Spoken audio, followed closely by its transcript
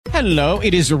Hello,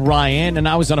 it is Ryan, and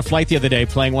I was on a flight the other day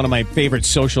playing one of my favorite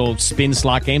social spin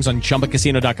slot games on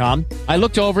ChumbaCasino.com. I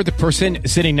looked over at the person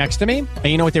sitting next to me, and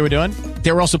you know what they were doing?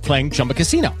 They were also playing Chumba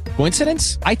Casino.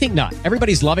 Coincidence? I think not.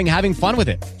 Everybody's loving having fun with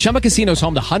it. Chumba Casino is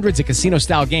home to hundreds of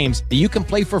casino-style games that you can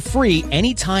play for free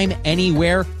anytime,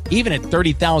 anywhere, even at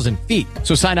 30,000 feet.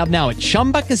 So sign up now at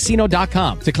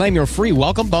ChumbaCasino.com to claim your free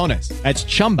welcome bonus. That's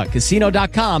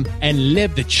ChumbaCasino.com and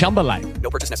live the Chumba life.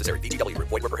 No purchase necessary. VGW.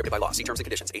 Void where prohibited by law. See terms and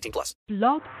conditions. 18+.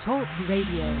 Blog Talk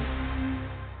Radio.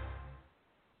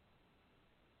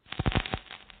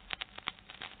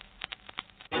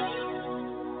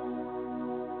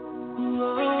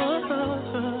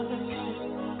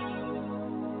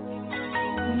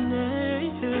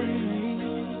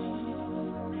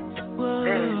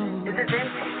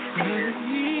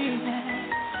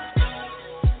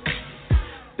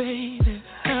 Baby,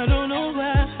 I don't know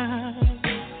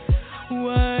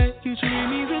why you treat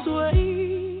me this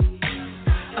way.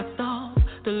 I thought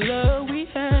the love we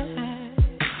had,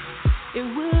 it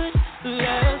would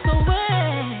last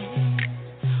away,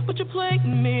 but you played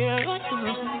me like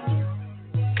this.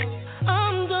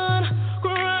 I'm done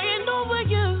crying over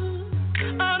you.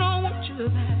 I don't want you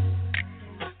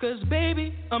back, 'cause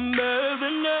baby, I'm better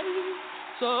than that.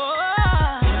 So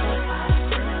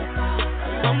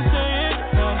I'm saying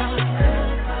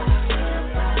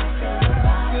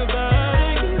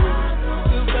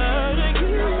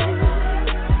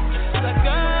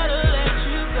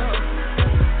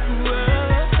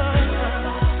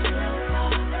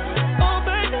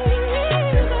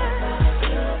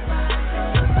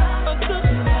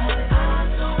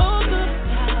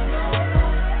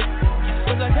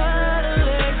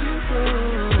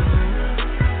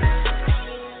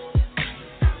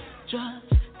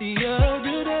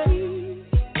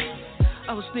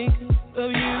thinking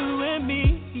of you and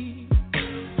me,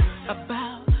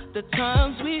 about the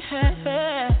times we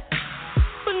had,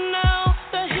 but now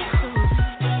that he's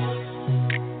gone,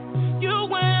 you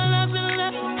went and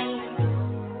left me.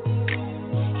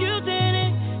 You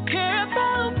didn't care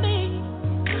about me.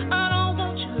 I don't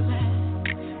want you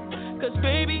back, 'cause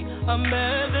baby, I'm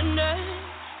better than that.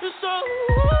 So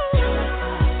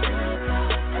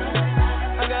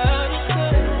I gotta say,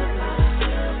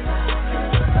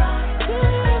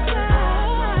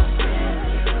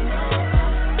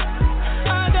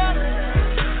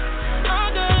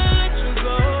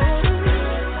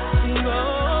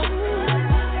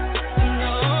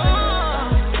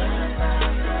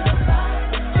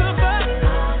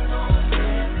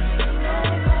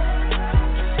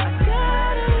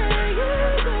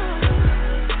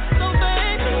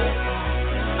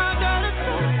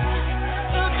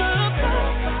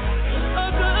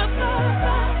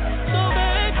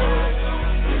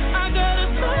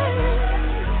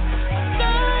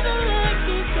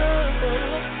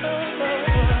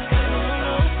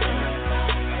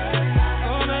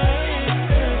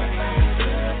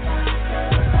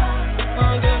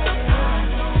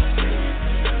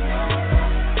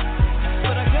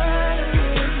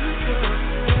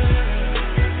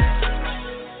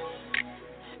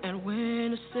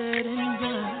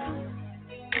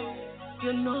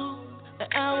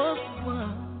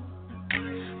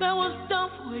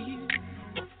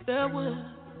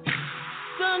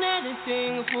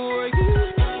 for you,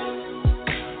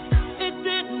 it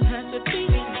didn't have to be.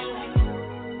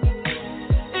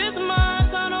 It's my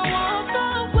turn to walk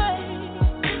away,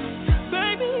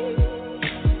 baby.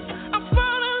 I'm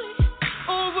finally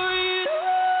over you.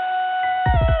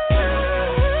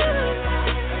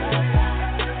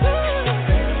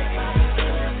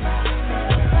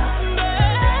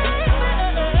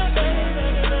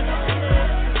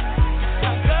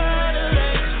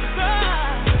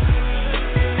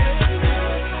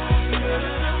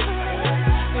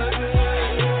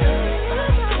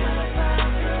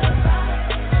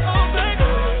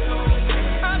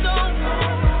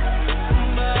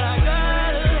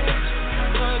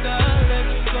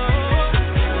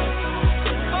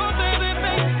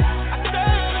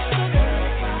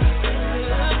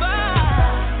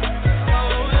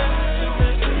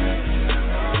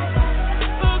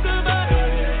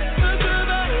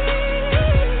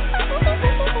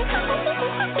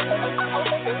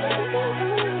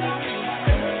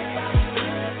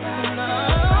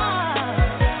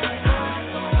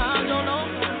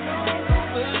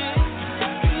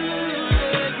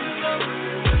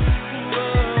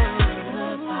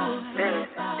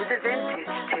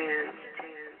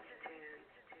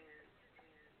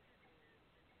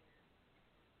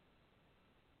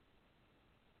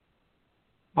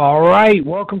 All right,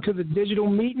 welcome to the digital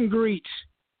meet and greets.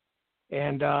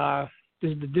 And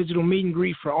This is the digital meet and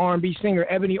greet for R&B singer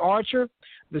Ebony Archer.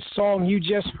 The song you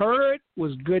just heard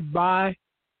was Goodbye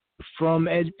from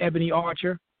Ebony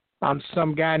Archer. I'm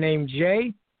some guy named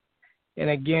Jay. And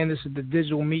again, this is the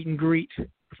digital meet and greet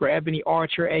for Ebony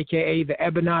Archer, a.k.a. the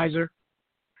Ebonizer.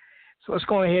 So let's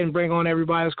go ahead and bring on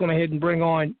everybody. Let's go ahead and bring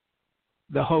on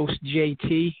the host,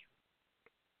 JT.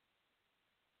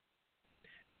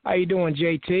 How you doing,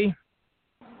 JT?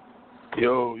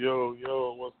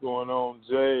 Yo, what's going on,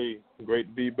 Jay? Great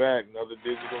to be back. Another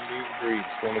digital meet and greet.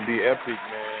 It's going to be epic,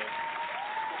 man.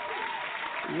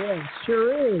 Yeah, it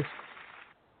sure is.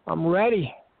 I'm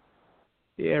ready.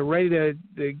 Yeah, ready to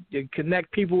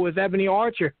connect people with Ebony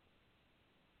Archer.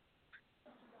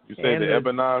 You say the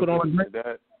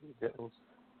Ebonizer?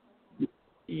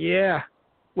 Yeah.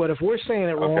 But if we're saying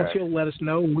it wrong, she'll let us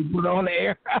know when we put it on the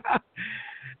air.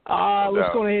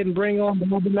 Let's go ahead and bring on the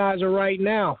Ebonizer right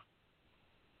now.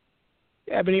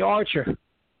 Ebony Archer.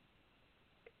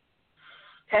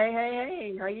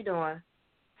 Hey, how you doing?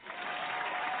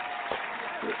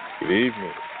 Good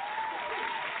evening.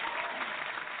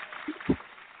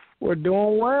 We're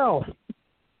doing well.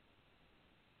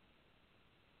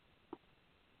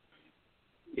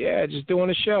 Yeah, just doing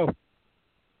a show.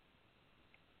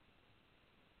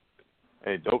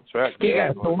 Hey, dope track.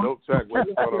 Yeah, dope track. Way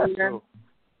to start off the show.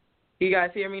 You guys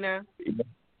hear me now?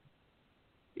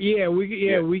 Yeah, we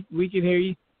can hear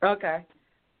you. Okay.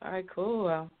 All right, cool.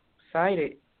 I'm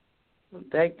excited.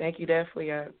 Thank you,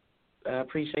 definitely. I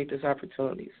appreciate this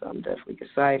opportunity, so I'm definitely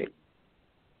excited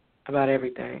about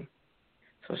everything.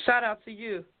 So shout out to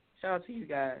you. Shout out to you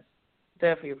guys.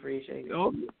 Definitely appreciate it.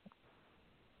 Oh,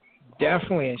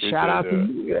 definitely, and shout out to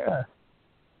you. Yeah.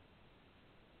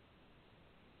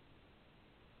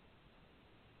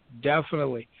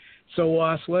 Definitely. So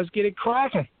let's get it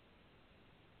cracking.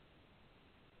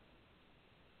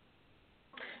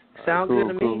 Sounds good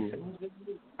to me.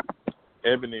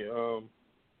 Ebony,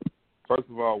 first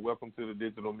of all, welcome to the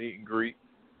digital meet and greet.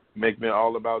 Making it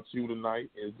all about you tonight.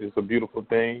 It's a beautiful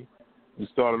thing. You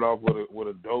started off with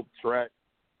a dope track.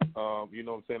 You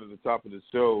know what I'm saying, at the top of the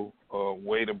show,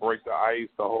 way to break the ice,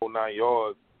 the whole 9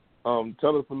 yards.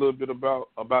 Tell us a little bit about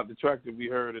the track that we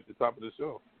heard at the top of the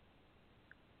show.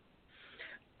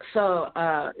 So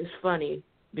it's funny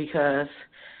because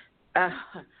I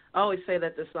always say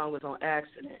that this song was on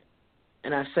accident.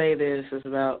 And I say this is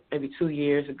about maybe 2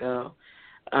 years ago.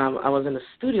 I was in a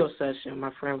studio session.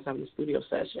 My friend was having a studio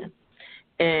session.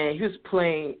 And he was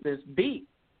playing this beat.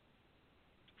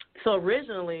 So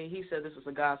originally he said this was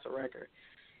a gospel record.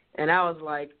 And I was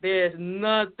like, there's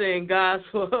nothing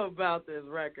gospel about this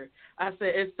record. I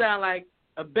said, it sounded like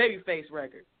a Babyface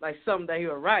record, like something that he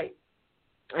would write.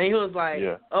 And he was like,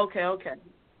 okay.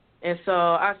 And so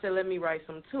I said, let me write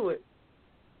something to it.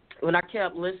 When I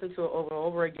kept listening to it over and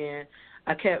over again,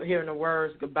 I kept hearing the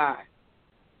words goodbye.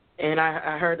 And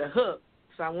I heard the hook.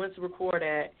 So I went to record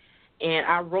that, and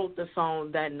I wrote the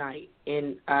song that night.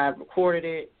 And I recorded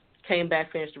it, came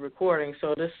back, finished the recording.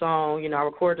 So this song, I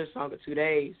recorded this song in 2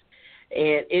 days.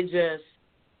 And it just,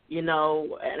 and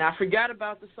I forgot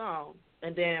about the song.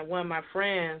 And then one of my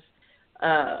friends,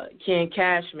 Ken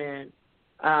Cashman,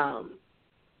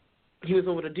 he was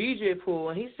over the DJ pool,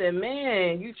 and he said,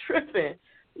 man, you tripping.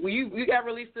 Well, you got to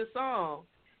release this song.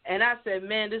 And I said,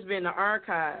 man, this has been in the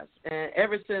archives. And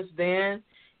ever since then,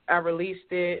 I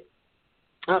released it.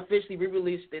 I officially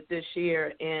re-released it this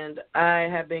year, and I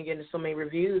have been getting so many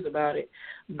reviews about it.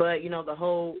 But, the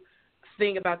whole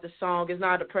thing about the song is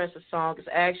not a depressive song. It's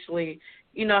actually,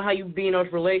 how you be in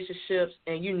those relationships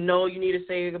and you need to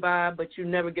say goodbye, but you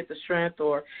never get the strength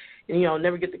or,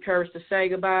 never get the courage to say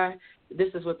goodbye.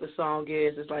 This is what the song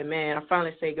is. It's like, man, I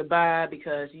finally say goodbye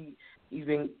because you've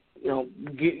been,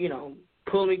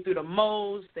 pulling me through the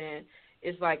most, and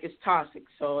it's like it's toxic.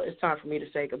 So it's time for me to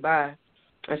say goodbye.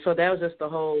 And so that was just the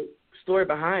whole story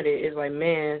behind it. It's like,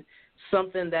 man,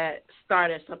 something that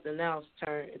started as something else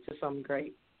turned into something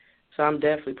great. So I'm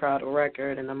definitely proud of the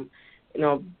record, and I'm,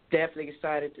 definitely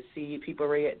excited to see people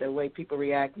the way people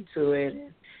reacting to it.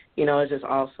 And, it's just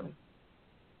awesome.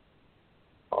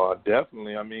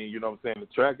 Definitely. I mean, the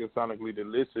track is sonically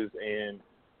delicious, and,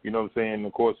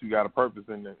 of course, you got a purpose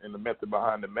in the method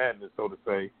behind the madness, so to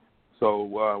say. So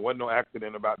wasn't no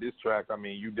accident about this track. I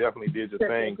mean, you definitely did your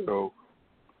thing, so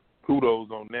kudos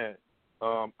on that.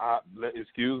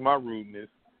 Excuse my rudeness.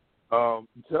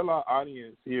 Tell our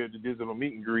audience here at the Digital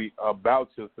Meet and Greet about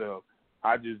yourself.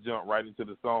 I just jumped right into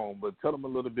the song, but tell them a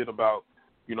little bit about,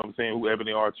 who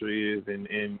Ebony Archer is and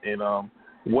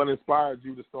what inspired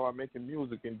you to start making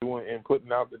music and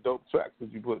putting out the dope tracks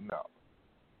that you're putting out.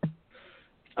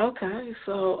 Okay,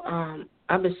 so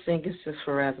I've been singing since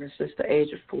forever, since the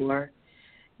age of 4.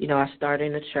 I started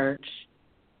in the church,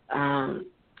 and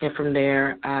from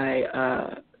there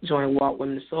I joined Walk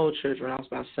Women to Soul Children when I was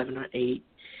about 7 or 8.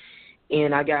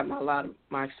 And I got a lot of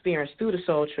my experience through the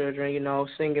Soul Children,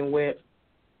 singing with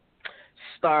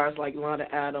stars like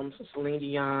Londa Adams and Celine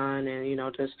Dion,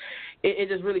 and just it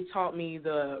just really taught me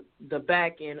the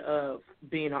back end of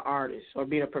being an artist or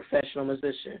being a professional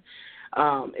musician.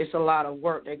 It's a lot of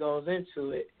work that goes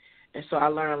into it, and so I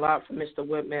learned a lot from Mr.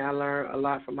 Whitman. I learned a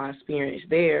lot from my experience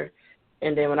there,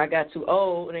 and then when I got too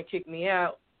old and they kicked me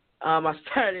out, I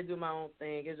started to do my own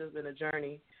thing. It's just been a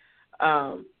journey.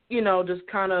 Just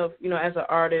kind of, as an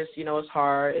artist, it's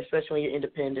hard, especially when you're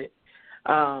independent.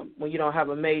 When you don't have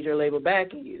a major label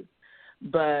backing you.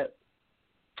 But,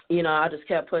 I just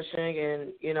kept pushing,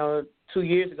 and, 2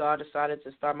 years ago I decided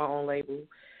to start my own label,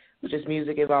 which is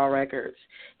Music Evolve Records.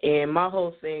 And my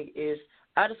whole thing is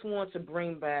I just want to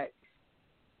bring back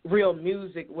real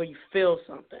music where you feel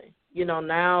something.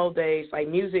 Nowadays, like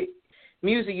music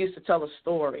used to tell a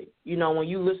story. When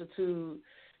you listen to,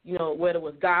 whether it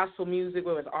was gospel music,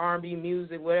 whether it was R&B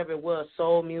music, whatever it was,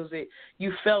 soul music,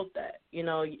 you felt that.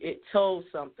 It told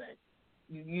something.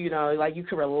 Like you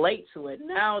could relate to it.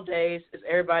 Nowadays, it's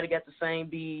everybody got the same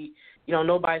beat.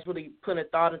 Nobody's really putting a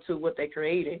thought into what they're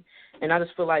creating. And I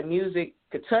just feel like music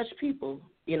could touch people.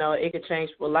 It could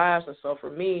change people's lives. And so for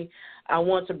me, I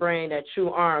want to bring that true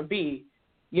R&B.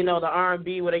 The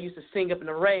R&B where they used to sing up in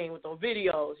the rain with those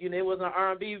videos. It wasn't an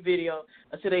R&B video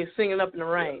until they were singing up in the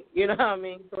rain. You know what I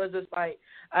mean? So it's just like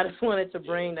I just wanted to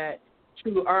bring that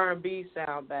true R&B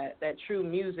sound back, that true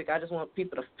music. I just want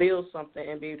people to feel something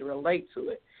and be able to relate to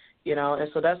it. And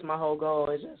so that's my whole goal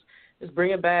is just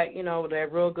bringing back, that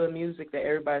real good music that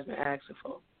everybody's been asking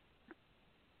for.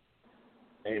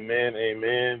 Amen,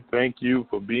 amen. Thank you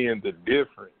for being the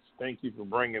difference. Thank you for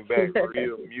bringing back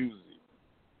real music.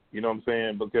 You know what I'm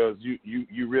saying? Because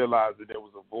you realized that there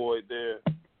was a void there,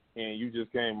 and you just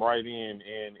came right in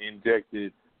and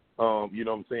injected,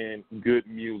 good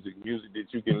music that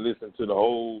you can listen to the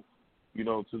whole,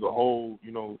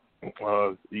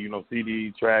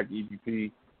 CD, track,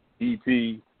 EPP, EP.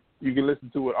 You can listen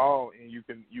to it all, and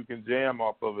you can jam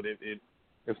off of it. It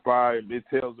inspires. It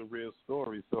tells a real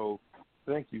story. So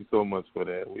thank you so much for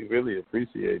that. We really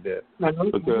appreciate that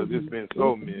because it's been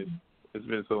so missed. It's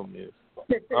been so missed.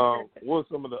 What are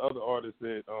some of the other artists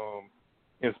that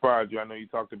inspired you? I know you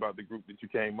talked about the group that you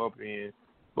came up in,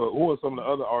 but who are some of the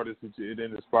other artists that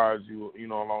inspired you,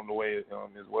 along the way as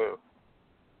well?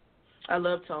 I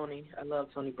love Tony. I love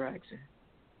Tony Braxton.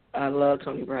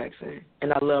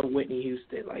 And I love Whitney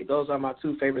Houston. Like, those are my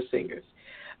two favorite singers.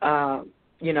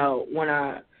 When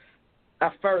I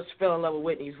first fell in love with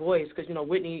Whitney's voice, because,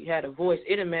 Whitney had a voice.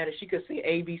 It didn't matter. She could sing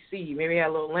ABC. Maybe had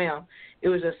a little lamb. It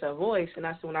was just her voice. And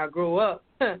I said, when I grew up,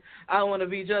 I want to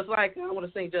be just like her. I want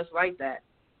to sing just like that.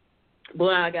 But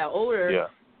when I got older,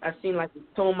 I seen like the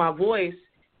tone of my voice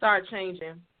started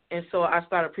changing. And so I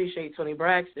started appreciating Tony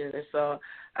Braxton. And so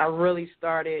I really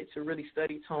started to really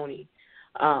study Tony.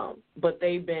 But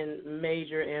they've been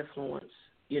major influence,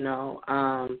 you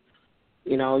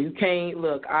can't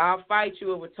look. I'll fight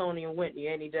you with Tony and Whitney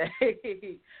any day,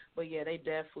 but yeah, they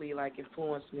definitely like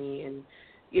influenced me, and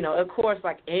of course,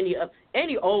 like any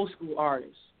old school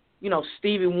artist,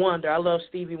 Stevie Wonder. I love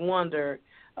Stevie Wonder.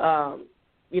 I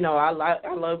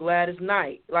love Gladys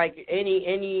Knight. Like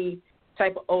any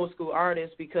type of old school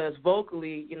artist because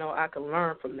vocally, I can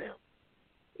learn from them.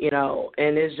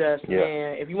 And it's just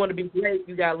man, if you want to be great,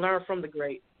 you gotta learn from the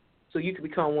greats, so you can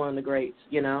become one of the greats.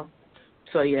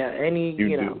 So yeah, any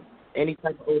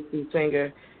type of old school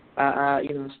singer, I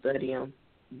study them,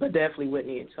 but definitely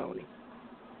Whitney and Tony.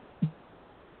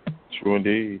 True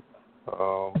indeed.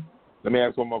 Let me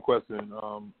ask one more question.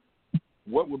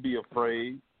 What would be a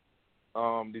phrase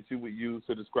that you would use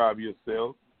to describe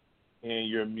yourself and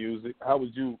your music? How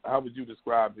would you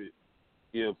describe it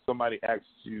if somebody asked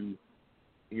you,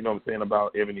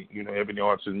 about Ebony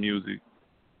Archer's music?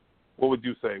 What would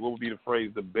you say? What would be the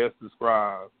phrase that best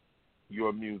describes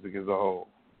your music as a whole?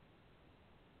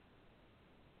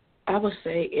 I would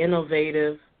say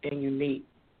innovative and unique.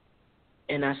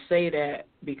 And I say that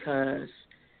because,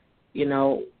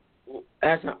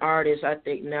 as an artist, I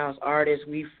think now as artists,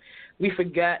 we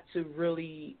forgot to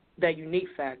really, that unique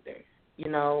factor.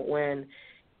 When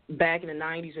back in the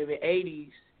 90s or the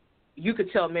 80s, you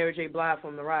could tell Mary J. Blige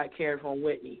from Mariah Carey, from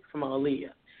Whitney, from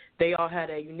Aaliyah. They all had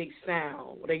a unique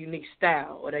sound, or a unique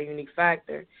style, or a unique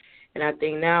factor. And I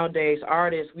think nowadays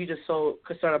artists, we just so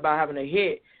concerned about having a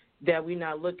hit that we're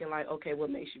not looking like, okay, what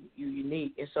makes you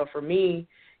unique? And so for me,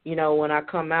 when I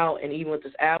come out, and even with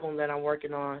this album that I'm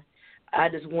working on, I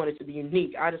just want it to be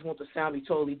unique. I just want the sound to be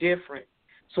totally different.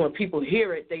 So when people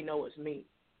hear it, they know it's me.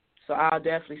 So I'll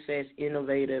definitely say it's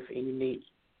innovative and unique,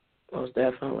 most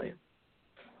definitely.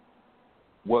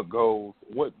 What goals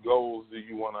do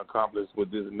you want to accomplish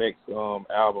with this next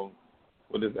album?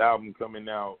 With this album coming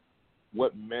out,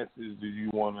 what message do you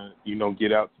want to,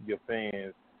 get out to your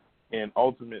fans? And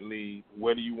ultimately,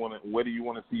 where do you want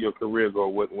to see your career go?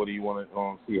 What do you want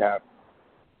to see happen?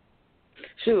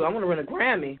 Shoot, I want to win a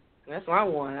Grammy. That's what I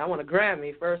want. I want a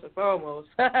Grammy first and foremost.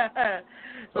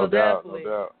 So definitely. No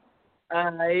doubt.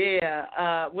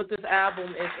 With this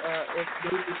album, it's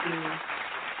basically,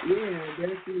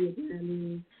 definitely a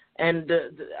Grammy. And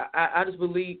I just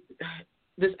believe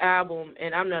this album,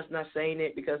 and I'm not saying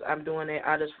it because I'm doing it.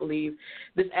 I just believe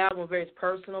this album is very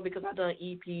personal because I've done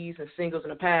EPs and singles in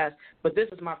the past, but this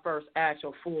is my first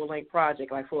actual full-length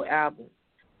project, like full album.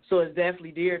 So it's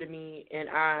definitely dear to me, and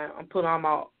I'm putting all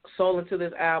my soul into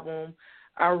this album.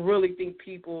 I really think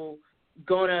people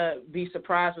gonna be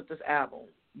surprised with this album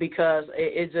because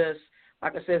it just,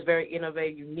 like I said, it's very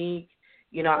innovative, unique.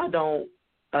 I don't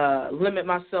limit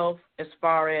myself as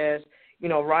far as,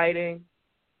 writing.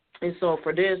 And so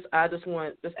for this, I just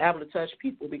want this album to touch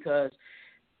people because,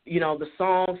 the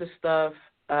songs and stuff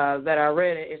that I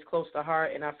read, it's close to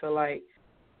heart, and I feel like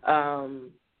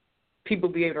people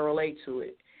be able to relate to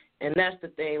it. And that's the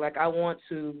thing. Like, I want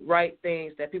to write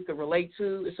things that people can relate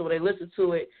to, so when they listen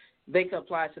to it, they can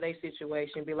apply it to their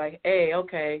situation and be like, hey,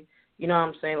 okay, you know what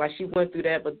I'm saying? Like, she went through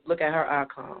that, but look at her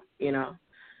outcome,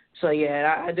 So,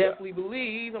 yeah, I definitely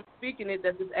believe, I'm speaking it,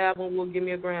 that this album will give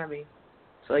me a Grammy.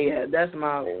 So, yeah, that's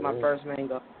my first main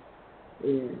goal.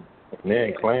 Yeah.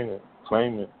 Man, claim it.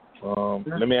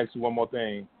 Let me ask you one more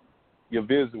thing. Your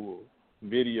visuals,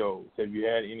 videos, have you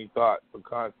had any thoughts or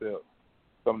concepts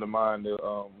come to mind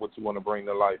what you want to bring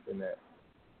to life in that?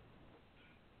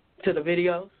 To the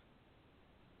videos?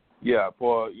 Yeah,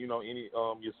 for, any,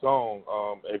 your song,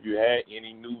 have you had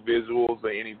any new visuals or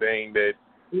anything that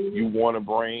you want to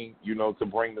bring, to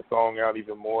bring the song out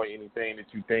even more, anything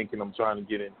that you think, and I'm trying to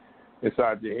get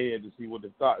inside your head to see what the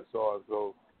thoughts are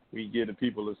so we give the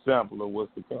people a sample of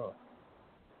what's to come.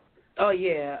 Oh,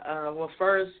 yeah. Well,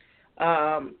 first,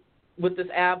 with this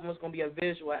album, it's going to be a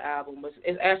visual album.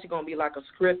 It's actually going to be like a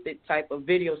scripted type of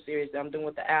video series that I'm doing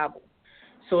with the album.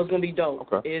 So it's going to be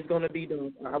dope. Okay. It's going to be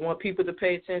dope. I want people to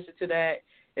pay attention to that.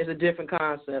 It's a different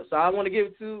concept. So I don't want to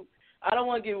give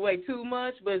away too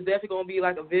much, but it's definitely going to be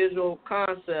like a visual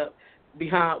concept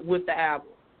with the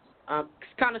album.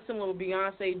 It's kind of similar to what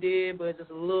Beyonce did, but it's just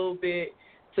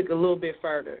took a little bit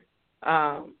further.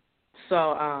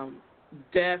 So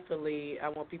definitely I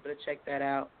want people to check that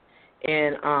out.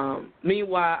 And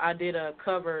meanwhile, I did a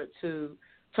cover to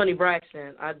Toni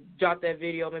Braxton. I dropped that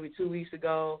video maybe 2 weeks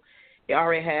ago. It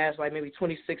already has like maybe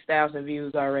 26,000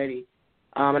 views already.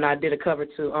 And I did a cover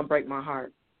to Unbreak My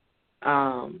Heart.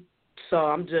 So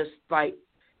I'm just like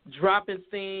dropping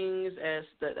things as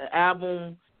the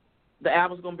album's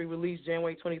going to be released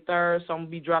January 23rd, so I'm going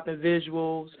to be dropping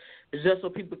visuals just so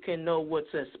people can know what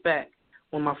to expect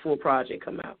when my full project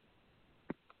come out.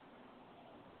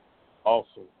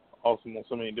 Awesome on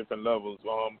so many different levels.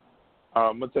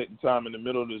 I'm going to take the time in the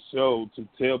middle of the show to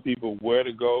tell people where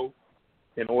to go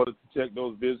in order to check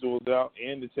those visuals out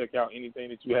and to check out anything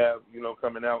that you have,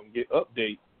 coming out and get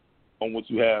updates on what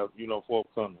you have,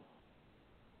 forthcoming.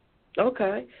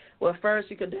 Okay. Well, first,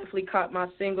 you can definitely cop my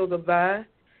single, Goodbye.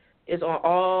 It's on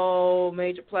all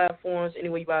major platforms,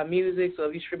 anywhere you buy music. So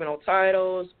if you're streaming on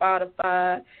Tidal,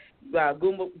 Spotify, you buy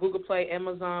Google Play,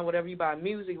 Amazon, whatever you buy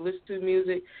music, listen to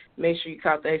music, make sure you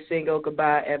cop that single,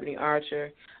 Goodbye, Ebony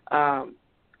Archer.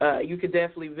 You can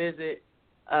definitely visit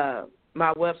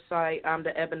my website,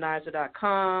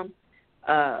 imtheebonizer.com.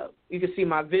 You can see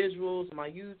my visuals, my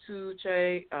YouTube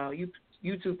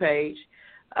page,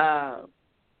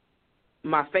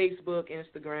 my Facebook,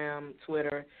 Instagram,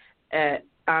 Twitter, at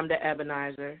I'm the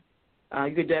Ebonizer.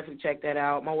 You could definitely check that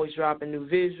out. I'm always dropping new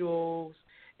visuals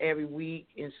every week.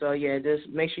 And so, yeah, just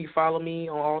make sure you follow me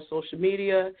on all social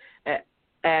media at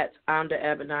I'm the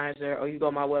Ebonizer, or you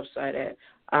go to my website at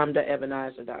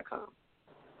imtheebonizer.com.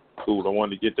 Cool. I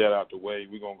wanted to get that out the way.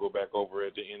 We're going to go back over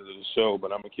at the end of the show,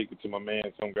 but I'm going to kick it to my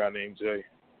man, some guy named Jay.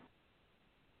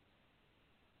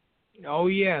 Oh,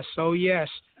 yes.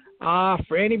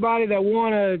 For anybody that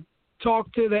want to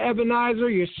talk to the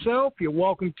Ebonizer yourself, you're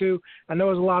welcome to. I know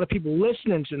there's a lot of people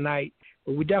listening tonight,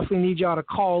 but we definitely need y'all to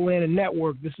call in and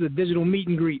network. This is a digital meet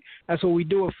and greet. That's what we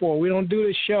do it for. We don't do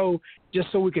this show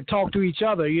just so we can talk to each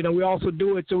other. We also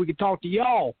do it so we can talk to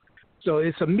y'all. So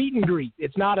it's a meet and greet.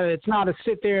 It's not a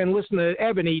sit there and listen to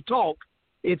Ebony talk.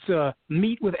 It's a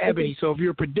Meet with Ebony. So if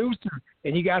you're a producer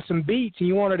and you got some beats and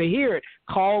you want her to hear it,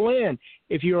 call in.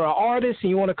 If you're an artist and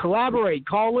you want to collaborate,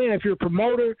 call in. If you're a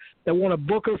promoter that want to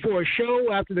book her for a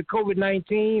show after the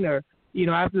COVID-19 or,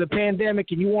 after the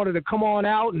pandemic and you want her to come on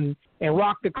out and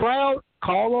rock the crowd,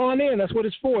 call on in. That's what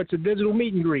it's for. It's a digital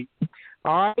meet and greet.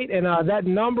 All right, and that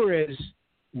number is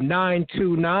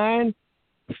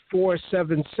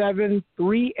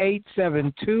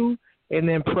 929-477-3872, and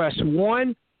then press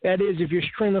 1. That is if you're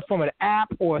streaming from an app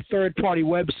or a third-party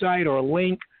website or a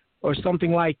link or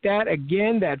something like that.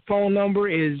 Again, that phone number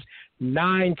is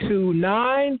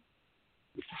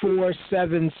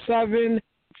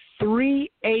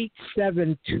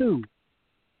 929-477-3872,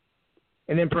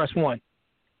 and then press 1.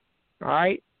 All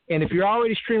right, and if you're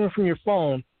already streaming from your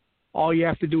phone, all you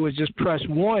have to do is just press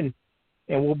 1,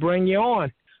 and we'll bring you on.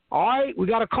 All right, we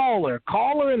got a caller.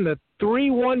 Caller in the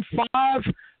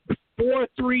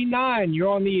 315-439. You're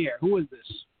on the air. Who is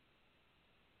this?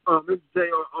 This is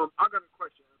J.O. I got a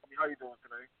question. How you doing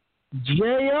today?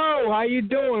 J.O., how you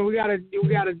doing? We gotta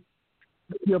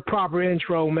your proper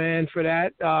intro, man, for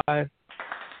that.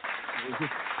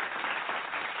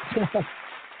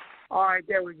 All right,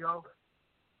 there we go.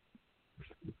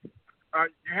 You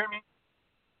hear me?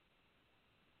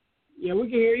 Yeah, we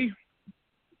can hear you.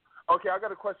 Okay, I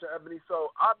got a question, Ebony.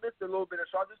 So I missed a little bit,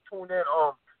 so I just tuned in.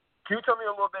 Can you tell me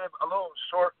a little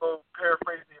short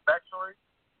paraphrase of your backstory?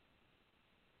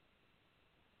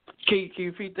 Can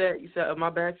you repeat that? You said my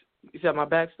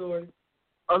backstory.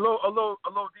 A little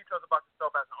details about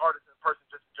yourself as an artist and person,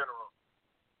 just in general.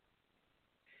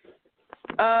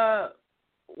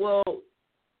 Well,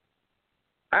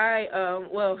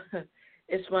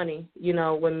 it's funny,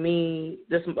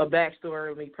 this is a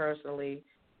backstory of me personally.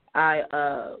 I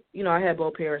had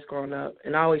both parents growing up,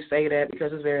 and I always say that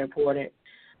because it's very important.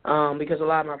 Because a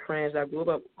lot of my friends I grew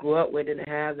up with didn't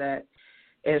have that,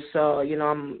 and so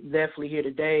I'm definitely here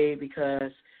today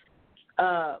because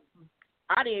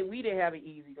we didn't have it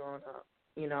easy growing up.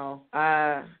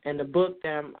 In the book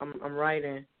that I'm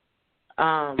writing,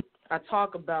 I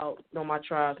talk about my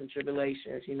trials and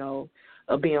tribulations,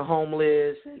 of being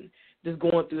homeless and just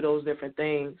going through those different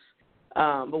things.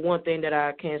 But one thing that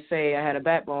I can say, I had a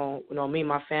backbone. Me and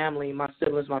my family, my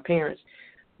siblings, my parents,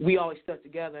 we always stuck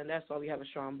together, and that's why we have a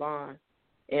strong bond.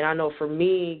 And I know for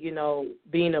me,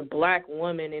 being a black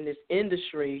woman in this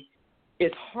industry,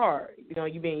 it's hard.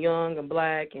 You being young and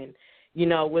black, and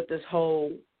with this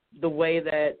the way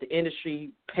that the industry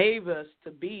paved us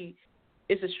to be,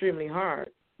 it's extremely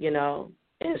hard.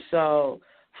 And so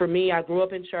for me, I grew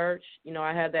up in church.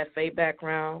 I had that faith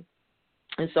background.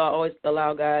 And so I always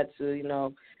allow God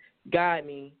to, guide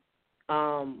me.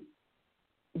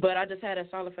 But I just had a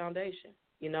solid foundation.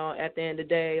 At the end of the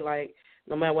day, like,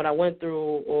 no matter what I went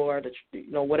through or,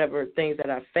 whatever things that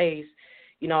I faced,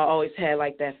 I always had,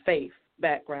 like, that faith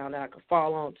background that I could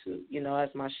fall on to,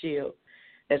 as my shield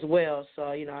as well. So,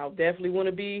 I definitely want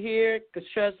to be here because,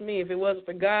 trust me, if it wasn't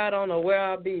for God, I don't know where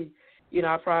I'd be.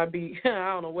 I'd probably be,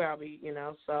 I don't know where I'll be,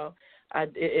 So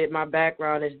my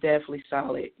background is definitely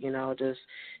solid, just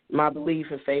my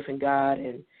belief and faith in God,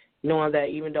 and knowing that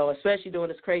even though, especially during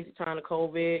this crazy time of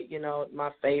COVID, my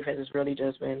faith has just really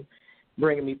just been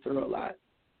bringing me through a lot.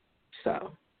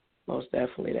 So most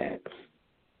definitely that.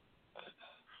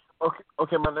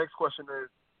 Okay. My next question is,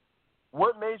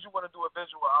 what made you want to do a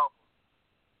visual album?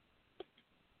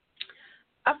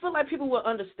 I feel like people will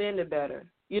understand it better.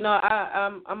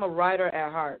 I'm a writer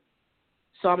at heart,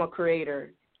 so I'm a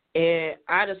creator. And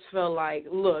I just felt like,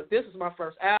 look, this is my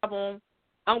first album.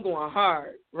 I'm going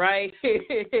hard, right?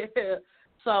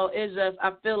 So it's just,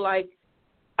 I feel like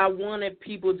I wanted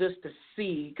people just to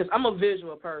see, because I'm a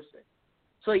visual person.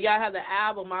 So y'all have the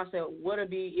album, I said, it'd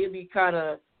be kind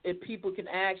of, if people can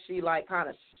actually like kind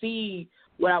of see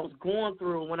what I was going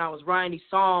through when I was writing these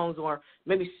songs, or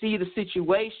maybe see the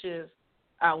situations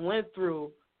I went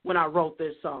through when I wrote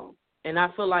this song. And I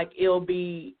feel like it'll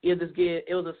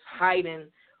just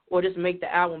heighten or just make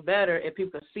the album better if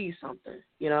people can see something,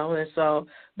 And so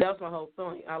that's my whole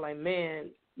thing. I like,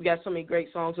 man, we got so many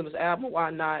great songs on this album.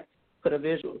 Why not put a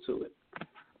visual to it?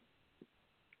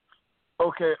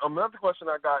 Okay, another question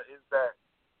I got is that,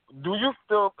 do you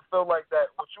feel like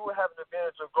that, would you have an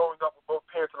advantage of growing up with both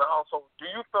parents in the household? Do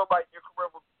you feel like your career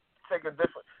would take a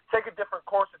different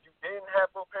course if you didn't have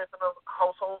both parents in the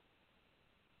household?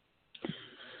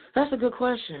 That's a good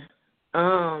question.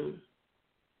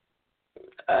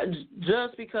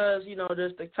 Just because,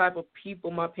 just the type of people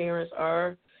my parents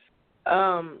are,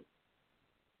 I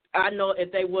know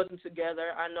if they wasn't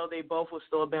together, I know they both would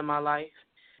still have been in my life,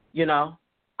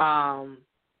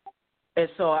 And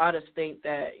so I just think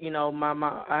that,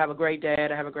 I have a great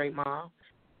dad, I have a great mom,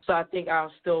 So I think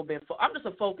I've still been I'm just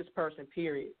a focused person,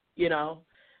 period, you know.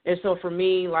 And so for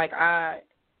me, like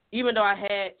even though I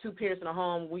had two parents in the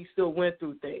home, we still went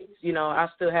through things. You know, I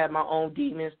still had my own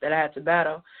demons that I had to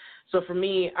battle. So for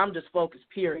me, I'm just focused,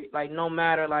 period. Like no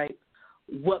matter like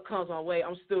what comes my way,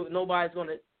 nobody's going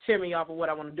to tear me off of what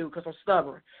I want to do because I'm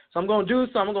stubborn. So I'm going to do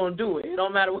something, I'm going to do it. It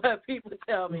don't matter what people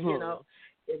tell me, you know.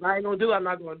 If I ain't going to do it, I'm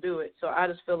not going to do it. So I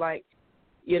just feel like,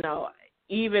 you know,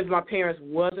 even if my parents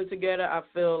wasn't together, I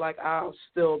feel like I've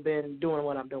still been doing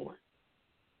what I'm doing.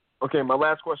 Okay, my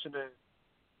last question is,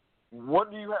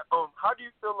 what do you have? How do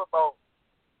you feel about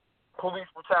police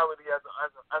brutality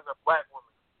as a black woman?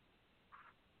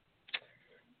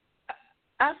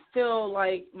 I feel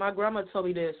like my grandma told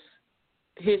me this: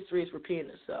 history is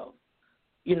repeating itself.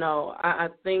 You know, I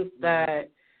think that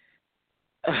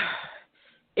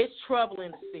it's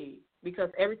troubling to see because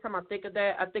every time I think of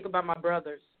that, I think about my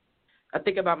brothers, I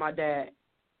think about my dad,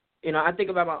 you know, I think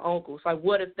about my uncles. Like,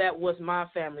 what if that was my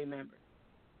family member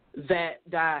that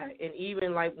died? And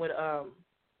even like with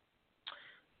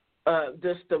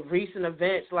just the recent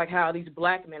events, like how these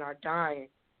black men are dying,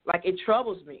 like it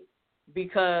troubles me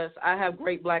because I have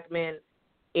great black men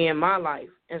in my life.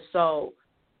 And so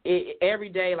every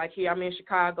day, like here, I'm in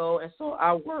Chicago, and so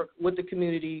I work with the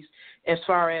communities as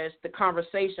far as the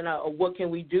conversation of what can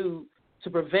we do to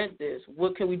prevent this?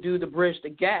 What can we do to bridge the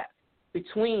gap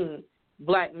between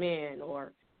black men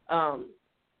or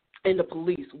in the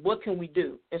police? What can we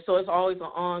do? And so it's always an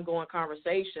ongoing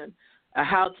conversation.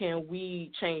 How can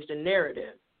we change the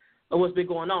narrative of what's been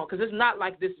going on? Because it's not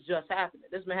like this is just happening.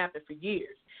 This has been happening for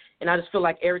years. And I just feel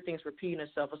like everything's repeating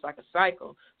itself. It's like a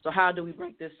cycle. So how do we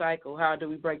break this cycle? How do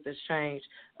we break this change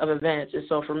of events? And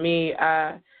so for me,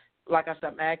 like I said,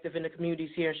 I'm active in the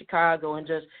communities here in Chicago and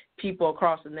just people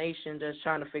across the nation just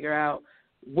trying to figure out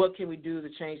what can we do to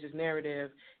change this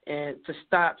narrative and to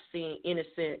stop seeing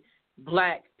innocent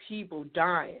black people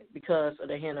dying because of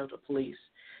the hand of the police.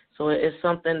 So it's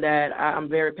something that I'm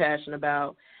very passionate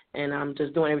about, and I'm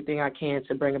just doing everything I can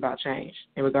to bring about change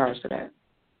in regards to that.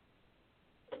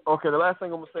 Okay, the last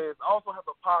thing I'm going to say is I also have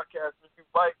a podcast. If you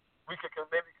like, we could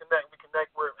maybe connect. We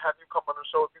connect where have you come on the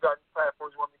show. If you got any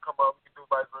platforms you want me to come on, we can do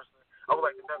vice versa. I would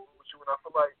like to network with you, and I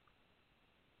feel like,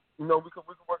 you know, we could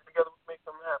work together to make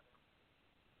something happen.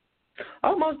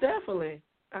 Oh, most definitely.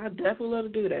 I definitely love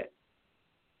to do that.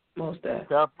 Most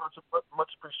definitely. Okay, much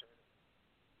appreciated.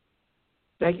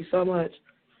 Thank you so much.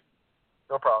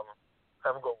 No problem.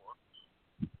 Have a good one.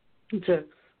 You too.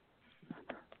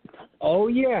 Oh,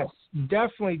 yes,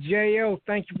 definitely. J.O.,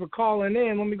 thank you for calling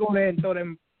in. Let me go ahead and throw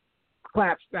them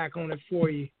claps back on it for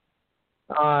you.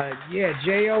 Yeah,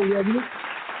 J.O.,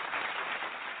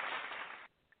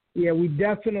 we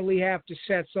definitely have to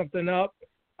set something up,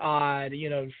 you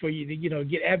know, for you to, you know,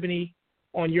 get Ebony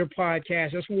on your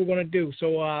podcast. That's what we're going to do.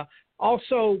 So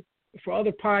also for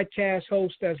other podcast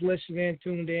hosts that's listening,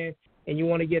 tuned in, and you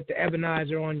want to get the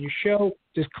Ebonizer on your show,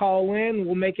 just call in.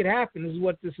 We'll make it happen. This is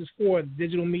what this is for. The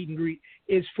digital meet and greet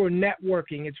is for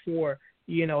networking. It's for,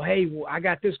 you know, hey, well, I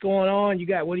got this going on.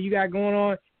 What do you got going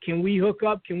on? Can we hook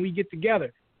up? Can we get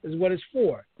together? This is what it's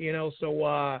for, you know.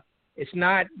 So it's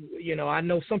not, you know, I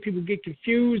know some people get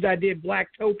confused. I did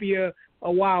Blacktopia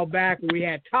a while back where we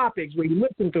had topics where you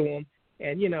listen to them.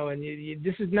 And, you know, and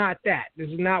this is not that. This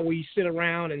is not where you sit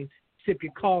around and sip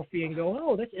your coffee and go,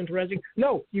 oh, that's interesting.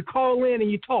 No, you call in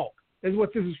and you talk. That's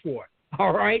what this is for.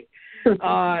 All right?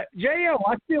 J.O.,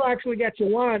 I still actually got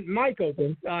your mic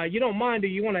open. You don't mind, do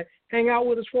you want to hang out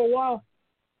with us for a while?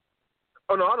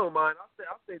 Oh, no, I don't mind. I'll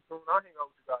stay tuned. I'll hang out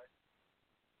with you guys.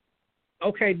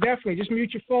 Okay, definitely. Just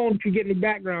mute your phone if you get any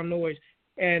background noise.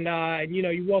 And, you know,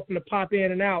 you're welcome to pop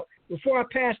in and out. Before I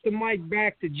pass the mic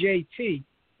back to JT,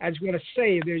 I just want to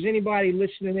say if there's anybody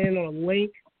listening in on a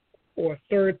link or a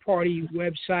third-party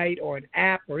website or an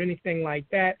app or anything like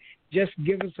that, just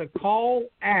give us a call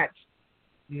at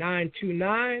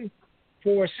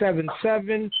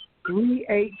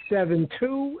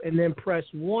 929-477-3872 and then press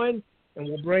 1, and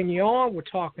we'll bring you on. We're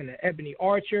talking to Ebony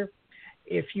Archer.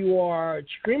 If you are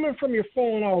streaming from your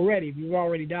phone already, if you've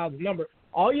already dialed the number,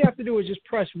 all you have to do is just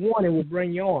press 1 and we'll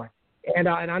bring you on. And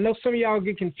I know some of y'all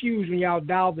get confused when y'all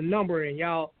dial the number and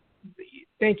y'all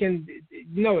thinking,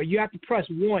 no, you have to press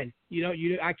 1. You know,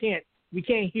 we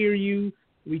can't hear you.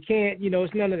 We can't, you know,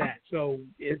 it's none of that. So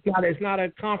it's not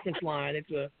a conference line. It's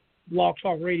a Blog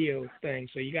Talk Radio thing.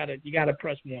 So you gotta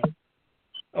press 1.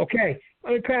 Okay,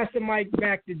 let me pass the mic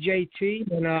back to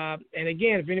JT. And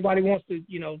again, if anybody wants to,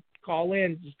 you know, call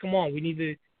in, just come on. We need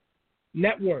to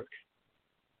network.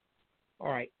 All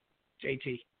right, JT,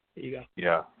 here you go.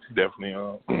 Yeah,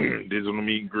 definitely. Digital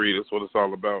meet and greet. That's what it's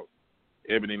all about.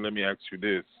 Ebony, let me ask you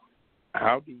this.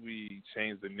 how do we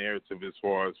change the narrative as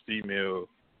far as females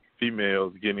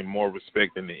getting more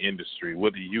respect in the industry?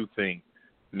 What do you think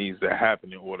needs to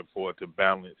happen in order for it to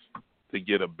balance, to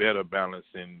get a better balance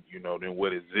than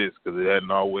what exists? Because it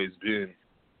hadn't always been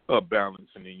a balance.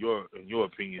 And in your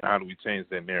opinion, how do we change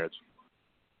that narrative?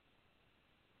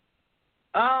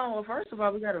 Well, first of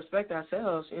all, we gotta respect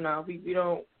ourselves.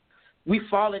 We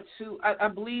fall into. I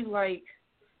believe like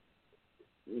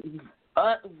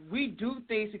we do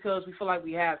things because we feel like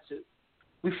we have to.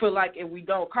 We feel like if we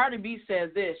don't. Cardi B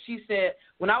says this. She said,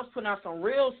 when I was putting out some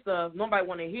real stuff, nobody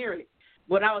wanted to hear it.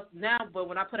 But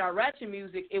when I put out ratchet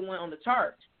music, it went on the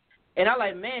charts. And I'm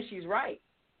like, man, she's right.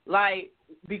 Like,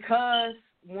 because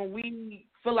when we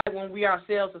feel like when we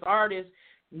ourselves as artists,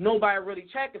 nobody really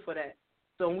checking for that.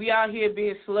 So when we out here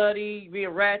being slutty, being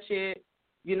ratchet,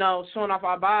 showing off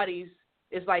our bodies,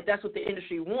 it's like that's what the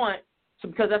industry wants. So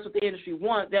because that's what the industry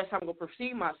wants, that's how I'm going to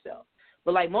perceive myself.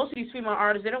 But, like, most of these female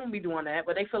artists, they don't want to be doing that,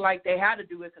 but they feel like they had to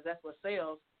do it because that's what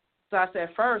sells. So I said,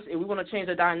 first, if we want to change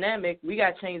the dynamic, we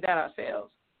got to change that ourselves.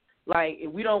 Like,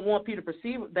 if we don't want people to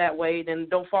perceive it that way, then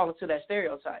don't fall into that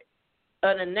stereotype.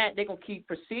 Other than that, they're going to keep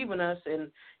perceiving us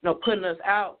and, putting us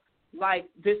out like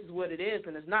this is what it is,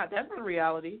 and it's not. That's not the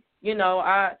reality.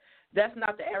 That's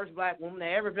not the average black woman. The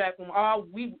average black woman,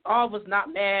 all of us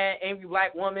not mad, angry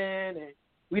black woman, and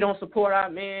we don't support our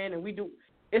men, and we do.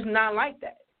 It's not like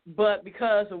that. But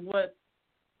because of what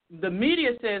the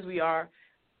media says we are,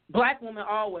 black women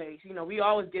always, we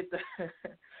always get the,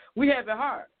 we have it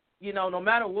hard. No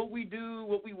matter what we do,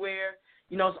 what we wear,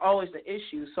 it's always the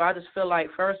issue. So I just feel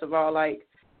like, first of all, like,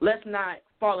 let's not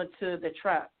fall into the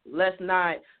trap. Let's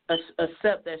not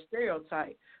accept that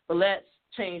stereotype, but let's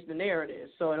change the narrative.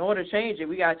 So in order to change it,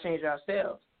 we got to change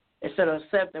ourselves instead of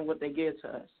accepting what they give to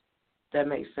us. That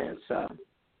makes sense. So.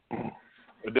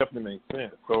 It definitely makes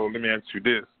sense. So let me ask you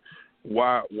this: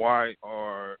 why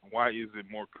is it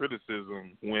more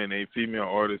criticism when a female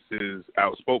artist is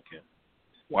outspoken?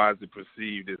 Why is it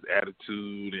perceived as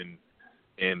attitude and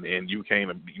you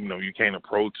can't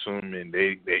approach them, and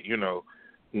they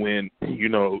when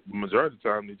majority of the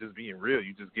time they're just being real.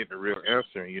 You just getting a real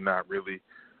answer, and you're not really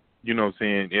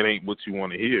saying it ain't what you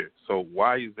want to hear. So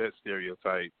why is that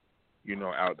stereotype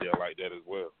out there like that as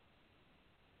well?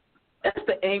 That's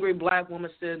the angry black woman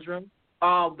syndrome.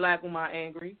 All black women are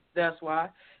angry. That's why.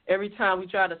 Every time we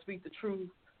try to speak the truth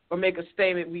or make a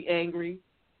statement, we angry.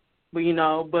 But,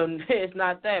 but it's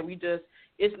not that.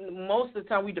 It's most of the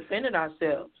time we defended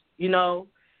ourselves.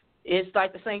 It's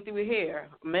like the same thing with hair.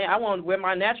 Man, I want to wear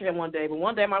my natural hair one day, but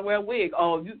one day I might wear a wig.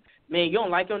 Oh, you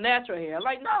don't like your natural hair. I'm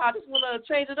like, no, I just want to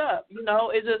change it up.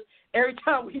 It's just every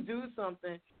time we do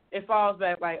something, it falls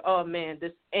back like, oh, man,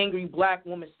 this angry black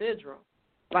woman syndrome.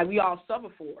 Like, we all suffer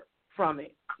from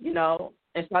it, And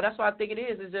so that's what I think it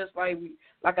is. It's just like,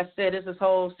 like I said, it's this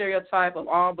whole stereotype of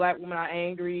all black women are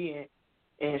angry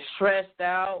and stressed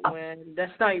out when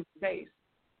that's not even the case.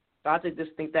 So I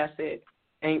just think that's it,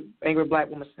 angry black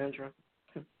woman syndrome.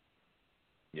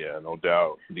 Yeah, no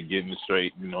doubt. To getting it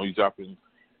straight, you dropping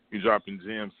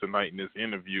gems tonight in this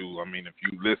interview. I mean, if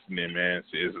you listening, man,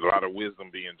 there's a lot of wisdom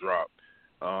being dropped.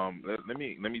 Let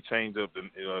me change up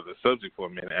the subject for a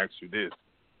minute and ask you this.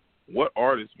 What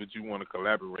artists would you want to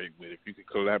collaborate with? If you could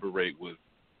collaborate with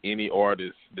any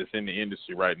artist that's in the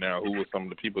industry right now, who are some of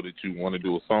the people that you want to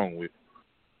do a song with?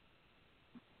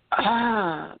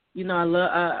 I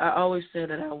always said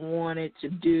that I wanted to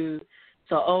do,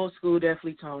 so old school,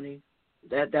 definitely Tony.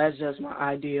 That's just my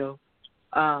ideal.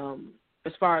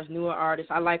 As far as newer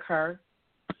artists, I like her.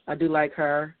 I do like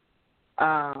her.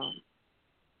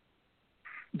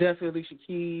 Definitely Alicia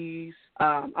Keys.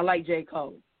 I like J.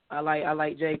 Cole. I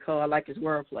like J. Cole. I like his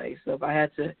wordplay. So if I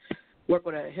had to work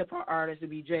with a hip-hop artist, it'd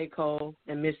be J. Cole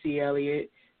and Missy Elliott.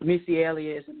 Missy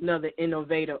Elliott is another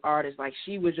innovative artist. Like,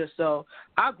 she was just so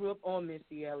 – I grew up on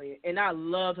Missy Elliott, and I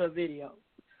loved her videos.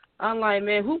 I'm like,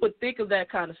 man, who would think of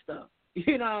that kind of stuff?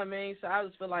 You know what I mean? So I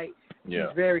just feel like she's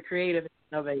very creative and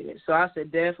innovative. So I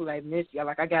said definitely like Missy.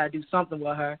 I got to do something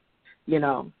with her,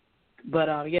 But,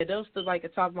 those are like the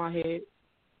top of my head.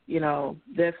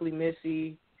 Definitely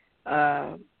Missy,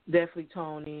 definitely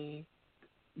Tony,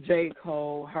 J.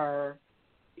 Cole, her,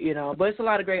 But it's a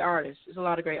lot of great artists. There's a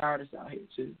lot of great artists out here,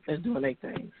 too, that's doing their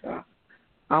thing. So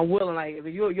I'm willing. Like, if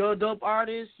you're a dope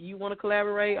artist, you want to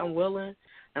collaborate, I'm willing,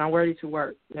 and I'm ready to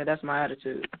work. Yeah, that's my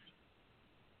attitude.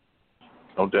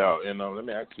 No doubt. And let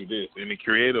me ask you this. In the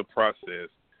creative process,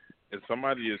 if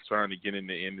somebody is trying to get in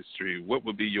the industry, what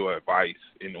would be your advice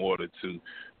in order to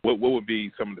what would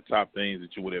be some of the top things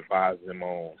that you would advise them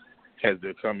on as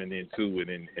they're coming into it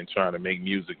and trying to make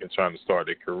music and trying to start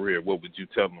their career? What would you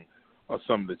tell them are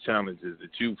some of the challenges that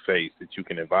you face that you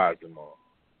can advise them on?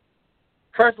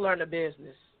 First, learn the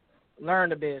business. Learn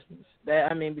the business.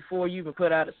 Before you even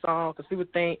put out a song, because people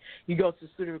think you go to the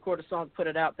studio, record a song, put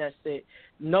it out, that's it.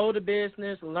 Know the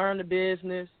business, learn the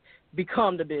business,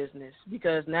 become the business.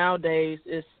 Because nowadays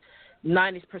it's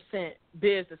 90%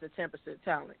 business and 10%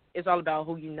 talent. It's all about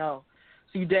who you know.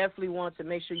 So you definitely want to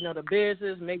make sure you know the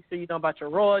business, make sure you know about your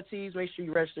royalties, make sure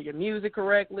you register your music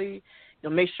correctly,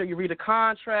 make sure you read the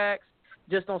contracts.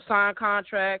 Just don't sign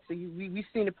contracts. We've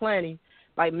seen it plenty,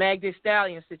 like Meg Thee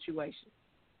Stallion situation.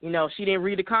 She didn't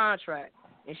read the contract,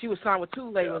 and she was signed with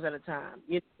 2 labels at a time.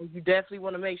 You definitely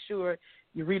want to make sure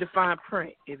you read the fine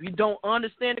print. If you don't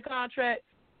understand the contract,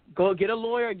 go get a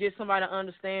lawyer or get somebody that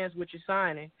understands what you're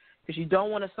signing, because you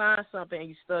don't want to sign something and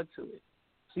you stuck to it.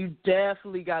 So you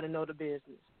definitely got to know the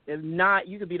business. If not,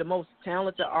 you could be the most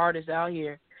talented artist out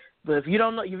here, but if you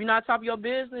don't know, if you're not top of your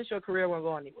business, your career won't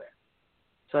go anywhere.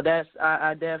 So that's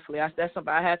something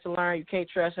I had to learn. You can't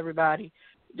trust everybody.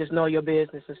 Just know your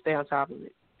business and stay on top of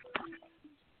it.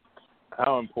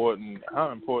 How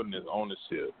important is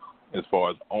ownership as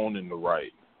far as owning the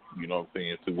right,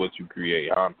 to what you create?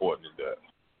 How important is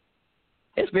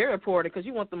that? It's very important because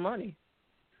you want the money.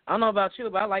 I don't know about you,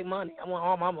 but I like money. I want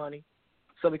all my money.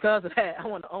 So because of that, I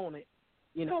want to own it.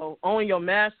 Owning your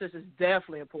masters is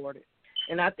definitely important.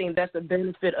 And I think that's the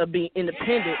benefit of being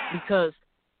independent, because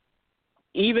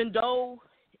even though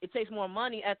it takes more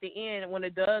money at the end, when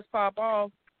it does pop off,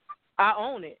 I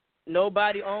own it.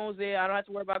 Nobody owns it. I don't have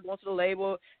to worry about going to the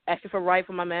label, asking for right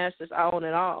for my masters. I own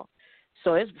it all.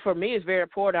 So for me, it's very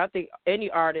important. I think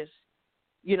any artist,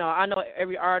 I know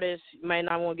every artist may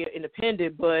not want to get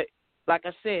independent, but like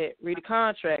I said, read the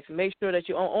contracts. Make sure that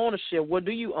you own ownership. What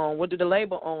do you own? What do the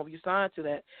label own if you sign to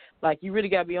that? Like, you really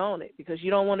got to be on it, because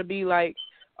you don't want to be like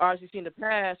artists you see in the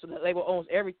past, so the label owns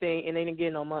everything and they didn't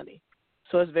get no money.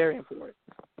 So it's very important.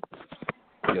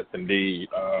 Yes, indeed.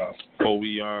 Before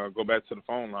we go back to the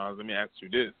phone lines, let me ask you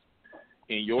this: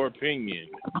 in your opinion,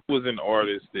 who was an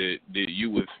artist that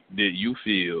you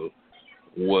feel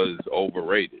was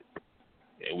overrated?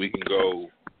 And we can go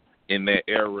in that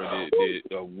era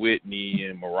that Whitney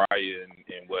and Mariah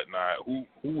and whatnot. Who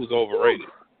was overrated?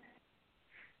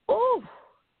 Ooh.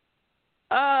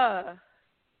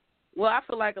 Well, I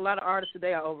feel like a lot of artists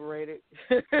today are overrated.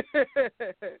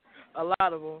 A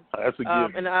lot of them. That's a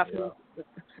given. And I feel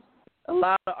a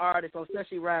lot of artists,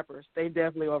 especially rappers, they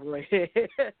definitely overrated.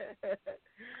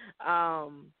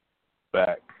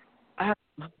 Back.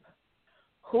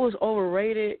 Who's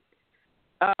overrated?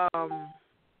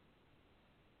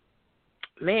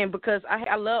 Man, because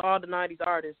I love all the 90s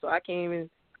artists, so I can't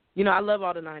even, I love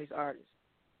all the 90s artists.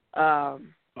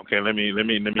 Okay, let me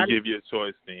give you a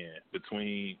choice then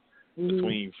between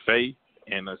Faith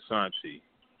and Ashanti.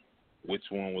 Which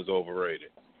one was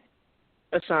overrated?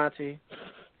 Ashanti.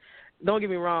 Don't get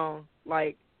me wrong.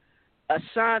 Like,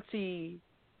 Ashanti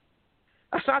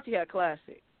had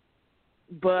classics,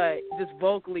 but just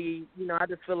vocally, I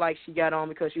just feel like she got on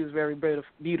because she was very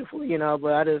beautiful,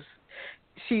 But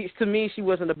to me, she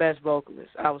wasn't the best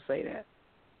vocalist. I would say that.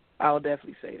 I would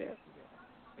definitely say that.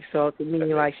 So to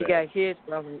me, like, she got hits,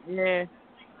 but I was like,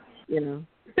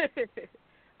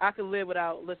 I could live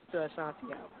without listening to Ashanti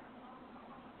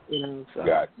album. So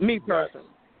me personally,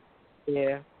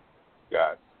 yeah.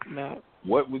 Got it. No.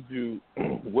 What do you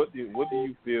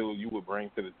feel you would bring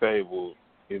to the table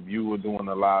if you were doing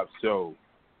a live show?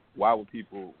 What would be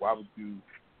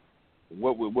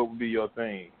your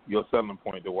thing, your selling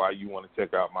point to why you want to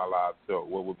check out my live show?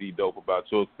 What would be dope about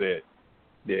your set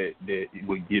that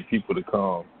would get people to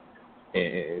come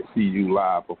and see you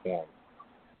live perform?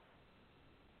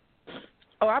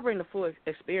 Oh, I bring the full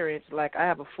experience. Like, I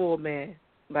have a full man.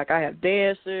 Like, I have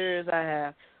dancers. I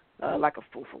have like a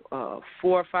 4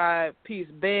 or 5 piece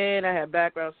band. I have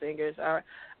background singers. I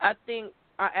think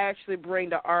I actually bring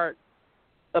the art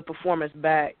of performance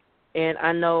back. And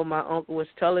I know my uncle was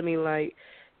telling me, like,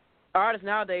 artists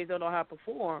nowadays don't know how to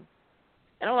perform.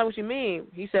 And I'm like, what you mean?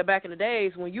 He said back in the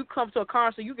days, when you come to a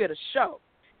concert, you get a show.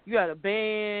 You got a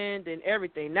band and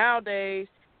everything. Nowadays,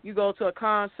 you go to a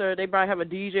concert, they probably have a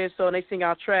DJ so and they sing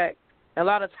our track. And a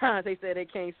lot of times they say they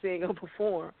can't sing or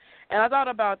perform. And I thought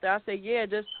about that. I said, yeah,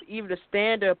 just even the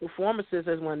standard of performances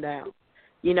has went down.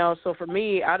 So for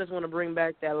me, I just want to bring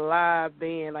back that live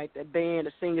band, like that band,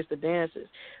 the singers, the dancers.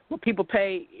 When people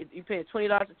pay, you pay $20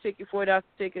 a ticket, $40 a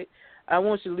ticket, I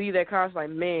want you to leave that concert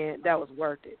like, man, that was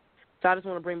worth it. So I just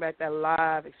want to bring back that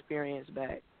live experience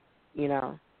back,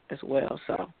 as well.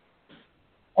 So.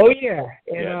 Oh yeah,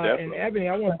 and Ebony,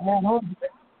 I want to add on.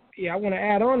 I want to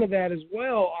add on to that as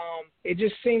well. It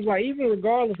just seems like even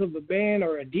regardless of the band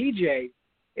or a DJ,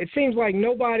 it seems like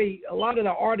a lot of the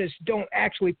artists don't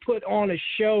actually put on a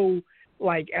show,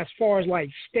 like as far as like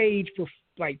stage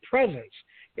presence.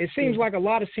 It seems like a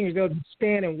lot of singers, they'll just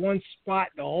stand in one spot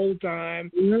the whole time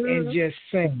and just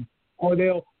sing, or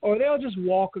they'll just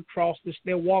walk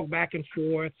they'll walk back and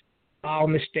forth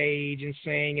on the stage and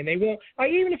sing, and they won't,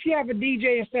 like, even if you have a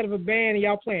DJ instead of a band and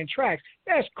y'all playing tracks,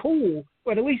 that's cool,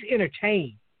 but at least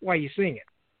entertain while you sing it,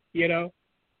 you know,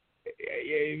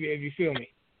 if you feel me.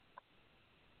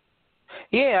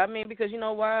 Yeah, I mean, because you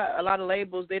know why? A lot of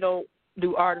labels, they don't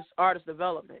do artist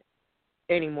development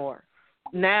anymore.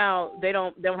 Now they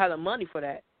don't have the money for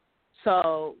that.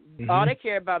 So all they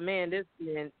care about,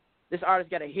 this artist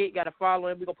got a hit, got a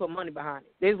following, we're gonna put money behind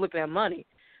it. They just looking at money.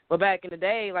 But back in the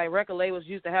day, like, record labels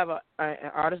used to have an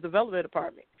artist development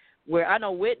department, where I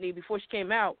know Whitney, before she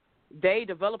came out, they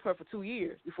developed her for 2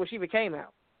 years before she even came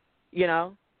out, you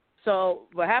know. So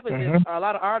what happens is a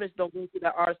lot of artists don't go through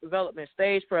that artist development,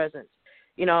 stage presence.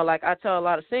 You know, like I tell a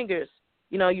lot of singers,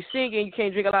 you know, you singing, you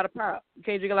can't drink a lot of pop. You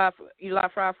can't drink a lot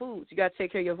of fried foods. You got to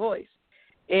take care of your voice.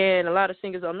 And a lot of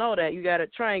singers don't know that. You got to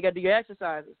train, you got to do your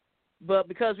exercises. But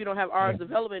because we don't have artist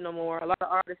development no more, a lot of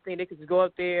artists think they can just go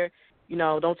up there, you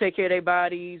know, don't take care of their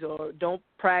bodies or don't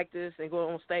practice and go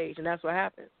on stage, and that's what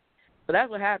happens. So that's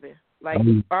what happened. Like,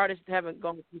 artists haven't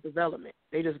gone through development.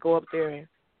 They just go up there and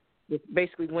just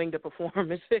basically wing the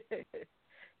performance,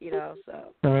 you know,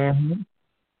 so.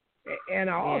 And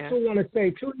I also want to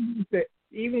say, too, that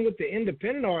even with the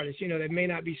independent artists, you know, that may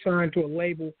not be signed to a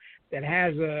label that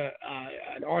has an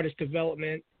artist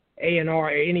development, A&R,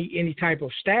 or any type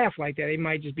of staff like that. They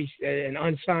might just be an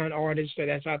unsigned artist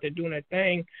that's out there doing their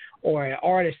thing, or an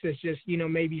artist that's just, you know,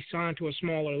 maybe signed to a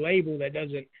smaller label that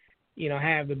doesn't, you know,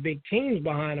 have the big teams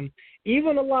behind them.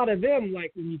 Even a lot of them,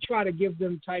 like, when you try to give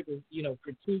them type of, you know,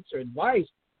 critiques or advice,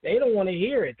 they don't want to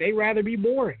hear it. They rather be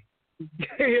boring.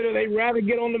 You know, they rather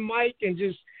get on the mic and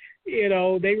just, you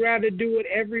know, they rather do what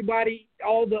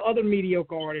all the other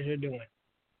mediocre artists are doing,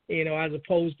 you know, as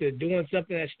opposed to doing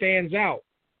something that stands out,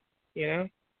 you know?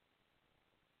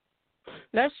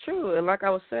 That's true. And like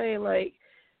I was saying, like,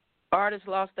 artists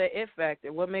lost that it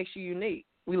factor. What makes you unique?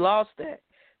 We lost that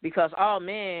because,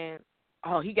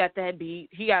 he got that beat.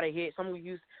 He got a hit. I'm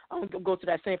going to go to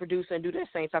that same producer and do that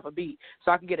same type of beat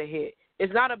so I can get a hit.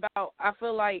 It's not about, I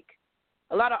feel like,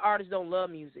 a lot of artists don't love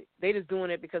music. They just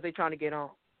doing it because they're trying to get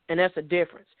on, and that's the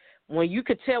difference. When you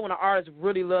could tell when an artist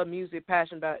really love music,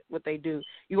 passionate about what they do,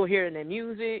 you will hear it in their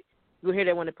music, you will hear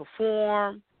that when they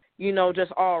perform, you know,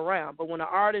 just all around. But when an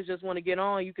artist just want to get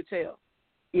on, you could tell,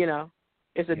 you know,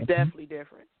 it's definitely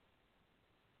different.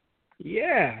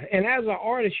 Yeah, and as an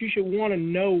artist, you should want to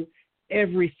know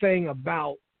everything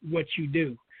about what you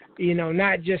do. You know,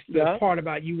 not just the part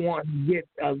about you want to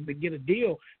get a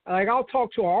deal. Like, I'll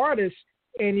talk to an artist,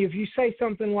 and if you say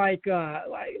something like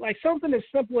something as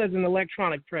simple as an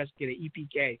electronic press kit, an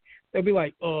EPK, they'll be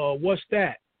like, what's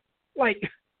that? Like,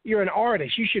 you're an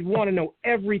artist. You should want to know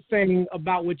everything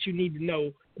about what you need to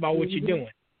know about what you're doing.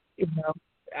 You know,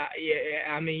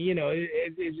 I mean, you know,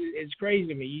 it's crazy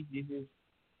to me.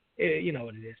 You know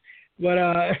what it is.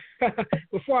 But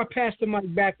before I pass the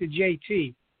mic back to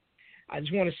JT, I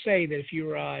just want to say that if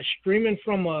you're streaming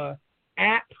from a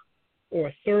app or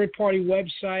a third-party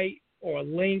website or a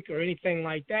link or anything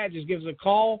like that, just give us a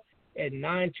call at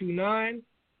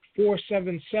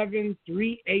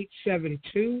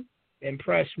 929-477-3872 and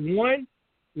press 1.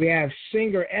 We have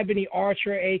singer Ebony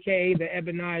Archer, a.k.a. the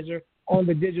Ebonizer, on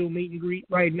the digital meet and greet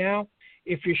right now.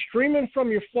 If you're streaming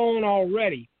from your phone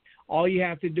already, all you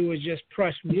have to do is just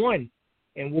press 1,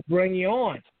 and we'll bring you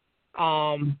on.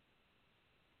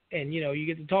 And, you know, you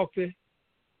get to talk to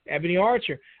Ebony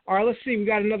Archer. All right, let's see. We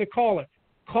got another caller.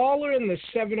 Caller in the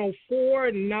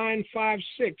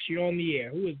 704-956. You're on the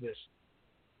air. Who is this?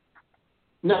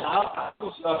 No, I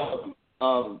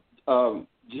was,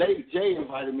 Jay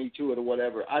invited me to it or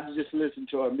whatever. I just listened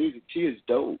to her music. She is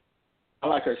dope. I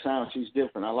like her sound. She's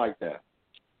different. I like that.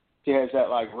 She has that,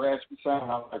 like, raspy sound.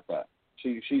 I like that.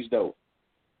 She's dope.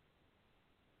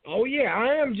 Oh, yeah,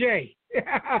 I am Jay.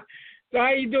 So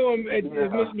how you doing,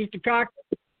 Mr. Cox?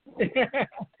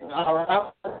 All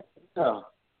right.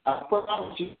 I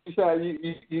promise you,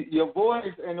 your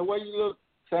voice and the way you look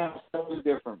sounds totally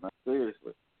different, man.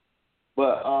 Seriously.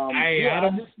 But I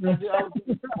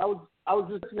was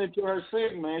just listening to her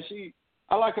sing, man.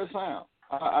 I like her sound.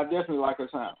 I definitely like her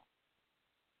sound.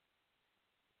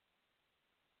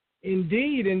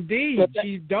 Indeed.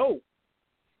 She's dope.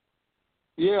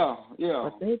 Yeah. I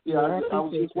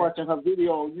was just watching her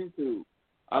video on YouTube.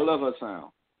 I love her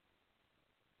sound.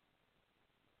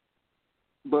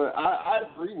 But I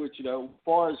agree with you, though. As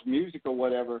far as music or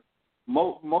whatever,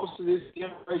 most of this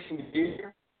generation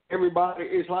here, everybody,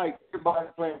 it's like everybody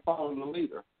playing following the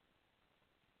leader.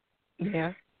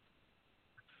 Yeah.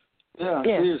 Yeah,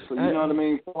 seriously. You know what I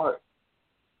mean? As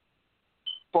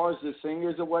far as the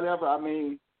singers or whatever, I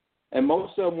mean, and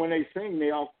most of them when they sing,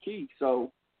 they off key.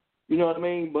 So, you know what I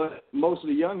mean? But most of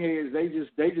the young heads, they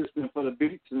just been for the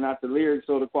beats and not the lyrics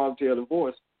or the quality of the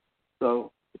voice.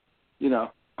 So, you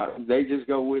know, they just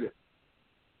go with it.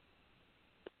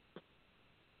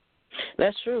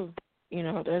 That's true. You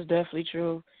know, that's definitely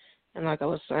true. And like I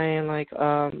was saying, like,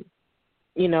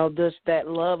 you know, that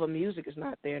love of music is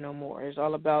not there no more. It's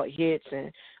all about hits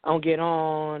and on Get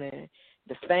On and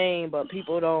the fame, but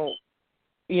people don't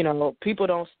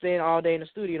spend all day in the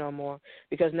studio no more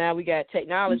because now we got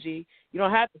technology. You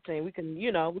don't have to sing. We can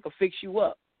fix you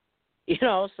up. You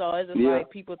know, so it's just like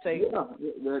people take. Yeah,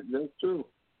 that's true.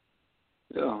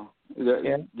 Yeah.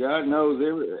 God knows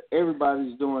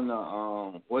everybody's doing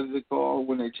the what is it called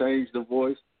when they change the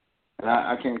voice? And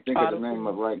I can't think of the name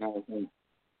of it right now.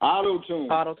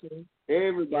 Auto-tune. Auto-tune.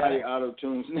 Everybody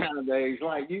auto-tunes nowadays.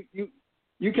 Like you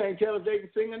can't tell if they can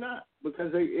sing or not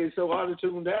because it's so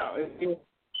auto-tuned out.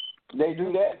 They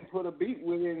do that and put a beat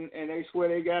with it and they swear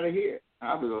they got a hit.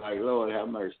 I'll be like, Lord have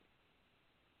mercy.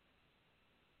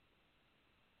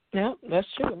 Yeah, that's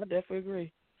true. I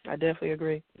definitely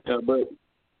agree. Yeah, but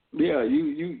yeah,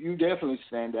 you definitely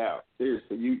stand out.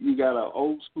 Seriously, you got an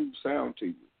old school sound to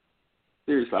you.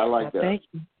 Seriously, I like that. Thank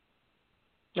you.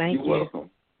 You're welcome.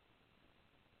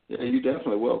 Yeah, you're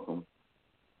definitely welcome.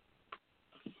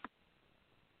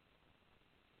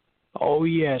 Oh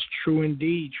yes, true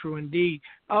indeed.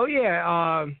 Oh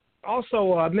yeah.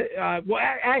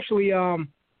 Actually,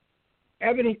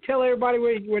 Ebony, tell everybody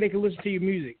where they can listen to your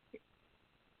music.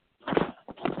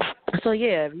 So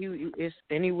yeah, if you it's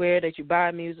anywhere that you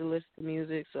buy music, listen to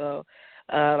music. So,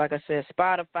 like I said,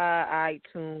 Spotify,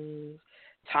 iTunes,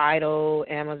 Tidal,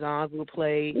 Amazon, Google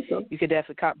Play. Okay. You could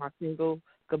definitely cop my single.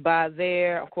 Could buy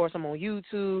there. Of course, I'm on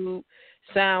YouTube,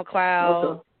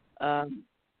 SoundCloud. Okay.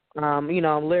 You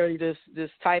know, I'm literally just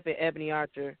type in Ebony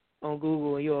Archer on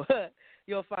Google and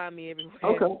you'll find me everywhere.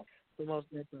 Okay. So most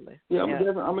definitely. Yeah, I'm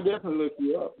gonna definitely look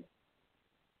you up.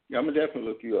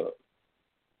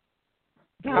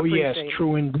 Oh yes,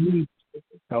 true indeed.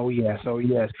 Oh yes.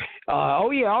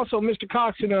 Also, Mr.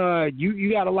 Coxon,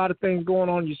 you got a lot of things going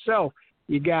on yourself.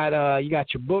 You got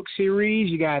your book series.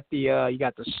 You got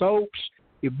the soaps,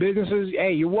 your businesses.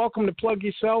 Hey, you're welcome to plug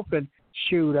yourself and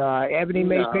shoot. Ebony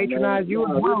may patronize you as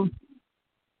well.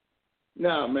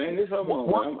 No, man, it's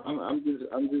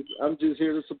I'm just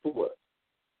here to support.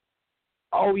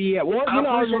 Oh yeah, well you know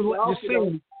I was just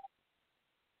saying.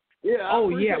 Yeah.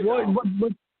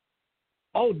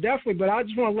 Oh, definitely. But I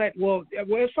just want to let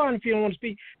it's fine if you don't want to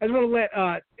speak. I just want to let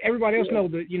everybody else know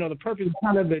that the purpose of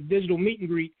kind of the digital meet and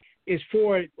greet is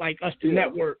for like us to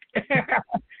network. Not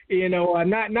necessarily. I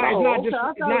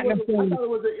thought it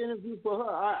was an interview for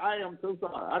her. I am so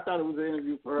sorry. I thought it was an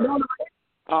interview for her. No.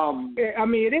 I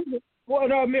mean, it is. Well,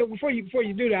 no. I mean, before you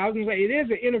do that, I was gonna say it is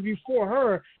an interview for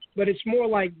her, but it's more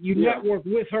like you network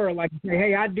with her. Like, say,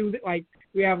 hey, I do. Like,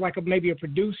 we have like maybe a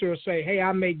producer say, hey,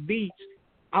 I make beats.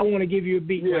 I want to give you a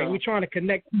beat. Yeah. Like, we're trying to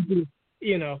connect people,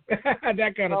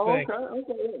 that kind of thing.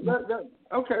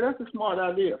 Okay, that's a smart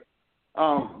idea.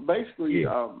 Basically,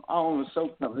 I own a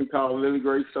soap company called Lily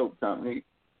Grace Soap Company.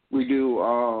 We do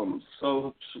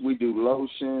soaps, we do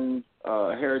lotions,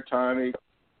 hair tonic,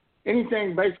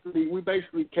 anything. We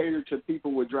basically cater to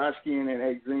people with dry skin and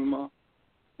eczema,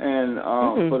 and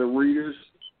for the readers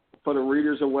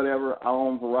or whatever, I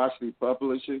own Veracity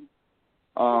Publishing.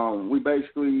 We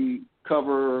basically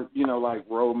cover, like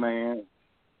romance,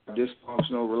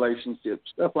 dysfunctional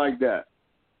relationships, stuff like that.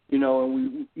 And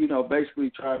we, basically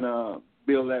trying to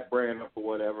build that brand up or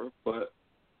whatever. But,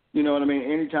 you know what I mean?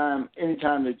 Anytime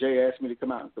that Jay asks me to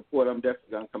come out and support, I'm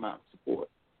definitely going to come out and support.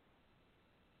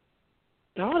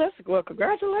 Oh,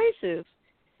 congratulations.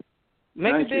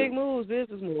 Making big moves,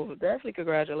 business moves. Definitely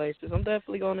congratulations. I'm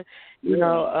definitely going to,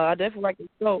 I definitely like the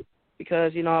soap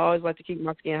because, I always like to keep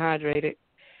my skin hydrated.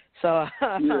 So,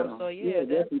 definitely. Yeah.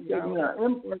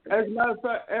 As a matter of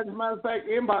fact,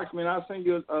 inbox me and I'll send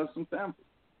you some samples.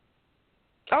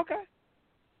 Okay.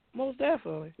 Most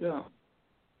definitely. Yeah.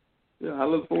 Yeah, I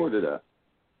look forward to that.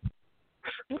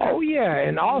 Oh yeah,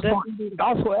 and also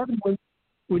everyone,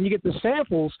 when you get the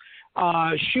samples,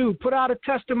 put out a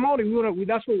testimony.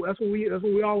 That's what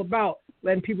we all about,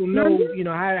 letting people know,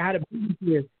 how to be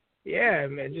here. Yeah,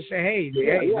 man. Just say, hey.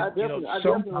 I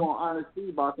definitely want honest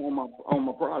feedback on my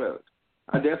product.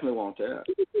 I definitely want that.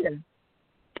 Yeah.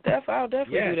 I'll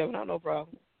definitely do that without no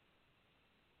problem.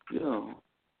 Yeah.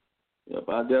 Yep,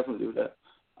 I'll definitely do that.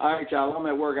 All right, y'all. I'm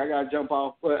at work. I gotta jump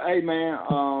off. But hey, man,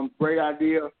 great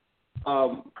idea.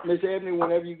 Miss Ebony,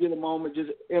 whenever you get a moment,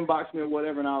 just inbox me or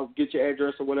whatever, and I'll get your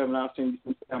address or whatever, and I'll send you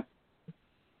some samples.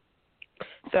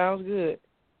 Sounds good.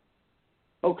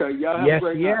 Okay, y'all have a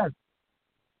great night. Yes.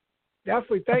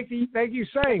 Definitely. Thank you,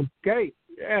 same. Okay.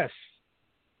 Yes.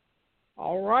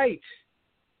 All right.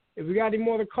 If we got any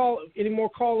more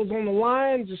callers on the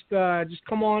line, just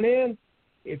come on in.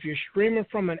 If you're streaming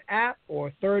from an app or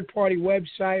a third-party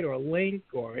website or a link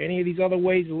or any of these other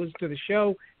ways to listen to the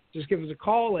show, just give us a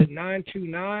call at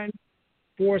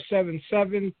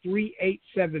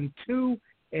 929-477-3872,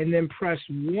 and then press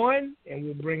 1, and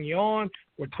we'll bring you on.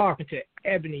 We're talking to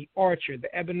Ebony Archer, the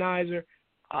Ebonizer.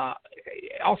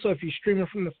 Also, if you're streaming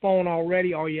from the phone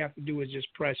already, all you have to do is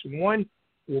just press 1.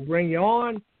 We'll bring you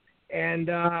on. And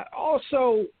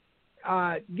also,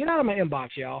 get out of my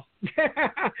inbox, y'all.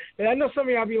 And I know some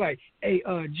of y'all be like, hey,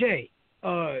 Jay,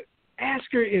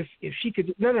 ask her if she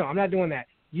could. No, I'm not doing that.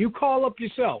 You call up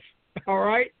yourself, all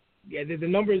right? Yeah, the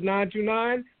number is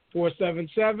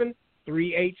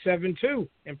 929-477-3872,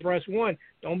 and press 1.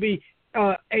 Don't be,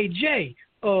 hey, Jay,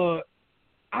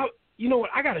 you know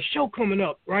what? I got a show coming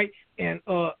up, right? And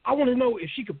I want to know if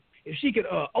she could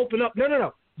open up.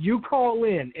 No. You call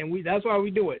in, and that's why we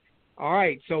do it. All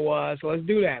right, so let's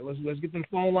do that. Let's get them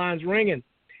phone lines ringing.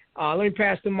 Let me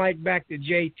pass the mic back to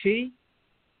JT. Here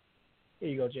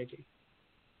you go, JT.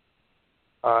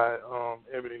 All right,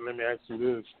 Ebony, let me ask you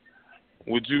this.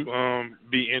 Would you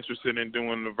be interested in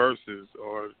doing the verses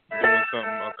or doing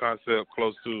a concept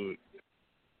close to it?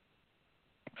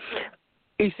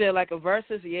 You said like a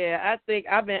verses? Yeah, I think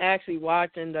I've been actually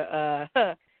watching the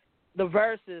the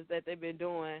verses that they've been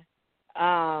doing.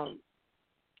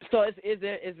 So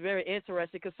it's very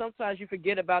interesting because sometimes you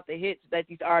forget about the hits that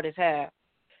these artists have,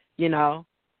 you know.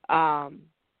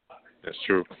 That's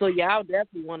true. So yeah, I would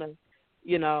definitely want to,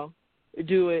 you know,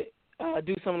 do it,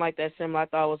 do something like that similar. I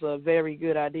thought was a very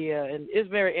good idea, and it's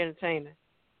very entertaining.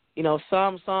 You know,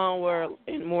 some were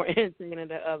more entertaining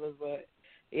than others, but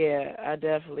yeah, I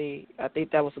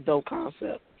think that was a dope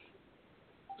concept.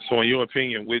 So, in your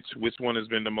opinion, which one has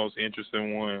been the most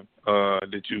interesting one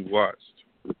that you've watched?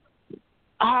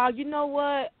 You know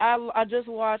what? I just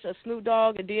watched a Snoop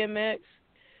Dogg and DMX.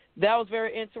 That was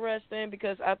very interesting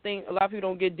because I think a lot of people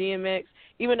don't get DMX,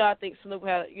 even though I think Snoop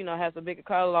has a bigger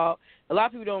catalog. A lot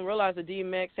of people don't realize that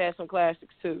DMX has some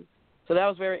classics too. So that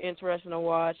was very interesting to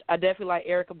watch. I definitely like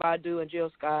Erykah Badu and Jill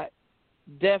Scott.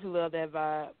 Definitely love that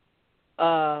vibe.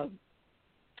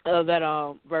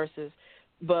 That verses.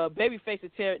 But Babyface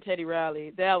and Teddy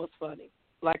Riley, that was funny.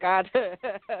 That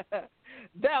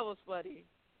was funny.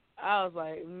 I was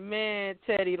like, man,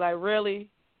 Teddy, really?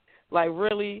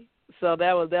 So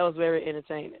that was very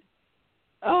entertaining.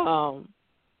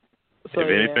 If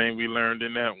anything we learned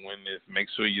in that one is make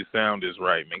sure your sound is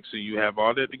right. Make sure you have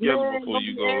all that together before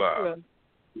you go live.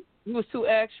 You was too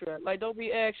extra. Don't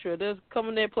be extra. Just come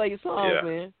in there and play your songs,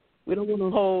 man. We don't want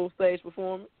no whole stage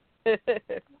performance. Yeah,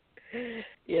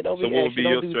 don't be extra. So what would be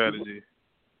your strategy?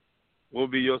 What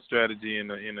would be your strategy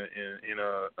in a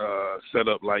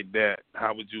setup like that?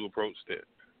 How would you approach that?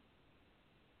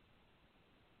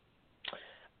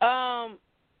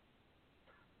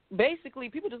 Basically,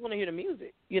 people just want to hear the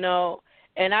music,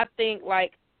 and I think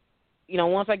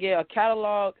once I get a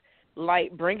catalog,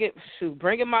 bringing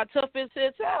my toughest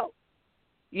hits out,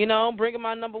 bringing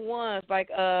my number ones.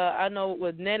 I know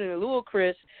with Nelly and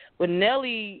Ludacris, with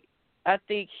Nelly, I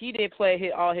think he did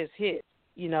play all his hits.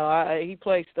 He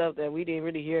played stuff that we didn't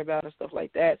really hear about and stuff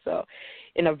like that. So,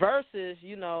 in the verses,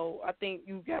 I think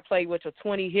you got to play with your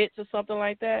 20 hits or something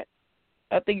like that.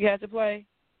 I think you have to play.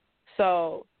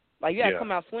 So, you got to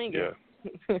come out swinging.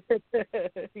 Yeah.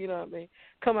 You know what I mean?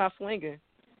 Come out swinging.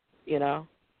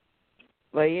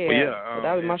 But yeah,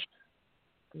 that was my.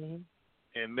 Mm-hmm.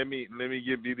 And let me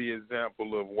give you the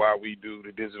example of why we do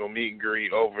the digital meet and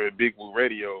greet over at Big Woo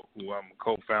Radio, who I'm a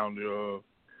co-founder of.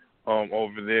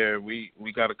 Over there, we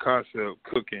got a concept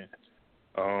cooking.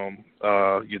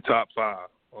 Your top 5,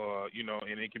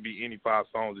 and it can be any 5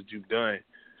 songs that you've done.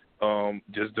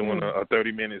 Just doing a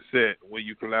 30-minute set where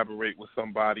you collaborate with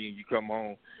somebody and you come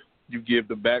on, you give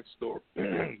the backstory,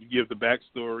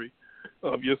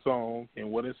 of your song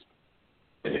and what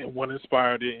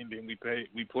inspired it, and then we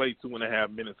play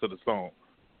 2.5 minutes of the song.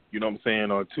 You know what I'm saying,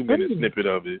 or a 2-minute snippet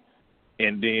of it,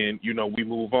 and then we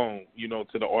move on,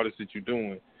 to the artist that you're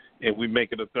doing. And we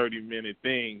make it a 30-minute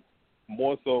thing,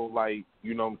 more so like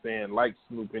Snoop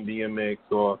and DMX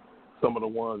or some of the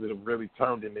ones that have really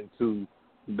turned it into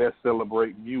Let's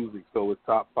Celebrate Music. So it's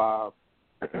top 5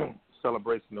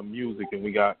 celebration of music, and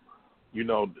we got,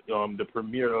 the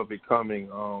premiere of it coming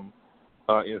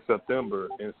in September.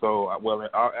 And so,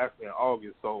 actually in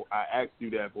August. So I asked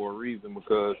you that for a reason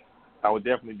because I would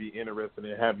definitely be interested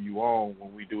in having you on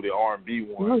when we do the R&B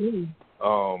one.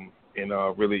 And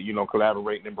really,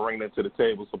 collaborating and bring that to the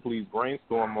table. So please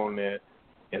brainstorm on that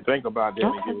and think about that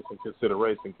and give it some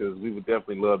consideration, because we would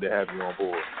definitely love to have you on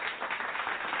board.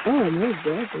 Oh, no,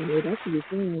 definitely. That should be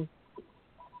fun.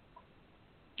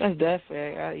 That's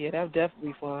definitely, that would definitely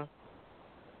be fun.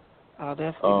 I'll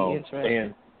definitely be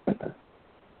interested. And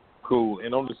cool.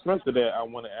 And on the strength of that, I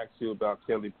want to ask you about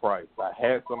Kelly Price. I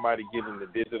had somebody get in the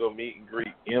digital meet and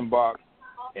greet inbox,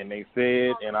 and they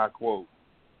said, and I quote,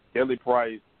 Kelly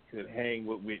Price could hang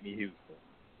with Whitney Houston.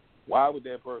 Why would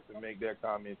that person make that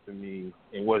comment to me,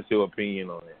 and what's your opinion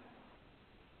on it?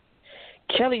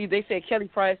 Kelly, they said Kelly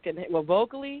Price can,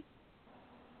 vocally?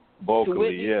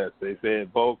 Vocally, yes. They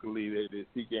said vocally that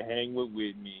she can hang with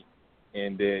Whitney,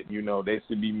 and that, they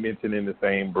should be mentioned in the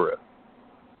same breath.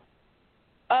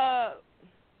 So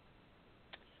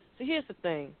here's the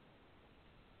thing.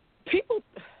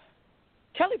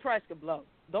 Kelly Price could blow.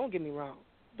 Don't get me wrong.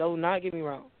 Do not get me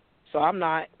wrong. So I'm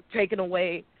not taking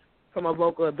away from her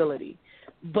vocal ability.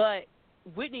 But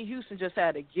Whitney Houston just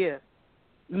had a gift,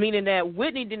 meaning that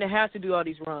Whitney didn't have to do all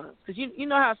these runs. Because you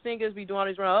know how singers be doing all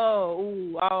these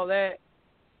runs, all that.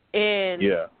 And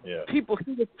people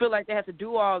feel like they have to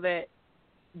do all that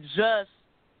just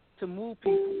to move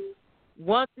people.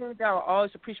 One thing that I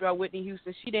always appreciate about Whitney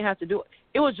Houston, she didn't have to do it.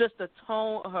 It was just the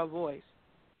tone of her voice.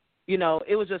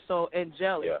 It was just so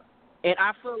angelic. Yeah. And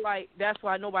I feel like that's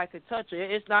why nobody could touch her.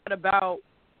 It's not about,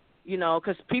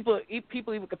 because people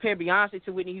even compare Beyonce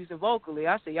to Whitney Houston vocally.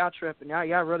 I say, y'all tripping.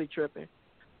 Y'all really tripping.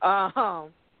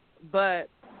 But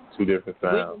two different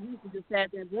sounds. Whitney Houston just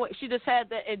had that voice. She just had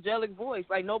that angelic voice.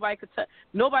 Like nobody can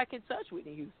touch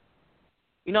Whitney Houston.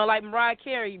 Like Mariah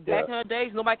Carey. Back in her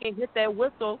days, nobody can hit that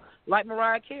whistle like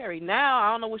Mariah Carey. Now, I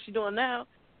don't know what she's doing now.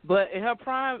 But in her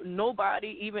prime,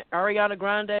 nobody, even Ariana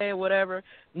Grande or whatever,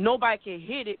 nobody can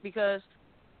hit it because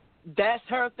that's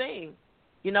her thing.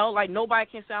 Like nobody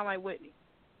can sound like Whitney.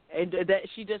 And that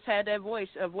she just had that voice.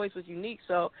 Her voice was unique.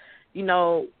 So,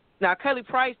 now Kelly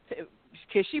Price,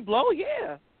 can she blow?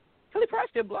 Yeah. Kelly Price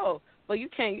can blow. But you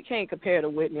can't compare to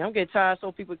Whitney. I'm getting tired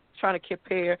of people trying to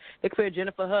compare. They compare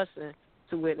Jennifer Hudson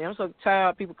to Whitney. I'm so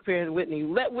tired of people comparing to Whitney.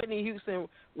 Let Whitney Houston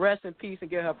rest in peace and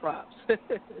get her props.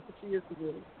 She is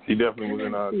good. She definitely was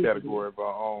in a category of her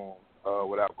own,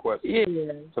 without question.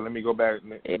 Yeah. So let me go back.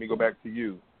 Let me go back to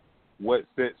you. What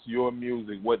sets your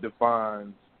music? What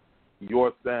defines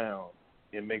your sound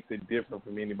and makes it different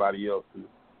from anybody else's,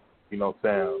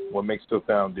 sound? What makes your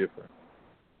sound different?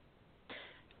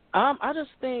 I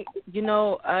just think,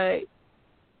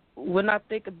 when I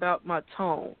think about my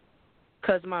tone,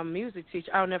 because my music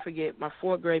teacher, I'll never forget, my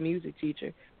fourth grade music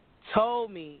teacher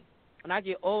told me when I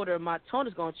get older, my tone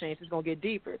is going to change. It's going to get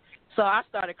deeper. So I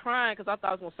started crying because I thought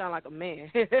I was going to sound like a man.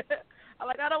 I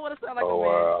don't want to sound like a man.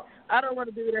 Wow. I don't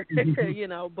want to do that,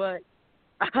 but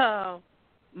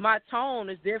my tone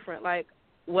is different. Like,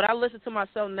 when I listen to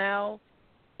myself now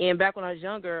and back when I was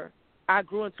younger, I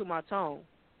grew into my tone.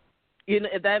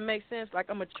 If that makes sense, like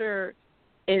I'm mature,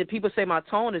 and people say my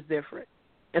tone is different.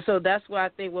 And so that's what I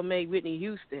think what made Whitney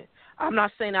Houston. I'm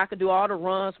not saying I could do all the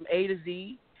runs from A to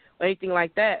Z or anything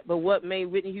like that, but what made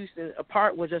Whitney Houston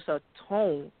apart was just her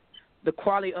tone, the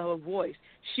quality of her voice.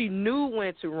 She knew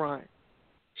when to run.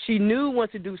 She knew when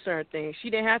to do certain things. She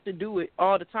didn't have to do it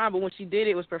all the time, but when she did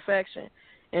it, it was perfection.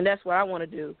 And that's what I want to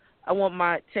do. I want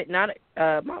my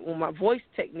voice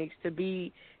techniques to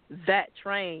be that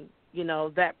trained,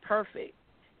 that perfect,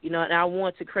 and I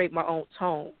want to create my own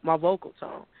tone, my vocal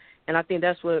tone. And I think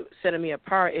that's what setting me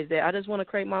apart is that I just want to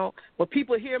create my own. When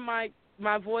people hear my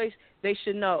voice, they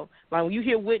should know. Like when you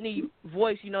hear Whitney's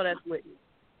voice, that's Whitney.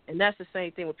 And that's the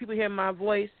same thing. When people hear my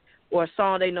voice or a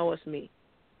song, they know it's me.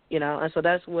 And so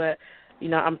that's what,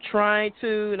 I'm trying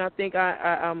to, and I think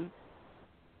I'm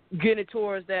getting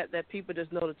towards that people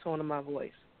just know the tone of my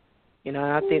voice. And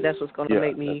I think that's what's going to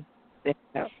make me stand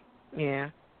out. Yeah.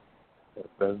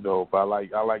 That's dope. I like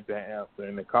that answer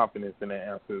and the confidence in that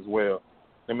answer as well.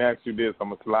 Let me ask you this. I'm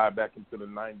going to slide back into the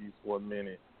 90s for a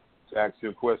minute to ask you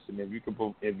a question. If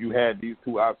you had these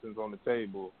two options on the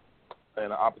table and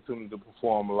an opportunity to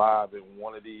perform live in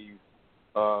one of these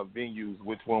venues,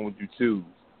 which one would you choose?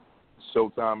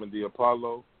 Showtime in the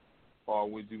Apollo, or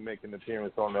would you make an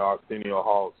appearance on the Arsenio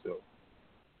Hall show?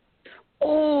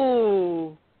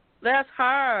 Oh, that's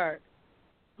hard.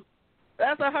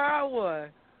 That's a hard one.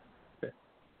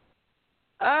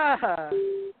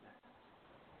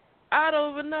 I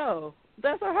don't even know.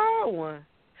 That's a hard one.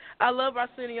 I love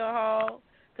Arsenio Hall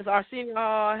because Arsenio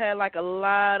Hall had like a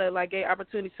lot of gave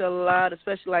opportunity to a lot,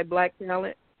 especially like black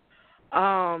talent.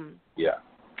 Yeah.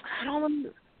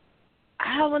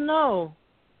 I don't know.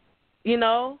 You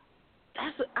know, I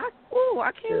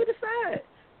can't even decide.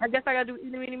 I guess I got to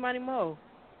do any, money, mo.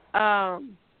 I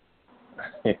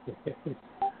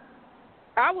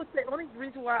would say, only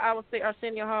reason why I would say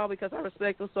Arsenio Hall because I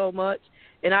respect him so much,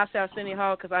 and I say Arsenio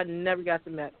Hall because I never got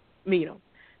to meet him.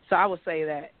 So I would say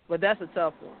that, but that's a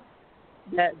tough one.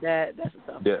 That's a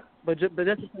tough one. But just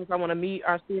since I want to meet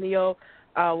Arsenio,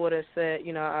 I would have said,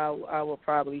 I will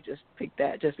probably just pick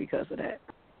that just because of that.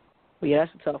 But yeah,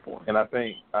 that's a tough one. And I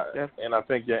think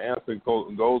your answer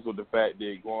goes with the fact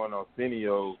that going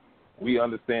Arsenio, we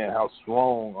understand how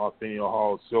strong Arsenio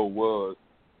Hall's show was,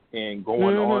 and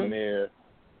going on there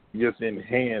just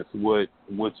enhanced what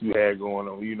you had going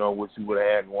on, what you would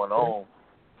have had going on.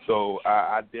 So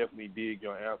I definitely dig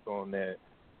your answer on that.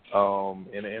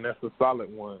 And that's a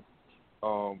solid one,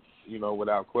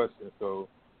 without question. So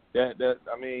that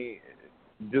I mean,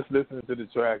 just listening to the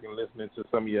track and listening to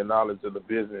some of your knowledge of the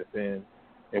business and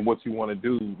what you want to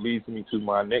do leads me to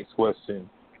my next question.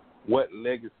 What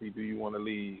legacy do you want to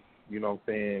leave,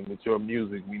 with your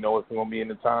music? We know it's going to be in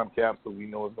the time capsule. We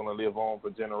know it's going to live on for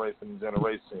generation and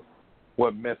generation.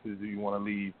 What message do you want to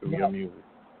leave through your music?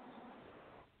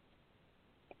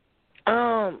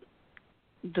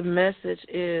 The message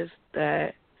is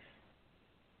that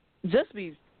just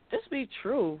be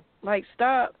true. Like,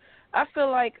 stop. I feel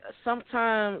like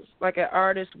sometimes, like an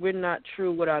artist, we're not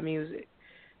true with our music.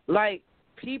 Like,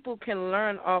 people can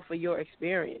learn off of your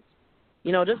experience.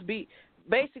 Just be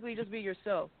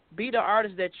yourself. Be the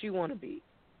artist that you want to be.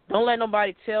 Don't let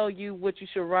nobody tell you what you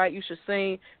should write, you should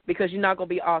sing, because you're not going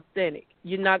to be authentic.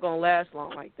 You're not going to last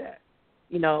long like that.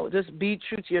 Just be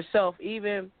true to yourself.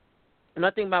 Even, and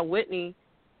I think about Whitney,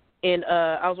 and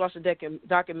I was watching a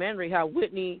documentary how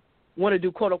Whitney wanted to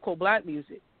do quote-unquote black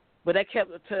music. But they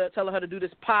kept telling her to do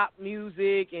this pop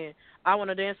music, and I want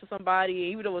to dance to somebody. And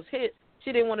even though it was hits,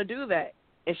 she didn't want to do that,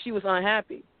 and she was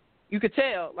unhappy. You could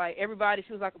tell, like, everybody,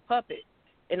 she was like a puppet.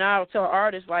 And I'll tell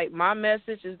artists, like, my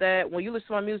message is that when you listen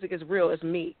to my music, it's real, it's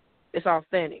me, it's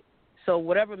authentic. So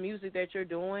whatever music that you're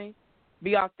doing,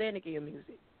 be authentic in your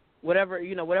music. Whatever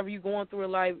you're going through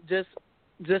in life, just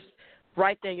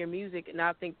write there in your music, and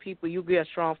I think you'll get a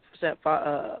strong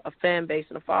a fan base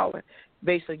and a following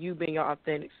based on you being your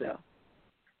authentic self.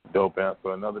 Dope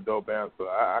answer. Another dope answer.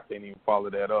 I can't even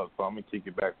follow that up, so I'm going to kick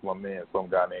it back to my man, some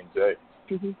guy named Jay.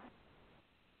 Mm-hmm.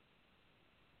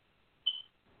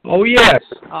 Oh, yes.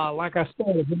 Like I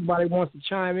said, if anybody wants to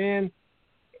chime in,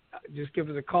 just give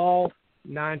us a call,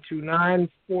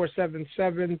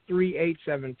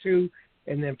 929-477-3872,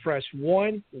 and then press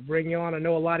 1. We'll bring you on. I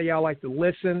know a lot of y'all like to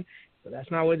listen, but that's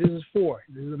not what this is for.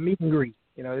 This is a meet and greet.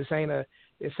 This ain't a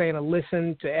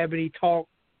listen to Ebony talk.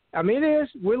 I mean, it is.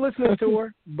 We're listening to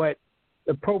her, but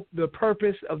the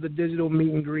purpose of the digital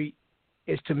meet and greet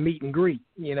is to meet and greet.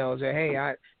 Say, hey,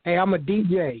 I'm a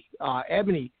DJ.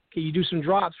 Ebony, can you do some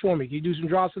drops for me? Can you do some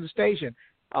drops for the station?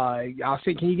 I'll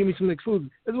say, can you give me some exclusive?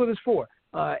 That's what it's for.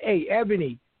 Hey,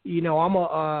 Ebony, I'm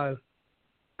a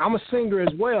singer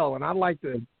as well, and I'd like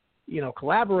to,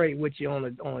 collaborate with you on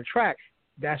a track.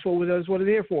 That's what it's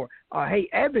here for. Hey,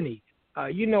 Ebony,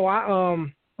 I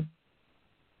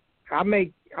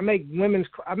make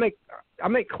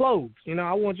clothes.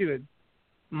 I want you to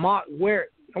wear.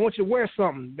 I want you to wear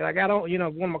something that I got on.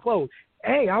 One of my clothes.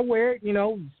 Hey, I wear it.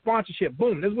 Sponsorship.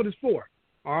 Boom. That's what it's for.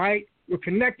 All right. We're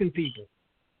connecting people.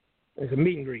 It's a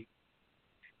meet and greet.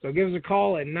 So give us a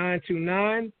call at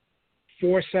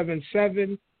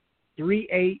 929-477-3872,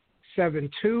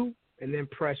 and then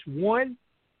press 1.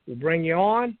 We'll bring you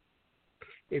on.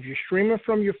 If you're streaming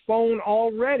from your phone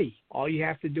already, all you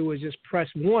have to do is just press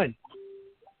 1.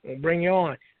 We'll bring you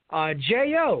on.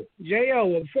 J.O.,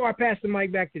 before I pass the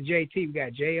mic back to J.T., we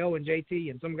got J.O. and J.T.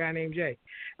 and some guy named J.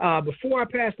 Before I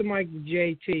pass the mic to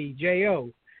J.T.,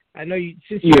 J.O., I know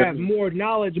since you have more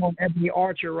knowledge on Ebony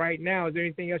Archer right now, is there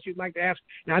anything else you'd like to ask?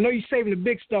 Now, I know you're saving the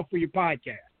big stuff for your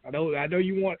podcast. I know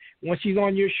you want, once she's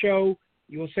on your show,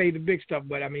 you will say the big stuff.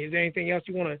 But, I mean, is there anything else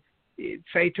you want to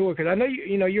say to her? Because I know,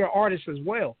 you're an artist as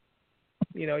well.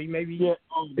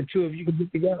 The two of you can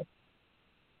get together.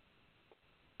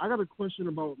 I got a question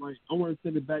about, I want to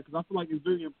send it back because I feel like it's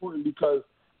very important because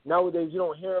nowadays you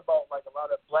don't hear about, a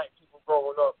lot of black people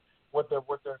growing up with their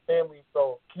families.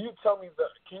 So can you explain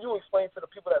to the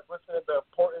people that's listening the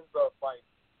importance of,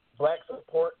 black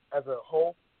support as a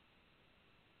whole?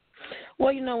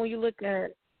 Well, when you look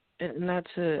at, not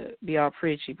to be all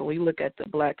preachy, but when you look at the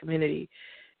black community,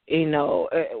 we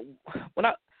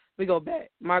go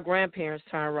back, my grandparents'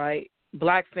 time, right,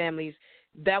 black families,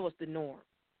 that was the norm.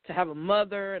 To have a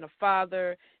mother and a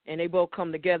father, and they both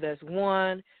come together as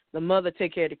one. The mother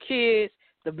take care of the kids.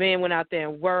 The men went out there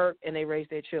and worked, and they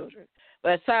raised their children.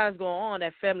 But as times go on,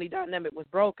 that family dynamic was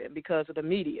broken because of the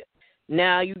media.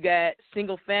 Now you got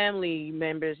single family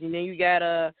members, and then you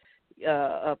got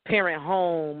parent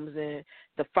homes, and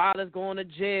the father's going to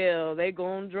jail, they go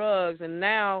on drugs, and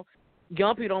now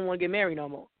young people don't want to get married no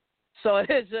more. So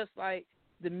it's just like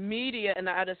the media, and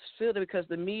I just feel that because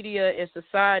the media and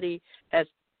society has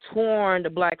torn the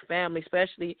black family,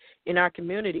 especially in our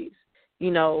communities.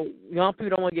 Young people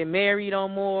don't want to get married no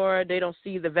more. They don't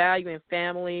see the value in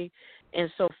family.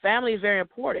 And so family is very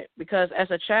important because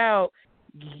as a child,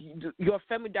 your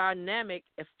family dynamic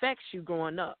affects you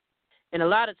growing up. And a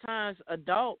lot of times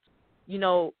adults,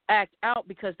 act out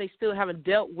because they still haven't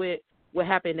dealt with what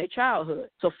happened in their childhood.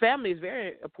 So family is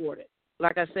very important.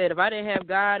 Like I said, if I didn't have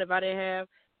God, if I didn't have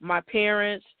my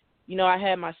parents, I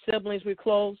had my siblings, we're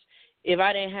close. If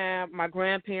I didn't have my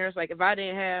grandparents, like if I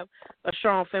didn't have a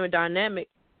strong family dynamic,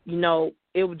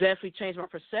 it would definitely change my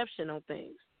perception on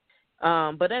things.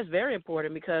 But that's very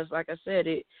important because, like I said,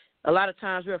 a lot of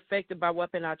times we're affected by what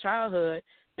happened in our childhood,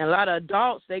 and a lot of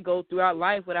adults, they go throughout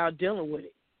life without dealing with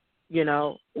it,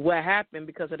 what happened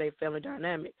because of their family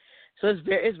dynamic. So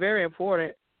it's very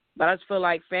important. But I just feel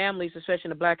like families, especially in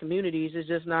the black communities, is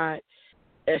just not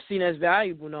seen as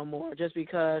valuable no more just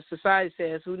because society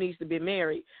says who needs to be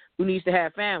married, who needs to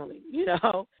have family,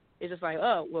 It's just like,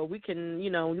 oh, well, we can,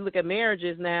 when you look at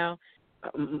marriages now,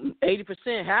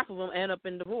 80%, half of them end up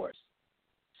in divorce.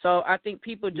 So I think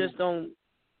people just don't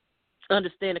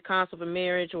understand the concept of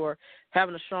marriage or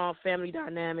having a strong family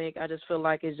dynamic. I just feel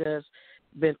like it's just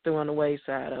been thrown on the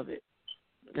wayside of it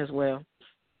as well.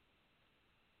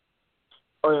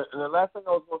 And the last thing I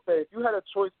was going to say, if you had a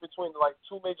choice between like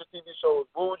two major TV shows,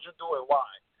 what would you do and why?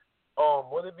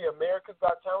 Would it be America's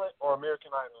Got Talent or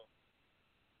American Idol?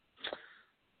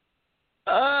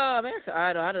 American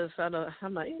Idol,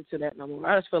 I'm not into that no more.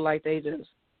 I just feel like they just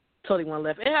totally went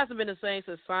left. It hasn't been the same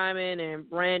since Simon and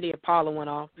Brandy and Paula went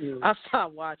off. Yeah. I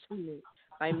stopped watching it.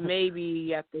 Like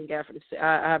maybe I think after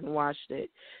I haven't watched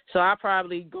it. So I'll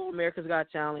probably go America's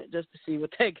Got Talent just to see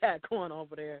what they got going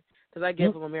over there. Because I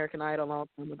gave them American Idol a long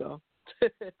time ago.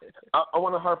 I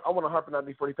want to harp on that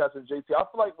before he passes JT. I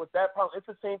feel like with that problem,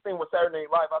 it's the same thing with Saturday Night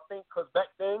Live. I think because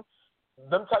back then,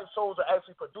 them type shows are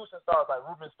actually producing stars like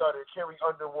Ruben Studdard, Carrie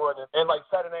Underwood, and like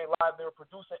Saturday Night Live, they were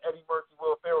producing Eddie Murphy,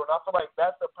 Will Ferrell. And I feel like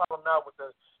that's the problem now with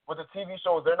the TV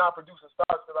shows. They're not producing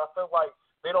stars because I feel like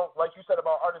they don't, like you said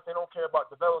about artists, they don't care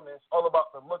about development. It's all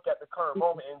about the look at the current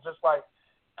moment. And just like,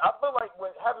 I feel like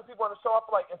with having people on the show, I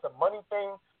feel like it's a money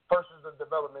thing versus a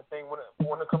development thing when it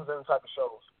comes to them type of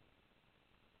shows.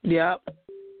 Yep.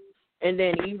 And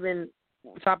then even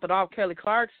top it off, Kelly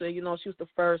Clarkson, she was the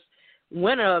first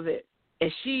winner of it. And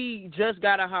she just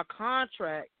got her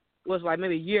contract, was like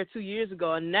maybe a year, 2 years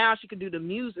ago, and now she can do the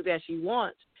music that she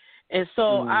wants. And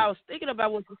so I was thinking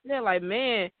about what you said, like,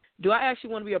 man, do I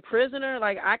actually want to be a prisoner?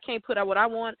 Like, I can't put out what I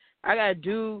want. I got to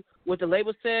do what the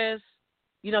label says.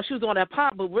 She was doing that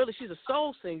pop, but really she's a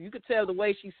soul singer. You could tell the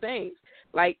way she sings.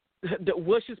 Like,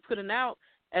 what she was putting out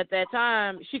at that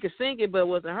time, she could sing it, but it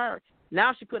wasn't her.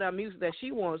 Now she put out music that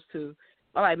she wants to.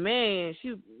 I'm like, man, she,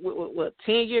 what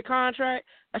 10-year contract?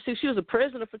 I see she was a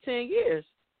prisoner for 10 years.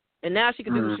 And now she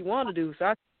can do what she wanted to do.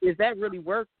 So is that really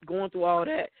worth going through all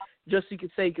that just so you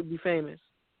can say you could be famous?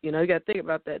 You got to think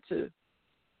about that too.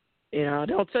 They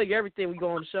don't tell you everything when you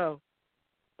go on the show.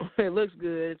 It looks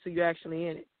good until you're actually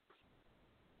in it.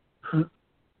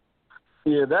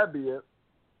 Yeah, that'd be it.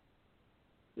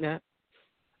 Yeah.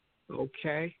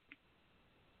 Okay.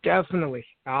 Definitely.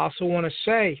 I also want to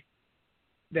say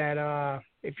that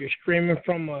if you're streaming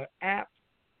from an app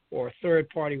or a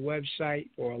third-party website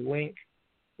or a link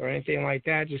or anything like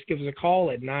that, just give us a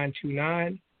call at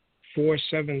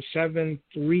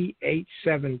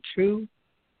 929-477-3872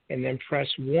 and then press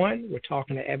 1. We're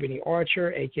talking to Ebony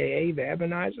Archer, a.k.a. the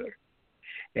Ebonizer.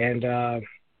 And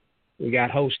we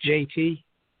got host JT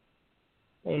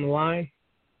on the line.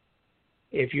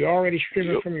 If you're already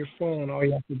streaming from your phone, all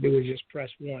you have to do is just press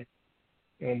 1.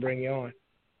 And we'll bring you on.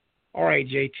 All right,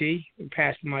 JT, we'll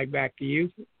pass the mic back to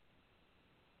you.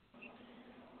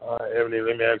 Ebony,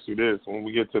 let me ask you this: when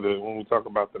we talk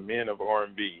about the men of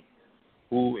R&B,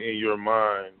 who in your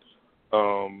mind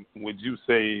would you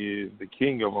say is the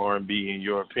king of R&B in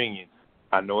your opinion?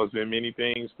 I know it's been many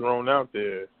things thrown out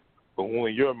there, but who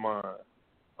in your mind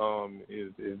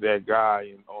is that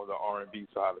guy on the R&B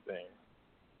side of things?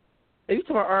 If you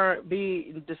talk about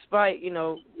R&B, despite,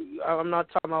 I'm not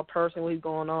talking about personally what's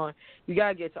going on, you got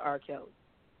to get to R. Kelly.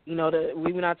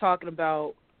 We're not talking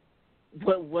about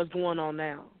what's going on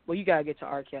now. Well, you got to get to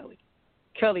R. Kelly.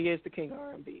 Kelly is the king of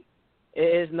R&B.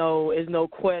 There's no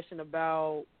question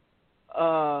about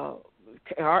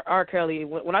R. Kelly.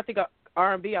 When I think of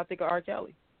R&B, I think of R.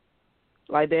 Kelly.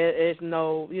 Like there is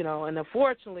no, and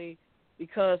unfortunately,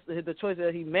 because the choice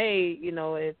that he made,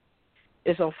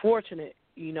 it's unfortunate,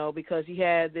 because he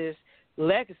had this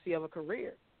legacy of a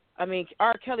career. I mean,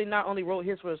 R. Kelly not only wrote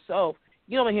hits for himself,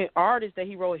 you don't hear artists that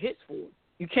he wrote hits for.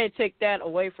 You can't take that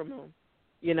away from him,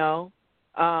 So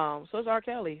it's R.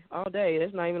 Kelly all day.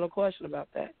 There's not even a question about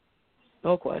that.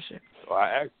 No question. So I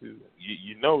asked you,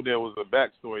 there was a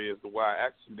backstory as to why I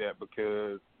asked you that,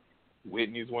 because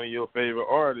Whitney's one of your favorite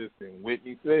artists, and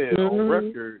Whitney said on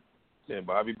record that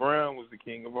Bobby Brown was the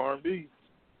king of R&B.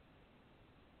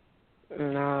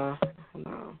 No.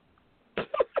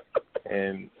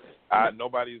 And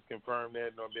nobody has confirmed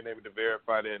that, nor been able to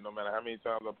verify that. No matter how many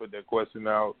times I put that question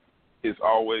out, it's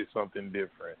always something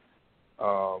different.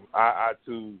 I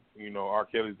too, R.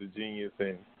 Kelly's a genius,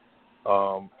 and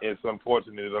it's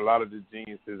unfortunate that a lot of the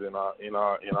geniuses in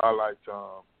our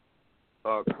lifetime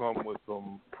come with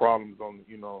some problems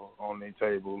on their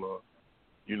table, or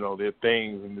their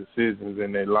things and decisions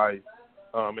in their life.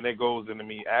 And that goes into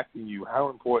me asking you, how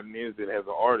important is it as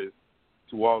an artist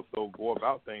to also go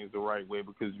about things the right way,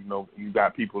 because you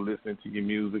got people listening to your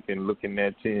music and looking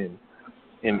at you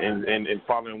and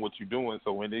following what you're doing.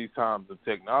 So in these times of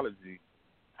technology,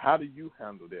 how do you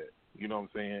handle that? You know what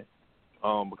I'm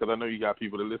saying? Because I know you got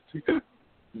people that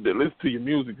listen to your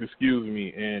music,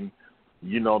 and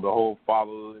the whole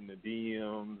follow and the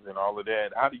DMs and all of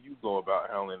that. How do you go about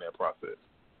handling that process?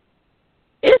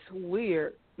 It's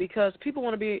weird because people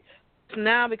want to be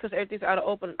now, because everything's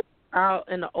out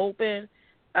in the open.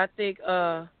 I think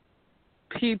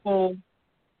people,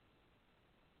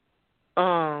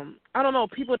 I don't know,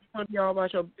 people just want to be all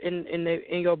about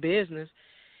in your business,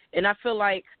 and I feel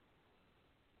like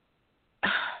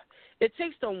it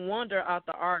takes the wonder out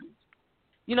the artist.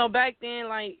 Back then,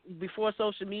 like before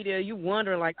social media, you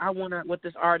wondering like, I wonder what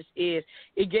this artist is.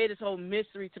 It gave this whole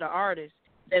mystery to the artist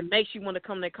that makes you want to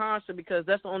come to their concert, because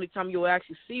that's the only time you'll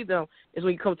actually see them is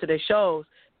when you come to their shows.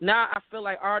 Now I feel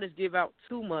like artists give out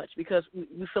too much because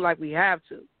we feel like we have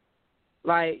to.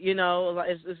 Like,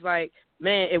 it's like,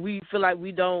 man, if we feel like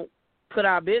we don't put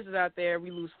our business out there, we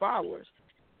lose followers.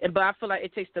 But I feel like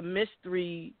it takes the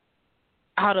mystery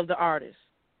out of the artist.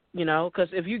 Because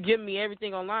if you give me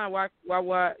everything online, why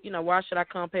should I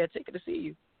come pay a ticket to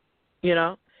see you?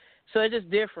 So it's just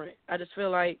different. I just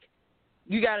feel like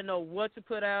you got to know what to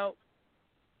put out.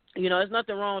 There's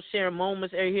nothing wrong with sharing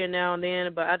moments every here now and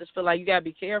then, but I just feel like you got to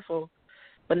be careful.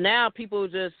 But now people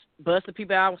just busting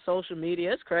people out on social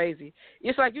media. It's crazy.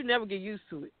 It's like you never get used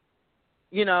to it,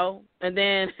 and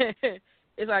then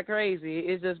it's like crazy.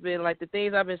 It's just been like the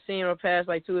things I've been seeing over the past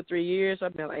like 2 or 3 years.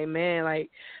 I've been like, hey, man, like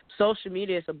social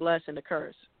media is a blessing, a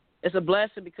curse. It's a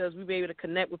blessing because we've been able to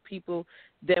connect with people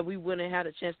that we wouldn't have had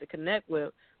a chance to connect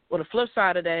with. On the flip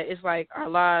side of that, it's like our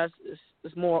lives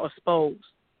is more exposed.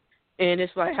 And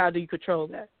it's like, how do you control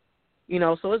that?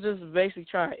 So it's just basically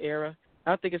trial and error.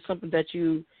 I think it's something that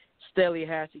you steadily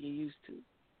have to get used to.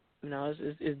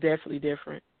 It's definitely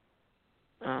different.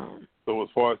 So as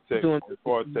far as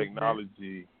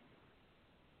technology,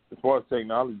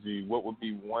 what would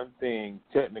be one thing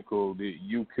technical that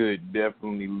you could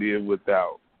definitely live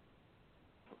without?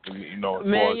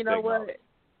 Man, you know what?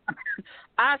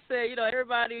 I said,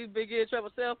 everybody been getting trouble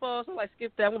with cell phones. So I'm like,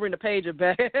 skip that. I'm going to bring the pager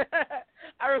back.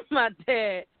 I remember my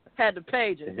dad had the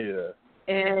pager. Yeah.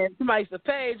 And somebody used to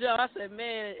page up. I said,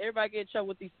 man, everybody get in trouble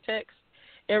with these texts,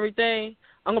 everything.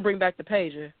 I'm going to bring back the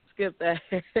pager. Skip that.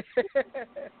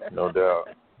 No doubt.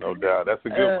 That's a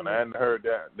good one. I hadn't heard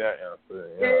that answer.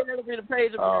 Yeah, that'll be the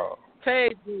pager.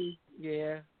 Pager.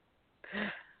 Yeah.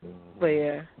 But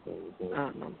yeah, I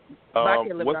don't know.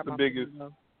 What's the biggest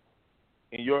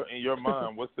in your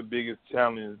mind? What's the biggest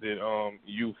challenge that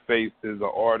you faced as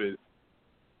an artist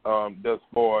thus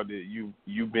far that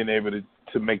you've been able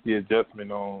to make the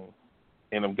adjustment on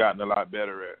and have gotten a lot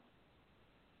better at?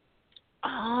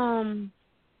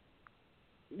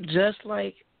 Just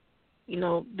like,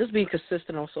 just being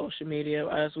consistent on social media.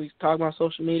 As we talk about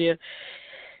social media,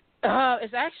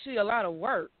 it's actually a lot of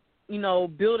work.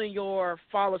 Building your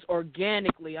followers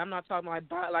organically. I'm not talking like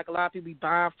a lot of people be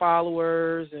buying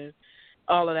followers and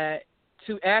all of that.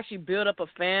 To actually build up a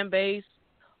fan base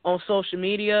on social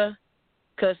media,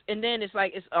 and then it's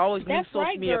like it's always new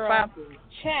social media platforms.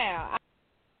 Child.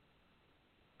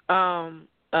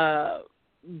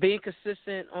 Being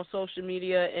consistent on social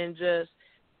media and just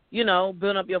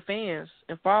building up your fans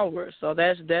and followers. So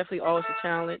that's definitely always a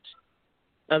challenge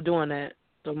of doing that.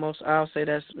 I'll say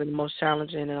that's been the most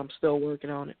challenging, and I'm still working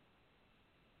on it.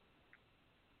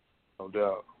 No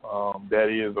doubt. That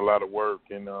is a lot of work,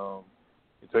 and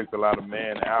it takes a lot of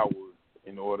man hours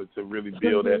in order to really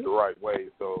build that the right way.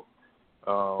 So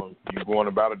you going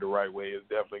about it the right way is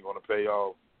definitely going to pay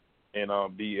off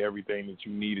and be everything that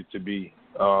you need it to be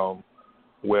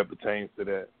where it pertains to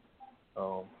that.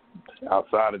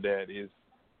 Outside of that is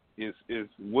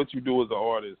what you do as an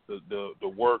artist, the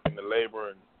work and the labor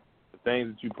and the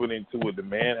things that you put into it, the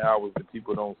man hours that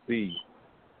people don't see.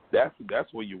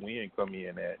 That's where your win come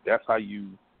in at. That's how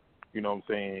you know what I'm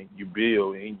saying, you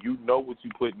build and you know what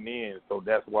you putting in. So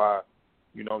that's why,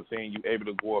 you know what I'm saying, you're able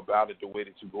to go about it the way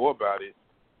that you go about it.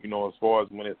 You know, as far as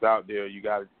when it's out there, you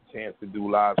got a chance to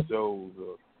do live shows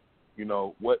or, you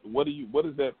know, what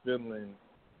is that feeling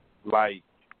like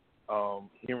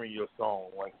hearing your song,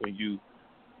 like when you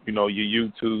know, your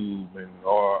YouTube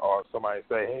or somebody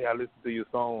say, hey, I listened to your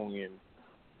song and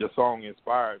your song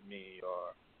inspired me,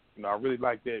 or, you know, I really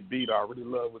like that beat, or I really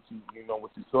love what you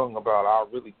sung about, I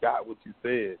really got what you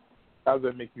said. How does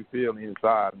that make you feel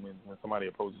inside when somebody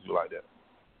approaches you like that?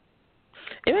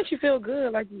 It makes you feel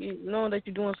good, like knowing that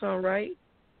you're doing something right,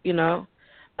 you know.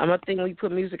 I think when you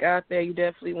put music out there, you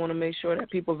definitely want to make sure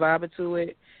that people vibe to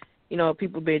it, you know,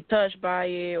 people being touched by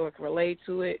it or can relate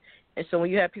to it. And so when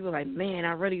you have people like, man,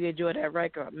 I really enjoyed that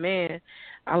record, man,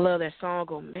 I love that song,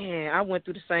 or man, I went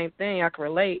through the same thing, I can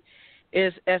relate.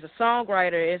 As a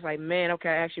songwriter, it's like, man, okay,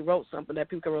 I actually wrote something that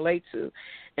people can relate to.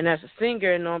 And as a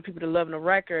singer, knowing people to love the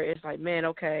record, it's like, man,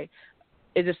 okay,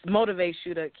 it just motivates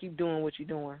you to keep doing what you're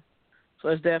doing. So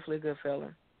it's definitely a good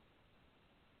feeling.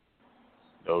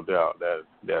 No doubt. That's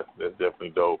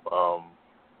definitely dope.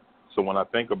 So when I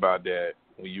think about that,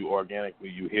 when you organically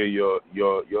you hear your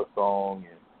song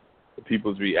and the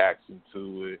people's reaction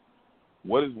to it,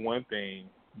 what is one thing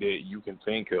that you can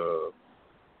think of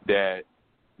that,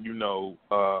 you know,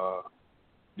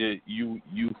 that you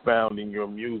found in your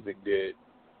music that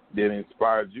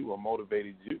inspired you or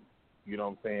motivated you? You know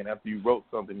what I'm saying? After you wrote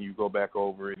something, you go back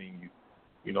over it and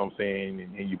you know what I'm saying,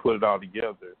 and you put it all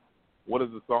together. What is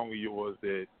a song of yours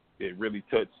that really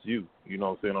touched you, you know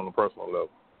what I'm saying, on a personal level?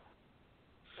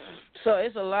 So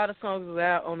it's a lot of songs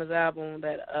on this album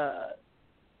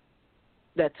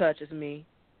that touches me.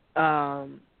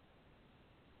 And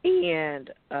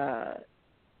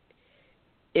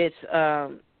it's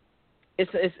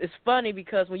funny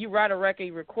because when you write a record,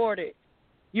 you record it,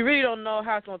 you really don't know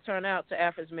how it's going to turn out till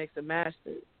after it's mixed and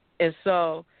mastered. And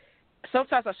so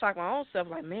sometimes I shock my own self,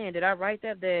 like, man, did I write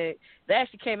that? That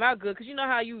actually came out good. Because you know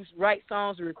how you write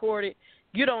songs and record it,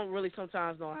 you don't really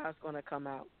sometimes know how it's going to come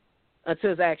out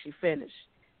until it's actually finished.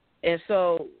 And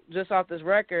so just off this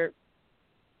record,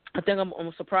 I think I'm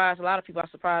surprised. A lot of people, I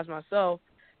surprised myself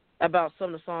about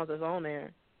some of the songs that's on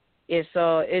there. And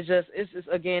so it's just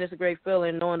again, it's a great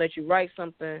feeling knowing that you write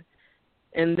something,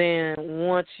 and then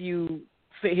once you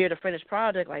hear the finished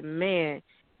project, like, man,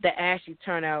 that actually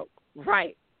turned out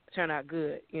right, turned out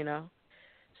good, you know.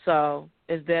 So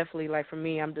it's definitely, like, for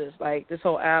me, I'm just like, this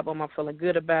whole album I'm feeling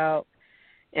good about,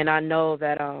 and I know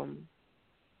that I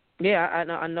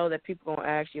know that people gonna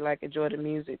actually like enjoy the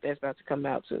music that's about to come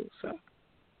out too. So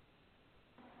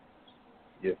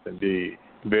yes, indeed.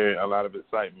 A lot of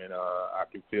excitement I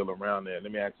can feel around that.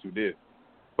 Let me ask you this.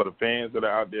 For the fans that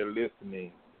are out there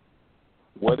listening,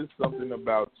 what is something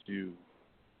about you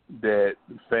that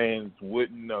the fans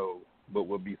wouldn't know but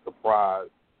would be surprised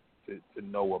to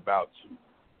know about you?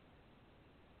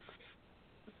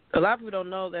 A lot of people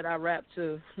don't know that I rap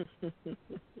too.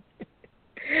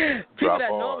 People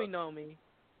that know me.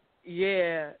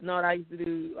 Yeah. No, I used to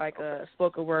do like a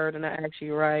spoken word, and I actually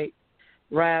write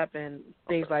rap and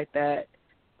things like that.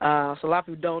 So a lot of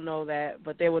people don't know that,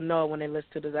 but they will know when they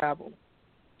listen to this album.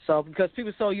 So because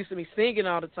people are so used to me singing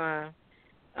all the time,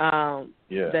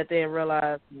 that they didn't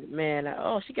realize, man,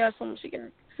 she got a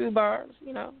few bars,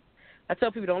 you know. I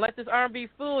tell people, don't let this R&B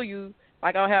fool you,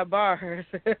 like I don't have bars.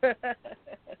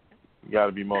 You got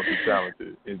to be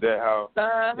multi-talented. Is that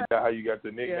how you got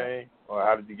the nickname, or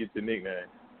how did you get your nickname?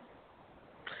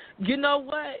 You know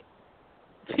what?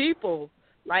 People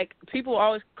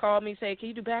always call me and say, can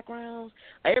you do backgrounds?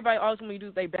 Like, everybody always want me to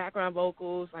do their background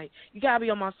vocals. Like, you got to be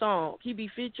on my song. Can you be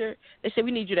featured? They say,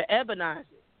 we need you to Ebonize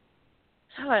it.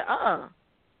 So I'm like,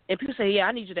 And people say, yeah,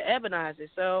 I need you to Ebonize it.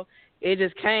 So it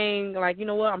just came like, you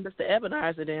know what? I'm just the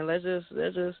Ebonizer then. Let's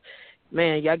just,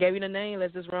 man, y'all gave me the name.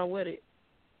 Let's just run with it.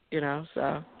 You know,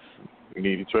 so. You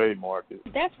need to trademark it.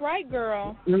 That's right,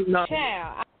 girl. No.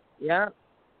 Child. Yeah.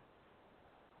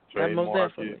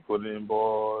 Trademark it, put it in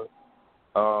bars.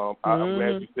 I'm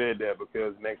glad you said that,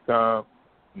 because next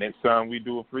time we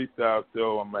do a freestyle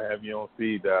show, I'm going to have you on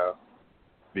speed dial.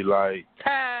 Be like,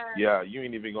 yeah, you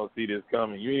ain't even going to see this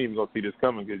coming. You ain't even going to see this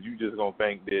coming because you just going to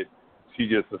think that she's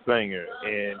just a singer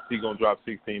and she's going to drop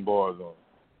 16 bars on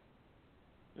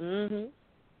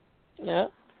Yeah.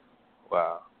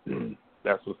 Wow.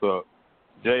 That's what's up.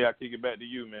 Jay, I kick it back to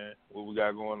you, man. What we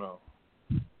got going on?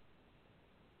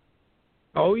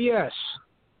 Oh, yes.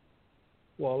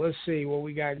 Well, let's see what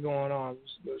we got going on.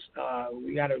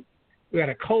 We gotta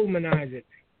Colemanize it.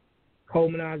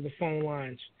 Colemanize the phone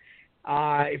lines.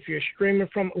 If you're streaming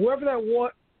from whoever that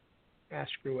was,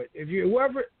 screw it.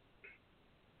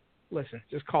 Listen,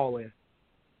 just call in.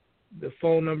 The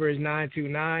phone number is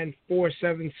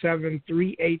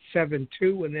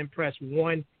 929-477-3872, and then press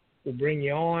 1. We'll bring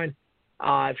you on.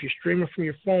 If you're streaming from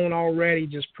your phone already,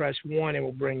 just press 1 and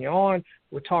we'll bring you on.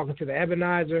 We're talking to the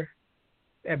Ebonizer,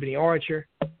 Ebony Archer.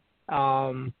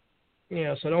 So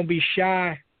don't be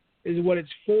shy. This is what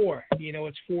it's for.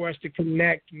 It's for us to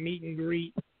connect, meet and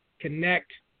greet,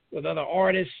 connect with other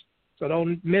artists. So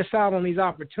don't miss out on these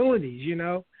opportunities,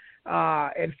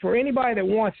 And for anybody that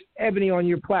wants Ebony on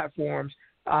your platforms,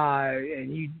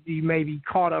 and you may be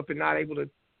caught up and not able to,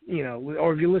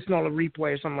 or if you listen on a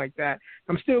replay or something like that,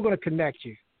 I'm still going to connect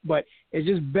you. But it's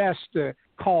just best to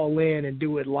call in and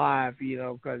do it live,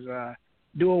 because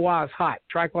do it while it's hot.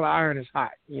 Strike while the iron is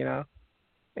hot, And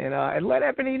let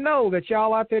Ebony know that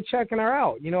y'all out there checking her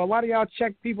out. A lot of y'all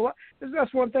check people out.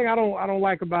 That's one thing I don't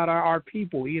like about our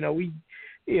people.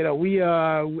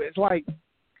 It's like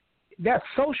that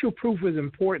social proof is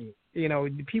important.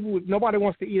 Nobody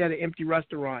wants to eat at an empty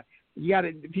restaurant.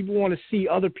 People want to see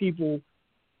other people,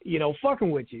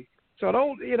 fucking with you. So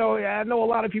don't, I know a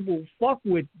lot of people fuck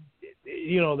with,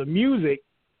 the music,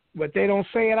 but they don't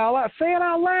say it out loud. Say it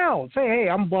out loud. Say, hey,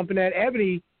 I'm bumping that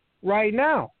Ebony right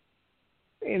now.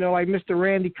 Like Mr.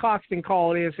 Randy Coxton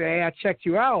called in and said, hey, I checked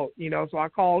you out, so I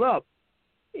called up.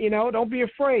 Don't be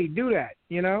afraid. Do that.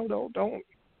 Don't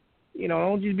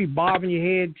just be bobbing your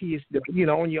head to your,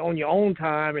 on your own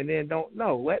time, and then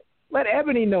let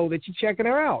Ebony know that you're checking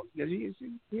her out, because you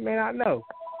may not know.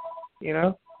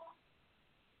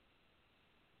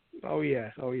 Oh yeah.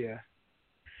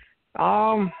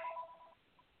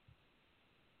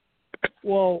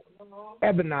 Well,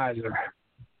 Ebonizer.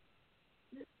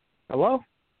 Hello?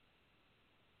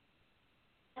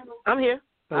 I'm here.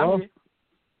 Hello? I'm here.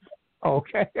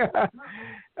 Okay.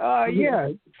 Yeah.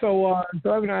 So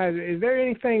Ebonizer, is there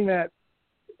anything that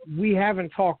we haven't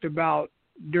talked about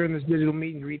during this digital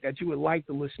meet and greet that you would like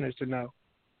the listeners to know?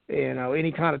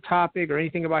 Any kind of topic or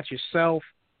anything about yourself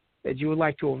that you would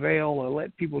like to avail or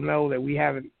let people know that we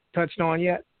haven't touched on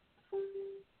yet?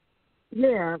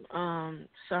 Yeah.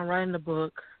 So I'm writing a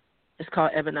book. It's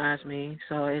called Ebonize Me.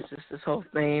 So it's just this whole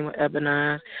theme,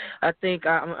 Ebonize. I think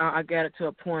I got it to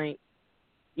a point,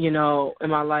 in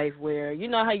my life where,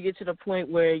 how you get to the point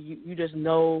where you just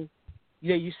know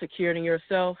that you're secured in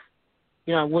yourself,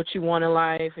 what you want in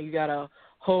life, and you got a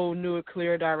whole new,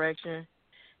 clear direction.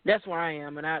 That's where I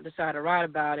am, and I decided to write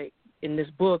about it. In this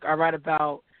book, I write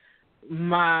about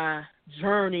my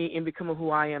journey in becoming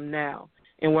who I am now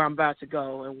and where I'm about to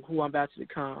go and who I'm about to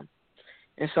become.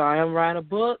 And so I am writing a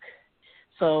book.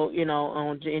 So,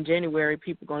 in January,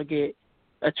 people are going to get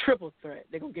a triple threat.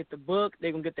 They're going to get the book,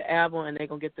 they're going to get the album, and they're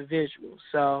going to get the visuals.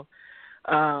 So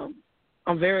I'm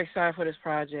very excited for this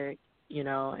project, and,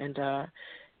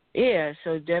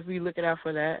 so definitely look out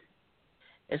for that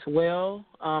as well.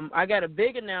 I got a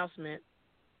big announcement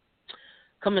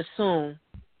coming soon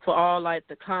for all,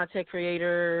 the content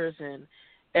creators and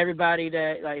everybody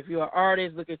that, if you're an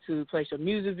artist looking to place your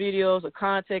music videos, a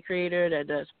content creator that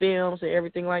does films and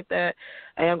everything like that.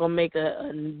 I am going to make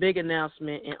a big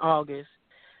announcement in August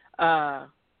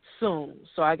soon.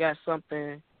 So I got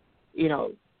something,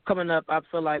 coming up. I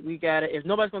feel like we got to, if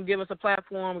nobody's going to give us a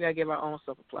platform, we got to give our own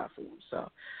self a platform.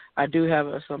 So I do have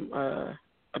a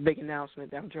big announcement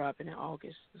that I'm dropping in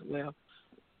August as well.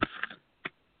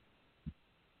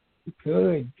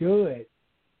 Good.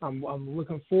 I'm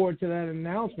looking forward to that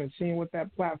announcement, seeing what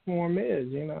that platform is,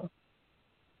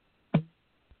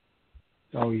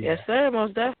 Oh, yeah. Yes, sir,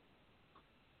 most definitely.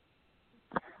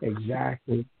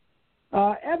 Exactly.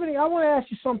 Ebony, I want to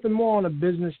ask you something more on a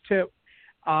business tip.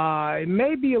 It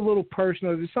may be a little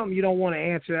personal. If it's something you don't want to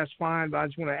answer, that's fine, but I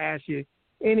just want to ask you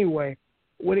anyway.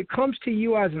 When it comes to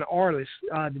you as an artist,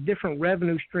 the different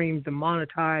revenue streams to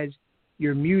monetize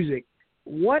your music,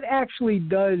 what actually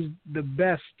does the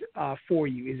best for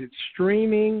you? Is it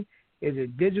streaming? Is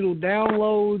it digital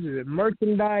downloads? Is it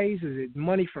merchandise? Is it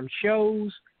money from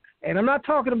shows? And I'm not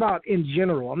talking about in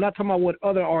general. I'm not talking about what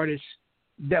other artists,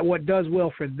 what does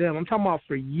well for them. I'm talking about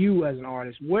for you as an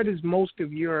artist. What is most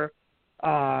of your,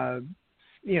 what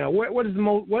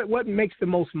makes the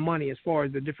most money as far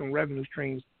as the different revenue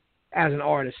streams as an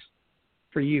artist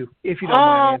for you, if you don't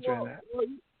mind answering that?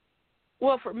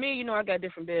 Well, for me, I got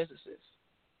different businesses.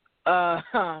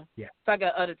 Yeah. So I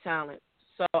got other talent.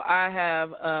 So I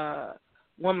have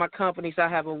one of my companies. I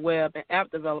have a web and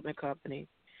app development company,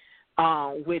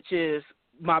 which is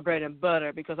my bread and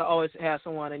butter because I always have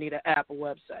someone that need an app or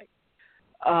website.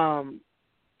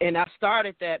 And I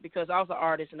started that because I was an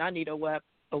artist and I need a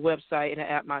website and an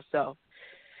app myself.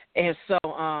 And so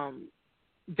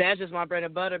that's just my bread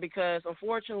and butter because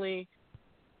unfortunately,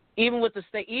 even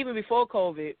before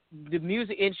COVID, the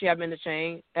music industry have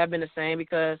been the same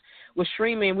because with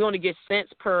streaming we only get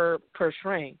cents per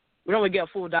stream. We don't get a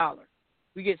full dollar.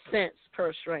 We get cents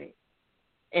per stream.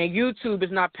 And YouTube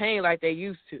is not paying like they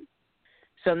used to.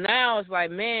 So now it's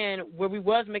like, man, where we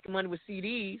was making money with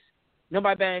CDs,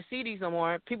 nobody buying CDs no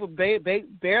more. People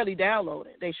barely download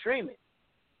it. They stream it.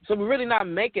 So we're really not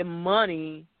making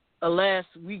money unless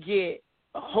we get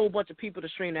a whole bunch of people to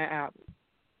stream that album,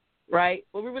 right?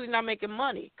 But we're really not making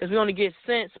money because we only get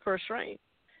cents per stream.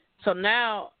 So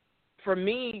now, for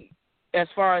me, as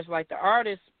far as like the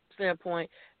artist standpoint,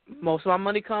 most of my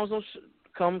money comes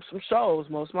from shows.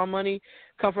 Most of my money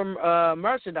come from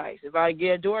merchandise. If I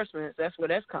get endorsements, that's where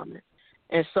that's coming.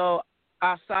 And so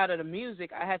outside of the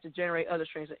music, I had to generate other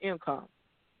streams of income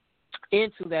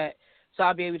into that so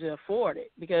I'll be able to afford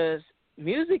it because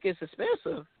music is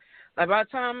expensive. Like by the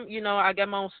time, I got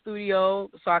my own studio,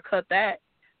 so I cut that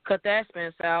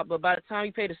expense out. But by the time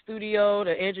you pay the studio,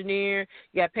 the engineer,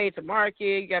 you got paid to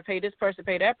market, you got to pay this person,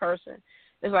 pay that person.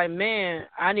 It's like, man,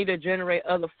 I need to generate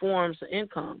other forms of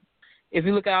income. If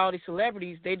you look at all these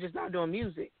celebrities, they just not doing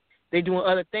music. They're doing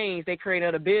other things. They create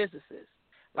other businesses.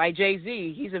 Like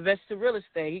Jay-Z, he's invested in real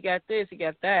estate. He got this, he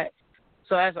got that.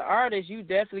 So as an artist, you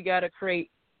definitely got to create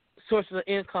sources of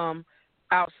income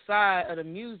outside of the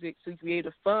music so you can be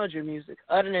able to fund your music.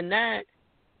 Other than that,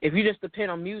 if you just depend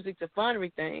on music to fund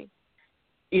everything,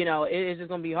 it's just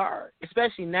going to be hard.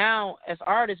 Especially now, as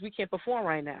artists, we can't perform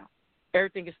right now.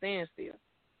 Everything is standstill.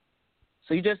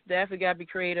 So you just definitely got to be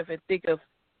creative and think of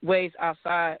ways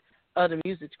outside of the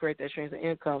music to create that streams of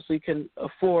income so you can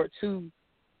afford to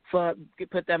put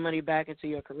that money back into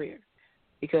your career.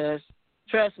 Because,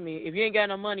 trust me, if you ain't got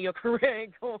no money, your career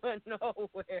ain't going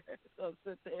nowhere. So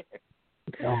sit there.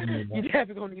 You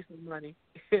definitely going to need some money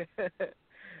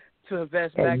to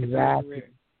invest back into your career.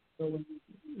 So,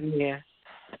 yeah,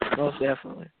 most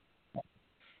definitely.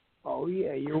 Oh,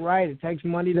 yeah, you're right. It takes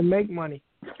money to make money.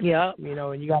 Yeah.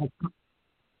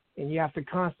 And you have to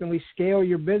constantly scale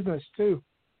your business, too.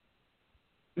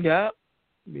 Yeah.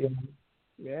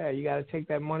 Yeah, you got to take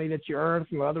that money that you earn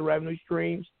from other revenue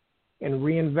streams and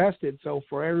reinvest it. So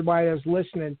for everybody that's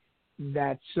listening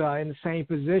that's in the same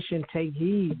position, take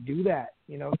heed. Do that.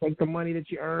 Take the money that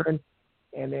you earn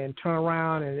and then turn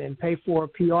around and pay for a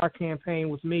PR campaign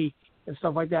with me and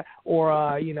stuff like that.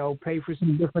 Or, pay for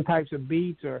some different types of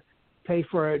beats or pay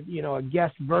for, a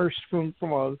guest verse from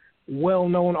a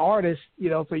well-known artist,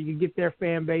 so you can get their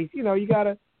fan base. You got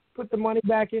to put the money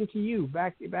back into you,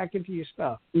 back into your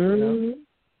stuff. Mm-hmm.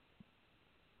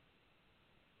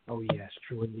 Oh, yes,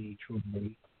 true indeed.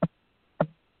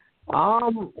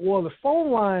 Well, the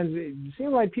phone lines, it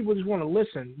seems like people just want to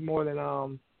listen more than,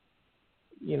 call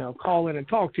in and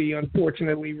talk to you,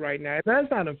 unfortunately, right now.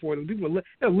 That's not unfortunate. People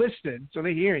they're listening, so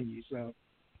they're hearing you. So,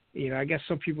 I guess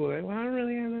some people are like, well, I don't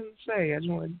really have nothing to say. I just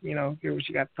want to, hear what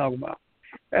you got to talk about.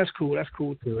 That's cool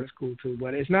too.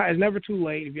 But it's never too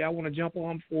late. If y'all want to jump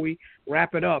on before we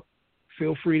wrap it up,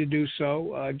 feel free to do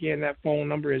so. Again, that phone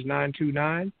number is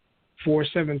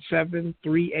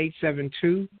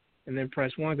 929-477-3872, and then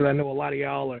press 1 because I know a lot of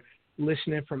y'all are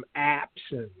listening from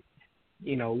apps and,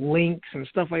 links and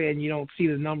stuff like that, and you don't see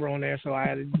the number on there, so I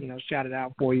had to, shout it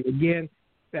out for you. Again,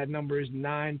 that number is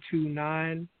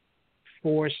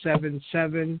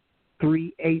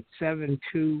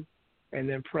 929-477-3872. And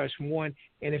then press 1.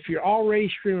 And if you're already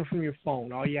streaming from your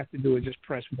phone, all you have to do is just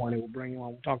press 1. It will bring you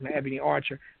on. We're talking to Ebony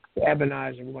Archer, the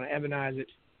Ebonizer. We're going to Ebonize it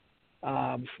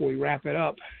before we wrap it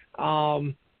up.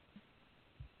 And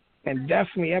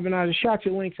definitely, Ebonizer, shout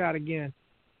your links out again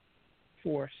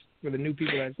for us, for the new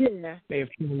people that may have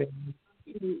tuned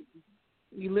in.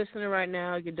 You listening right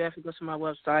now, you can definitely go to my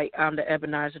website,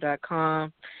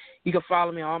 I'mTheEbonizer.com. You can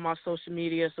follow me on all my social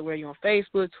media, so whether you're on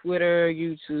Facebook, Twitter,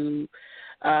 YouTube,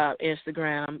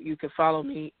 Instagram, you can follow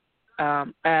me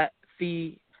at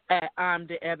I'm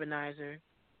the Ebonizer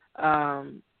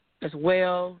as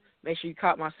well. Make sure you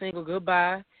cop my single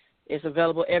Goodbye. It's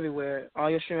available everywhere,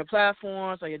 all your streaming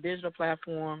platforms, all your digital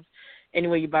platforms,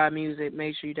 anywhere you buy music.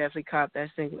 Make sure you definitely cop that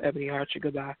single Ebony Archer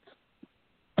Goodbye.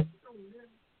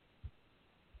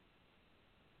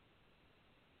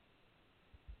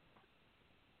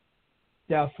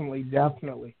 Definitely.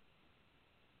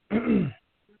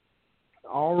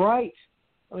 All right.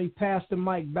 let me pass the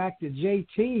mic back to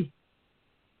JT.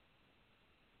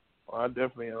 Well, I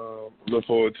definitely look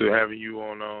forward to having you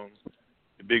on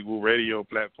the Big Woo Radio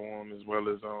platform, as well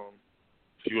as a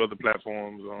few other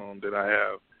platforms that I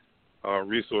have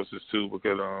resources to,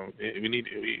 because we need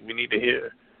to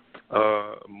hear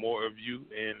more of you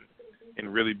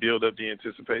and really build up the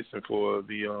anticipation for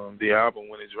the album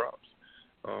when it drops.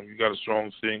 You got a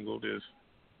strong single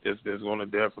that's going to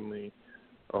definitely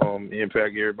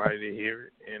impact everybody to hear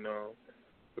it, and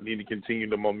we need to continue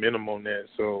the momentum on that.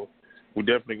 So we're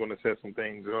definitely going to set some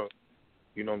things up,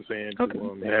 you know what I'm saying,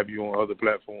 to have you on other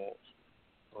platforms.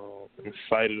 I'm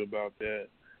excited about that.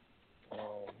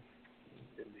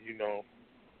 You know,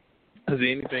 is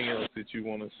there anything else that you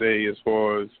want to say as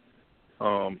far as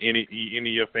any of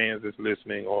your fans that's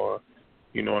listening, or,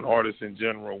 you know, an artist in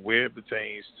general, where it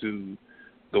pertains to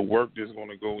the work that's going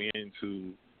to go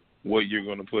into what you're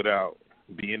going to put out,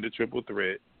 being the triple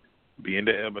threat, being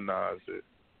the Ebonizer,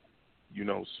 you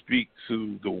know, speak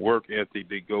to the work ethic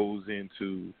that goes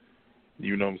into,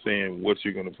 you know what I'm saying, what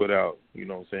you're going to put out, you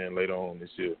know what I'm saying, later on this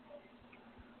year.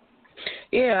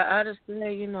 Yeah, I just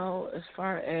say, you know, as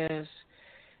far as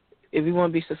if you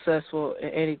want to be successful in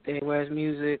anything, whether it's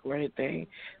music or anything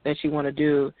that you want to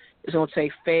do, it's going to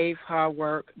take faith, hard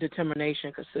work,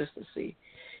 determination, consistency.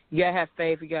 You got to have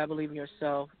faith. You got to believe in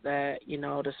yourself that, you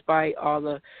know, despite all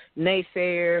the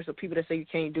naysayers or people that say you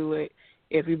can't do it,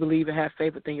 if you believe and have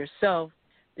faith within yourself,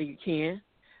 then you can.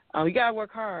 You got to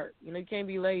work hard. You know, you can't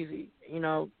be lazy. You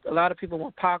know, a lot of people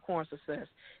want popcorn success.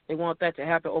 They want that to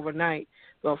happen overnight.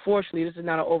 But unfortunately, this is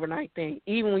not an overnight thing.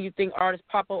 Even when you think artists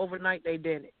pop up overnight, they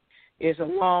didn't. It's a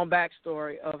long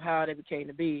backstory of how they became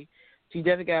to be. So you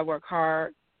definitely got to work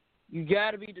hard. You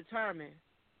got to be determined.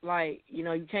 Like, you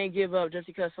know, you can't give up just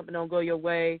because something don't go your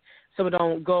way, something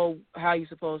don't go how you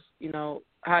supposed, you know,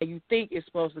 how you think it's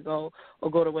supposed to go or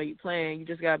go the way you plan. You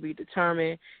just got to be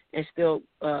determined and still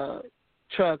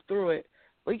trug through it.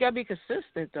 But you got to be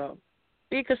consistent, though.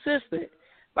 Be consistent.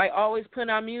 Like, always put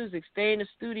out music, stay in the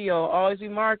studio, always be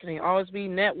marketing, always be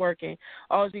networking,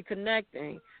 always be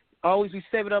connecting, always be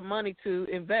saving up money to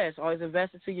invest, always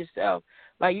invest into yourself.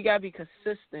 Like, you got to be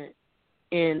consistent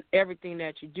in everything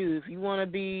that you do. If you want to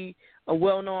be a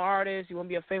well-known artist, you want to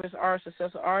be a famous artist,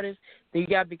 successful artist, then you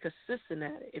got to be consistent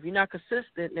at it. If you're not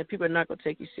consistent, then people are not going to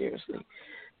take you seriously. So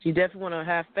you definitely want to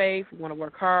have faith, you want to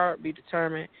work hard, be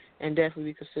determined, and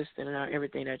definitely be consistent in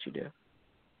everything that you do.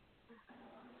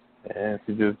 And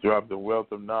she just dropped a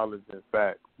wealth of knowledge and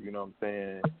facts, you know what I'm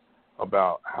saying,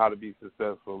 about how to be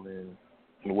successful in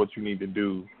what you need to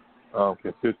do.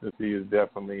 Consistency is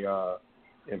definitely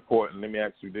important. Let me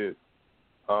ask you this.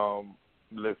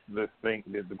 Let's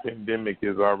think that the pandemic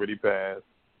is already passed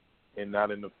and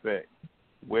not in effect.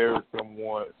 Where is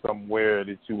somewhere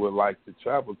that you would like to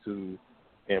travel to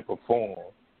and perform,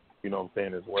 you know what I'm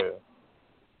saying, as well?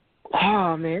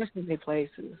 Oh, man, there's so many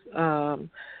places.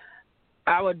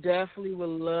 I would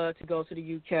love to go to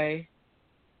the UK.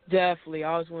 Definitely.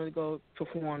 I always wanted to go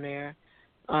perform there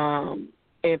and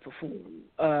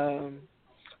perform.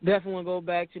 Definitely want to go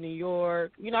back to New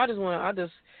York. You know,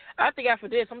 I think after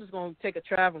this, I'm just going to take a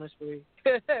traveling spree.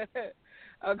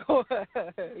 I'll go,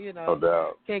 you know, no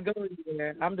doubt. Can't go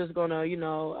anywhere. I'm just going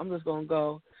to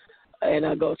go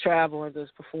and go travel and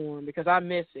just perform because I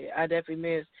miss it. I definitely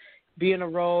miss being on the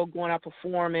road, going out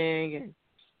performing, and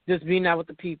just being out with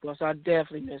the people. So I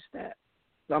definitely miss that.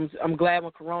 So I'm glad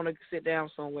when Corona can sit down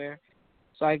somewhere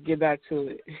so I can get back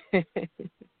to it.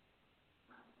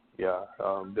 Yeah,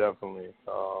 definitely.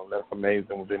 That's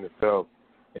amazing within itself.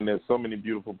 And there's so many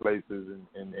beautiful places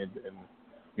and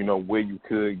you know, where you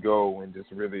could go and just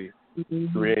really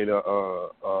create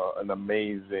an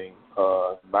amazing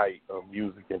night of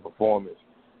music and performance.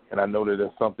 And I know that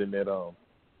that's something that,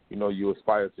 you know, you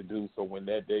aspire to do. So when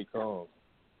that day comes,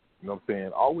 you know what I'm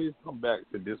saying, always come back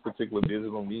to this particular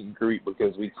digital meet and greet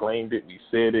because we claimed it, we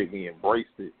said it, we embraced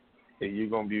it. And you're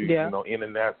going to be, you know,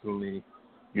 internationally,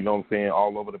 you know what I'm saying,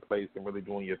 all over the place and really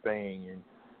doing your thing.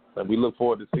 And we look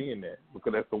forward to seeing that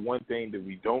because that's the one thing that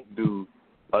we don't do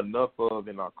enough of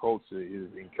in our culture is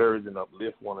encourage and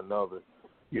uplift one another.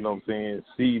 You know what I'm saying?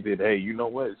 See that, hey, you know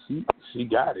what? She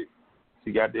got it.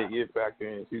 She got that it factor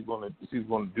and she's gonna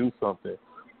do something,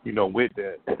 you know, with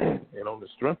that. And on the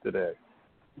strength of that,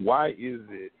 why is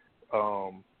it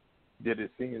that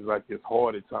it seems like it's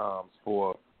hard at times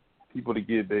for people to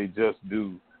give their just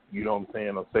due, you know what I'm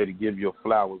saying, or say to give your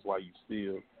flowers while you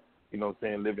still, you know what I'm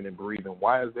saying, living and breathing?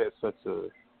 Why is that such a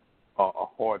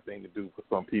hard thing to do for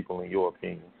some people, in your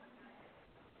opinion?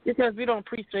 Because we don't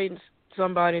appreciate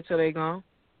somebody until they're gone.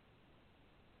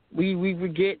 We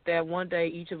forget that one day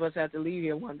each of us have to leave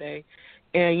here one day.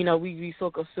 And, you know, we be so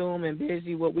consumed and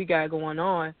busy what we got going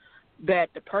on that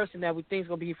the person that we think is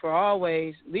going to be for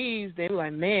always leaves. They be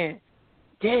like, man,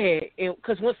 dead.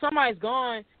 Because when somebody's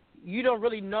gone, you don't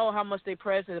really know how much they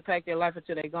press and impact their life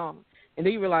until they're gone. And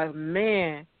then you realize,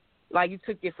 man, like you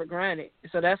took it for granted.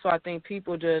 So that's why I think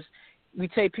people we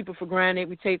take people for granted.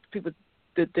 We take people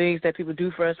the things that people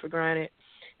do for us for granted.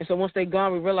 And so once they're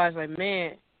gone, we realize, like,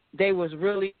 man, they was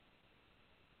really,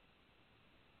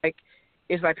 like,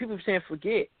 it's like people saying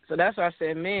forget. So that's why I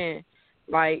said, man,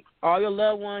 like, all your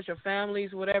loved ones, your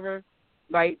families, whatever,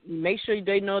 like, make sure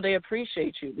they know they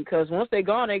appreciate you. Because once they're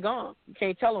gone, they're gone. You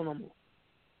can't tell them no more,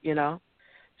 you know?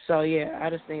 So, yeah, I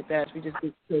just think we just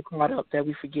get so caught up that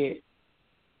we forget.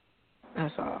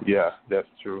 That's all. Yeah, that's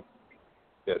true.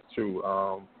 That's true.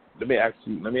 Let me ask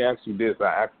you this.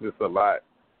 I ask this a lot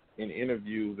in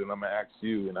interviews, and I'm going to ask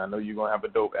you, and I know you're going to have a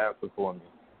dope answer for me.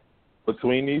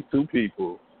 Between these two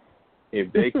people, if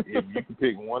you could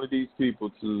pick one of these people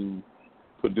to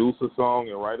produce a song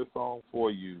and write a song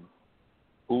for you,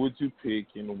 who would you pick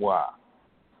and why?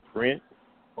 Prince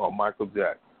or Michael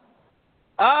Jackson?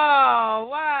 Oh,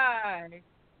 why?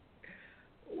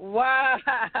 Why?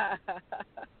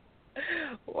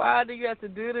 Why do you have to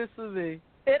do this to me?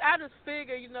 And I just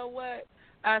figured, you know what?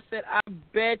 I said, I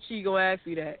bet you going to ask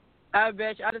me that. I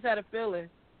bet you. I just had a feeling.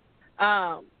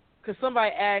 Because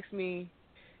somebody asked me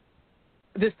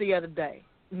this the other day.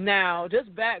 Now,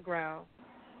 just background,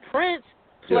 Prince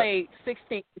played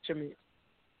 16 instruments.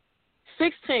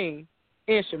 16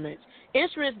 instruments.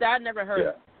 Instruments that I never heard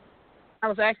of. I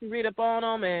was actually reading up on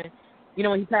them, and, you know,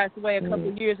 when he passed away a couple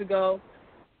of years ago,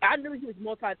 I knew he was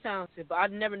multi-talented, but I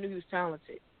never knew he was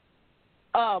talented.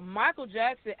 Michael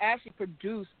Jackson actually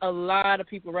produced a lot of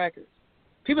people's records.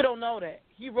 People don't know that.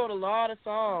 He wrote a lot of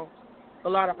songs, a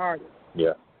lot of artists.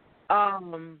 Yeah.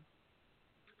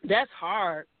 That's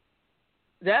hard.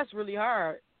 That's really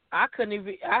hard. I couldn't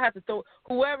even. I had to throw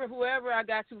whoever I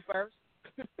got to first.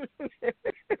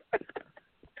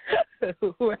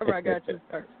 Whoever I got to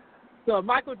first. So if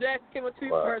Michael Jackson came up to me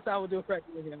first, I would do a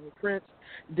record with him. And Prince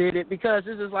did it because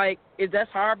this is like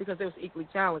that's hard because they was equally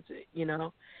talented, you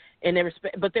know, and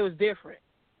but they was different.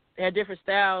 They had different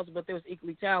styles, but they was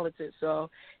equally talented. So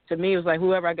to me, it was like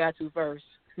whoever I got to first,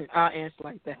 I'll answer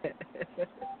like that.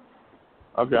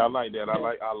 Okay, I like that.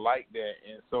 I like that.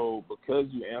 And so because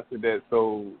you answered that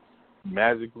so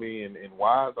magically and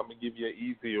wise, I'm gonna give you an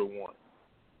easier one.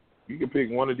 You can pick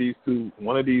one of these two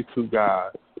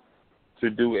guys to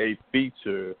do a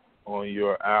feature on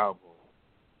your album.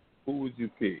 Who would you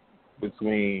pick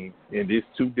between? And it's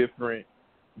two different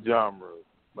genres,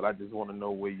 but I just want to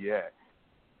know where you at.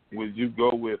 Would you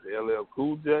go with LL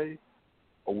Cool J,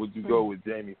 or would you go with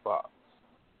Jamie Foxx?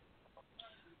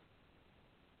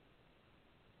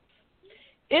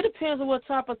 It depends on what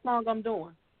type of song I'm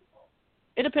doing.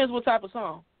 It depends what type of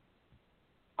song.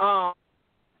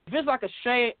 If it's like a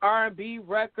straight R&B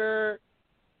record,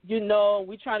 you know,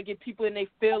 we trying to get people in their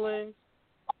feelings,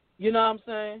 you know what I'm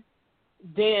saying?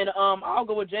 Then I'll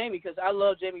go with Jamie because I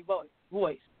love Jamie's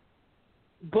voice.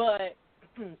 But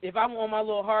if I'm on my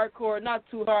little hardcore, not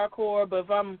too hardcore, but if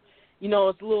I'm, you know,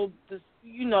 it's a little,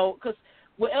 you know, because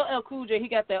with LL Cool J, he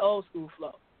got that old school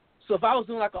flow. So if I was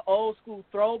doing like an old school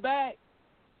throwback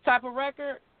type of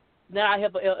record, then I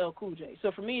have a LL Cool J.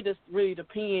 So for me, this really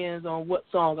depends on what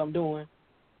song I'm doing,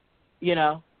 you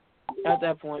know, at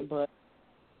that point. But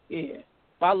yeah,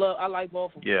 I like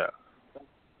both of them. Yeah.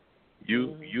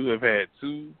 You have had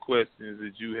two questions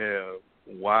that you have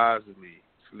wisely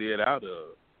slid out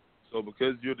of. So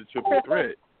because you're the triple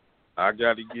threat, I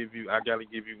gotta give you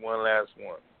one last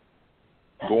one.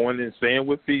 Going and staying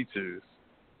with features,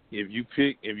 if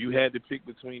you had to pick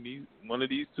between one of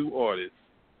these two artists,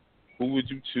 who would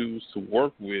you choose to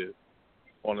work with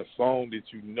on a song that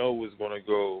you know is gonna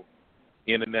go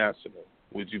international?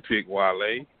 Would you pick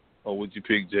Wale or would you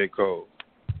pick J. Cole?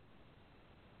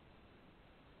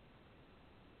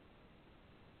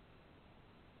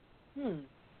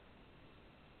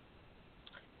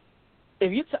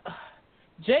 If you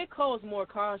J. Cole is more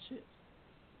conscious.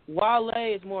 Wale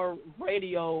is more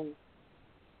radio.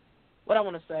 What I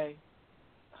want to say.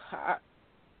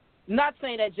 Not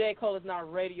saying that J. Cole is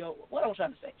not radio. What I'm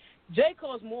trying to say. J.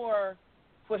 Cole is more,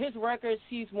 for his records,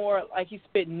 he's more like he's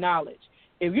spitting knowledge.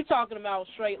 If you're talking about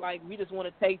straight, like we just want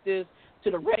to take this to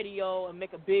the radio and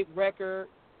make a big record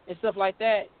and stuff like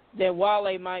that, then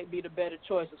Wale might be the better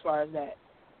choice as far as that.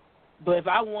 But if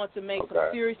I want to make some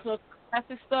serious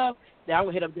classic stuff, then I'm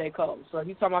going to hit up J. Cole. So if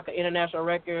you're talking about an international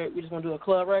record, we just want to do a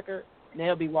club record, then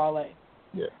it'll be Wale.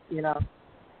 Yeah. You know?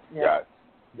 Yeah.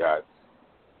 Got it.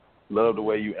 Love the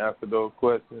way you answered those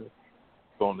questions.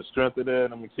 So on the strength of that,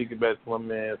 I'm going to kick it back to my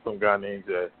man, some guy named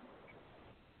Jay.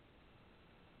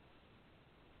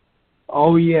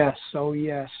 Oh, yes.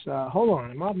 Hold on.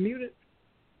 Am I muted?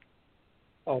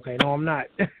 Okay, no, I'm not.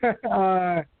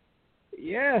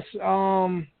 Yes.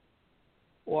 Well,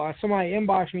 somebody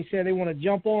inboxed me, said they want to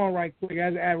jump on right quick,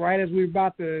 right as we're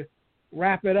about to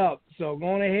wrap it up. So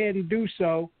go on ahead and do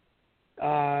so.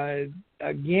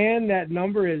 Again, that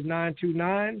number is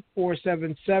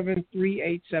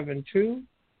 929-477-3872,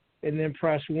 and then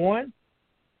press 1.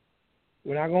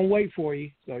 We're not going to wait for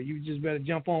you, so you just better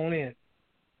jump on in.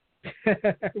 We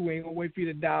ain't going to wait for you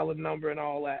to dial the number and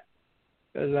all that,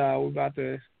 because we're about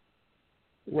to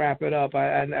wrap it up.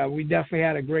 We definitely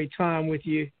had a great time with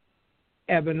you,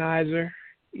 Ebonizer.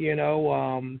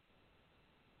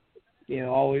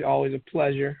 Always a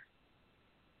pleasure.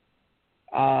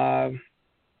 Let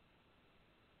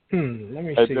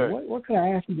me see. What could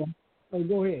I ask you about? Oh,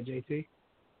 go ahead, JT.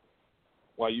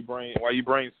 While you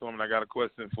brainstorming, I got a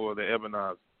question for the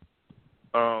Ebonizer.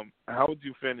 How would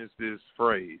you finish this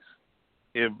phrase?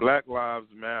 If Black Lives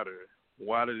Matter,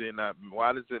 why does it not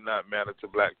matter to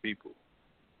Black people?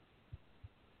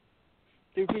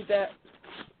 Repeat that.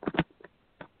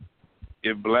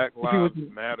 If Black Lives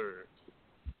Matter,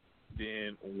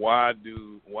 then why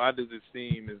does it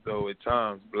seem as though at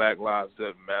times Black lives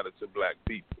doesn't matter to Black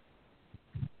people?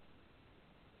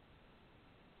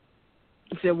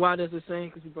 You said, why does it seem?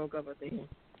 Because you broke up at the end.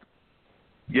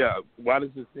 Yeah, why does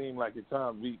it seem like at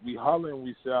times we holler and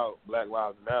we shout Black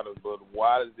Lives Matter, but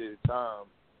why does it at times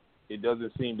it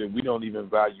doesn't seem that we don't even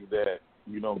value that,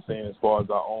 you know what I'm saying, as far as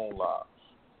our own lives?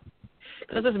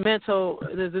 Because it's mental,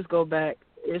 does this go back?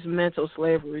 It's mental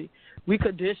slavery. We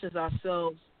condition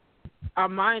ourselves. Our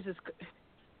minds is,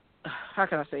 how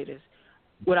can I say this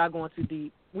without going too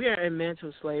deep? We are in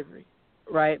mental slavery,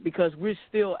 right? Because we're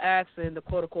still asking the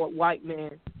quote-unquote white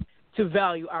man to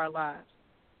value our lives.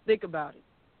 Think about it.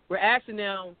 We're asking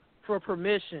them for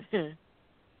permission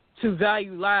to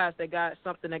value lives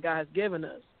something that God has given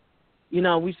us.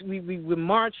 We're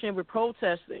marching, we're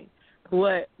protesting,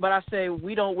 but I say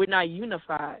we're not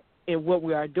unified in what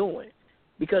we are doing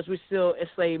because we're still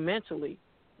enslaved mentally.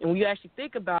 And when you actually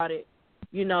think about it,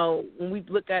 when we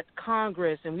look at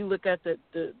Congress and we look at the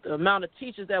amount of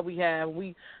teachers that we have,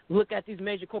 we look at these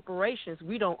major corporations,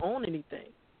 we don't own anything.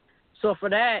 So for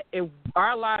that, if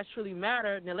our lives truly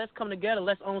matter, then let's come together.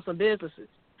 Let's own some businesses.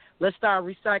 Let's start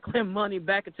recycling money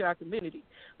back into our community.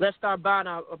 Let's start buying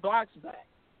our blocks back.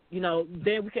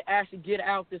 Then we can actually get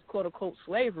out this quote-unquote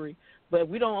slavery. But if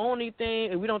we don't own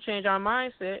anything and we don't change our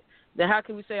mindset, then how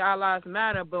can we say our lives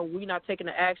matter, but we're not taking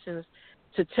the actions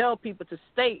to tell people, to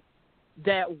state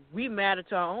that we matter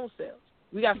to our own selves?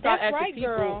 We got to start asking people.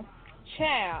 Girl.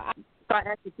 Child. Start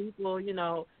asking people,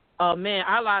 man,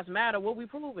 our lives matter. What we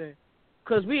proving?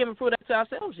 Because we haven't proved that to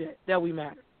ourselves yet, that we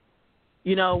matter.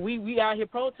 We out here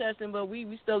protesting, but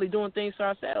we still doing things for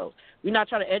ourselves. We're not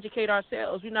trying to educate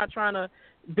ourselves. We're not trying to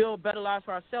build better lives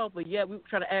for ourselves, but yet we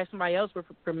try to ask somebody else for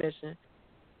permission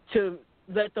to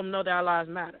let them know that our lives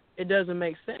matter. It doesn't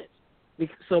make sense.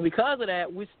 So because of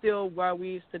that, we're still, where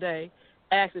we is today,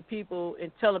 asking people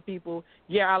and telling people,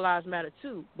 yeah, our lives matter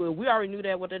too. But we already knew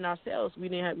that within ourselves. We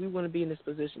wouldn't be in this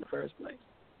position in the first place.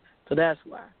 So that's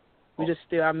why. We just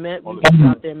still, we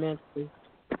out there mentally.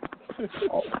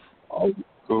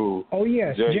 Cool. Oh,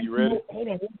 yes. Jay, you ready? Hold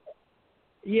on.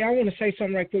 Yeah, I want to say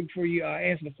something right quick before you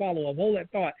answer the follow-up. Hold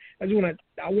that thought. I want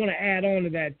to add on to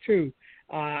that, too.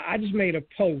 I just made a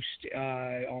post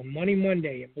on Money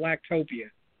Monday in Blacktopia,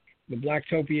 the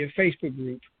Blacktopia Facebook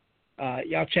group.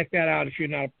 Y'all check that out if you're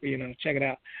not, check it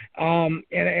out.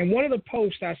 And one of the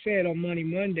posts I said on Money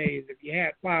Monday is if you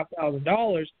had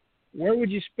 $5,000, where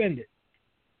would you spend it?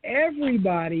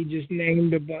 Everybody just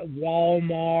named about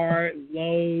Walmart,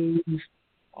 Lowe's,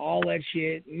 all that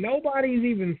shit. Nobody's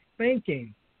even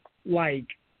thinking, like,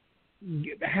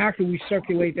 how can we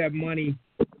circulate that money?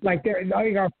 Like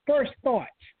our first thought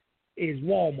is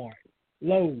Walmart,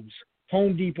 Lowe's,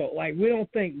 Home Depot. Like, we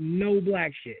don't think no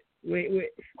black shit.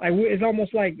 It's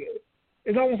almost like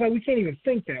we can't even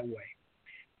think that way.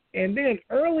 And then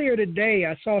earlier today,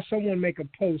 I saw someone make a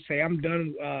post say, "I'm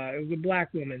done." It was a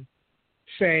black woman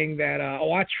saying that,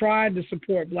 I tried to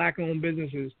support black-owned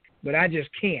businesses, but I just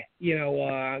can't.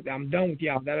 I'm done with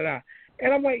y'all. Da da da.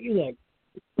 And I'm like, look,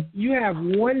 you have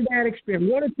one or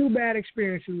two bad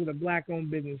experiences with the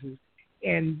black-owned businesses,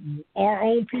 and our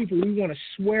own people, we want to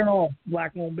swear off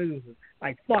black-owned businesses.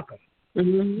 Like, fuck them.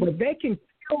 Mm-hmm. But they can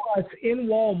kill us in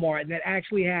Walmart, and that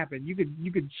actually happened. You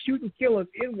could shoot and kill us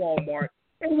in Walmart,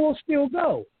 and we'll still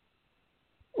go.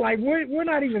 Like we're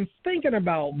not even thinking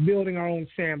about building our own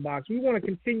sandbox. We want to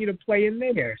continue to play in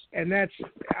theirs, and that's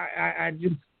I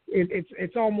just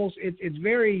it's almost it's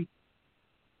very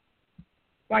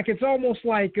like it's almost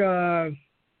like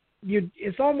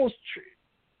it's almost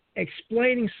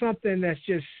explaining something that's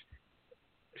just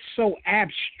so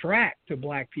abstract to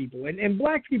black people, and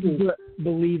black people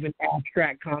believe in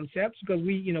abstract concepts because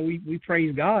we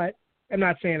praise God. I'm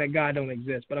not saying that God don't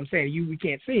exist, but I'm saying we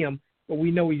can't see him, but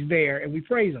we know he's there and we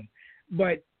praise him.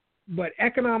 But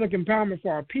economic empowerment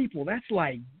for our people, that's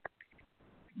like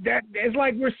that. It's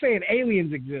like we're saying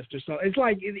aliens exist or something. It's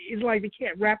like they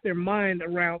can't wrap their mind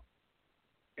around.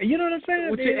 You know what I'm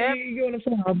saying? You know what I'm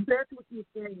saying? That's what you're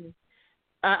saying.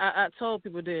 I told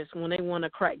people this when they want to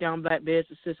crack down black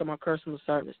businesses on my customer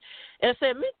service, and I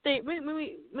said,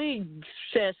 me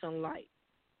shed some light.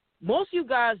 Most of you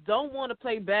guys don't want to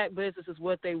play black businesses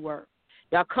what they were.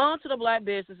 Y'all come to the black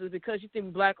businesses because you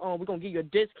think black owned, we're gonna give you a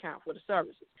discount for the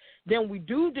services. Then we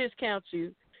do discount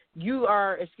you. You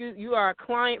are a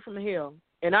client from hell,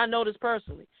 and I know this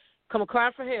personally. Come a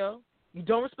client from hell. You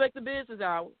don't respect the business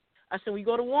hours. I said, when you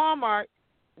go to Walmart,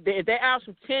 if they're hours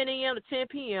from 10 a.m. to 10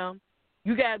 p.m.,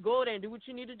 you got to go there and do what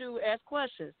you need to do, ask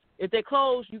questions. If they're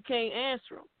closed, you can't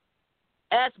answer them.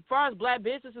 As far as black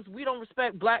businesses, we don't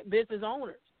respect black business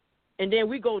owners. And then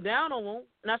we go down on them.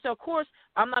 And I said, of course,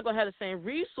 I'm not going to have the same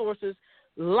resources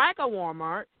like a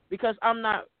Walmart because I'm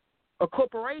not a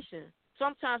corporation.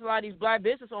 Sometimes a lot of these black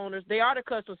business owners, they are the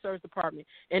customer service department,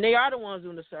 and they are the ones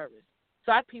doing the service.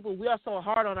 So our people, we are so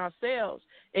hard on ourselves,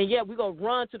 and yet we go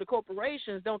run to the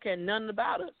corporations, don't care nothing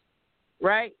about us,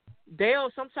 right?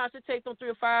 Sometimes it takes them 3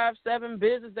 or 5, 7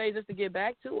 business days just to get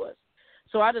back to us.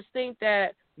 So I just think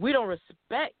that we don't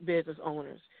respect business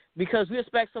owners because we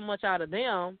expect so much out of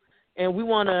them, and we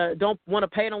don't want to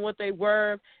pay them what they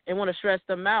worth and want to stress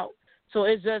them out. So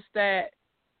it's just that,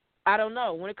 I don't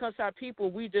know, when it comes to our people,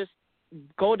 we just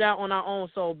go down on our own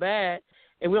so bad,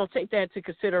 and we don't take that into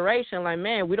consideration. Like,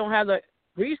 man, we don't have the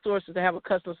resources to have a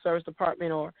customer service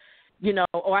department, or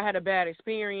I had a bad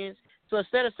experience. So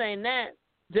instead of saying that,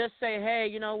 just say, hey,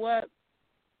 you know what?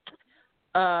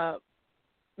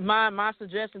 My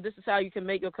suggestion, this is how you can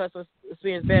make your customer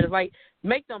experience better. Like,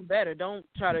 make them better. Don't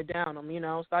try to down them,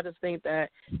 So I just think that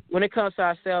when it comes to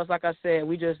ourselves, like I said,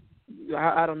 we just,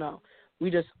 I don't know,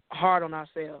 we just hard on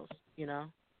ourselves,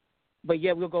 But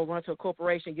yet we'll go run to a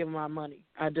corporation and give them our money.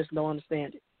 I just don't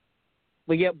understand it.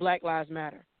 But yet Black Lives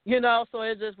Matter. So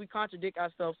it's just we contradict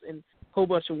ourselves in a whole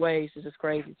bunch of ways. It's just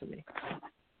crazy to me.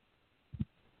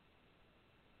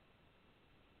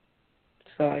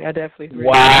 So I definitely agree.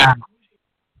 Wow.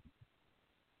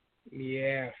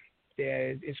 Yeah,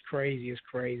 it's crazy. It's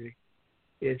crazy.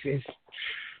 It's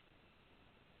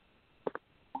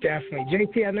definitely.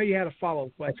 JT, I know you had a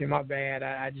follow-up question. My bad.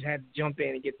 I just had to jump in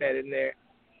and get that in there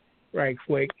right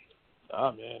quick.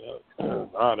 Man,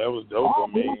 that was dope. I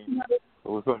mean, it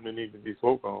was something that needed to be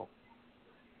spoke on.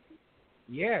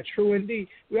 Yeah, true indeed.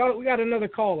 We got another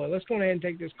caller. Let's go ahead and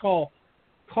take this call.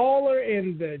 Caller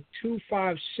in the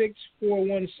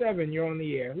 256417. You're on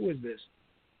the air. Who is this?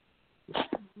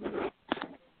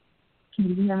 Can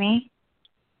you hear me?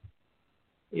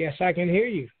 Yes, I can hear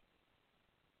you.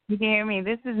 You can hear me.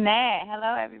 This is Nat.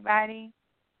 Hello, everybody.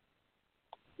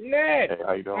 Nat, hey,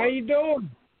 how you doing? How you doing?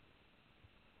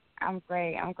 I'm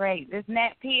great. This is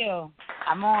Nat Peel.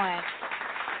 I'm on.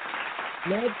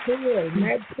 Nat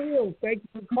Peel, thank you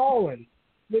for calling.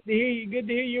 Good to hear you. Good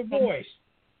to hear your voice.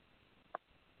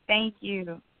 Thank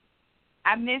you.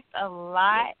 I missed a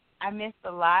lot,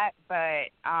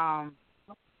 but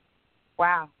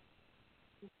wow.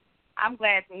 I'm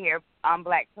glad to hear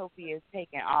Blacktopia is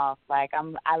taking off. Like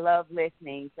I love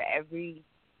listening to every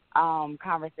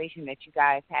conversation that you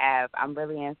guys have. I'm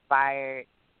really inspired.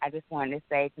 I just wanted to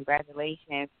say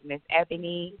congratulations to Miss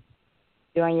Ebony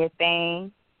doing your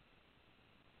thing.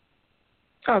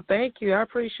 Oh, thank you. I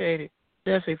appreciate it.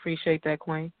 Definitely appreciate that,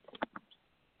 Queen.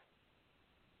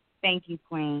 Thank you,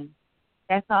 Queen.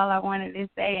 That's all I wanted to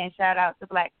say, and shout out to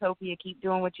Blacktopia. Keep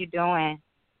doing what you're doing.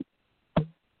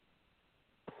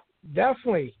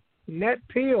 Definitely. Nat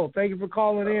Peel, thank you for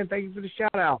calling in. Thank you for the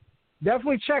shout out.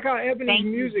 Definitely check out Ebony's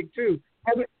music too.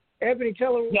 Ebony,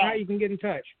 tell her how you can get in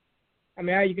touch. I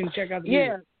mean, how you can check out the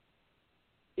music.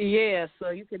 Yeah, so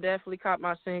you can definitely cop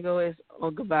my single. It's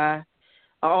Goodbye.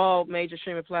 All major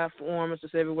streaming platforms,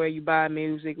 just everywhere you buy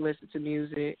music, listen to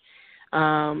music.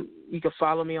 You can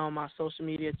follow me on my social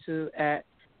media too at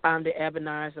I'm the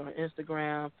Ebonizer on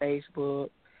Instagram, Facebook,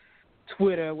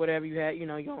 Twitter, whatever you have.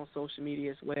 You're on social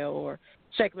media as well. Or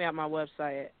check me out my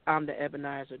website at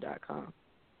I'mTheEbonizer.com.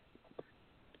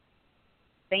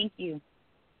 Thank you.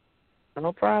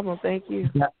 No problem. Thank you.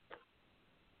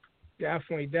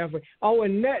 Definitely. Oh,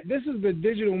 and this is the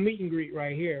digital meet and greet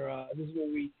right here. This is where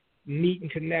we meet and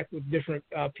connect with different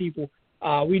people.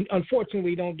 We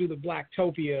unfortunately don't do the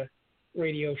Blacktopia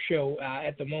radio show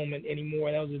at the moment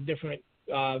anymore. That was a different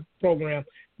program.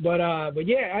 But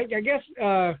yeah, I guess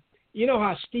you know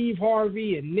how Steve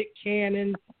Harvey and Nick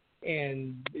Cannon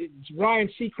and Ryan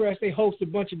Seacrest, they host a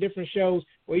bunch of different shows.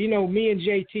 Well, you know, me and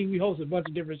JT, we host a bunch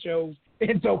of different shows,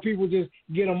 and so people just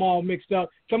get them all mixed up.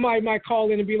 Somebody might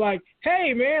call in and be like,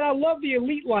 hey, man, I love the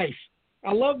Elite Life.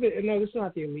 I love it. No, it's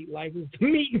not the Elite Life. It's the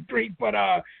meet and greet, but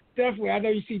definitely, I know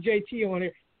you see JT on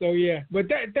here. So, yeah, but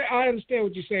I understand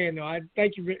what you're saying, though. I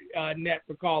thank you, Net,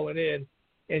 for calling in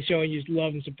and showing you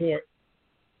love and support.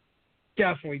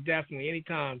 Definitely.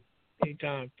 Anytime.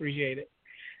 Appreciate it.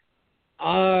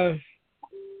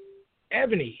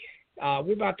 Ebony,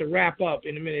 we're about to wrap up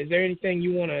in a minute. Is there anything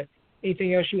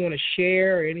else you want to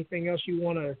share, or anything else you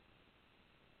want to,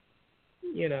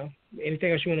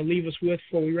 anything else you want to leave us with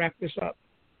before we wrap this up?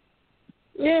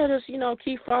 Yeah, just,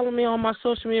 keep following me on my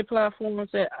social media platforms.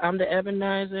 I'm the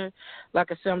Ebonizer.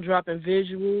 Like I said, I'm dropping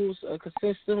visuals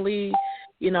consistently.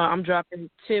 I'm dropping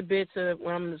tidbits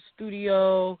when I'm in the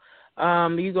studio.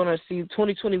 You're going to see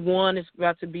 2021 is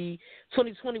about to be,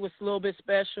 2020 was a little bit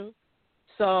special.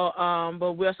 So,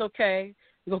 but it's okay.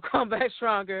 We're going to come back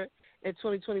stronger in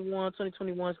 2021.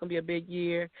 2021 is going to be a big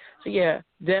year. So, yeah,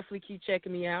 definitely keep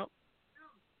checking me out.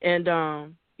 And,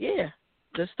 yeah,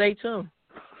 just stay tuned.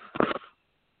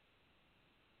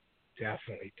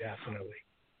 Definitely.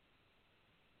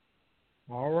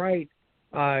 All right.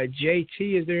 JT,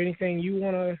 is there anything you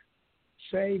want to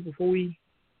say before we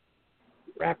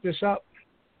wrap this up?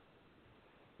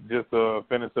 Just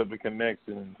finish up the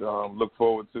connections. Look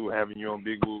forward to having you on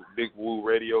Big Woo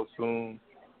Radio soon.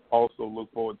 Also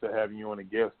look forward to having you on a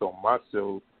guest on my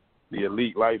show, the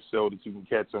Elite Life Show, that you can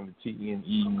catch on the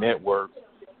TNE network.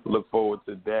 Look forward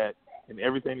to that. And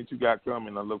everything that you got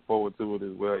coming, I look forward to it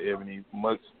as well, Ebony.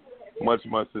 Much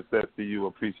success to you.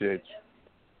 Appreciate you.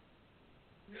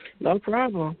 No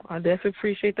problem. I definitely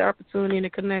appreciate the opportunity and the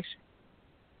connection.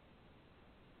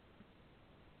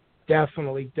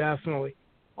 Definitely.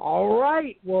 All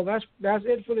right. Well, that's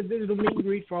it for the digital meet and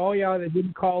greet. For all y'all that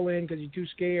didn't call in because you're too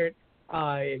scared,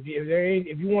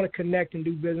 if you want to connect and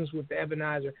do business with the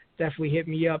Ebonizer, definitely hit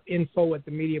me up,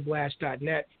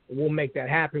 info@themediablast.net, and we'll make that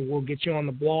happen. We'll get you on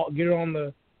the blog, get it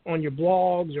on your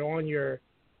blogs or on your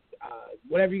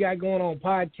whatever you got going on,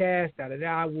 podcast,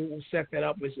 We'll set that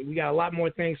up. We got a lot more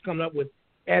things coming up with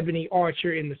Ebony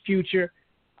Archer in the future.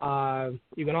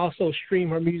 You can also stream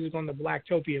her music on the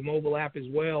Blacktopia mobile app as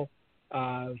well.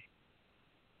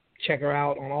 Check her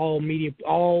out on all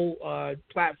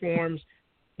platforms,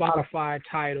 Spotify,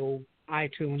 Tidal,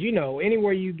 iTunes.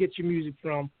 Anywhere you get your music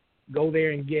from, go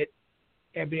there and get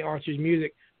Ebony Archer's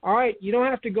music. All right, you don't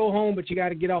have to go home, but you got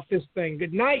to get off this thing.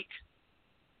 Good night.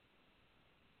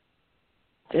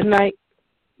 Good night.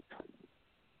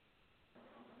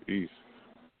 Peace.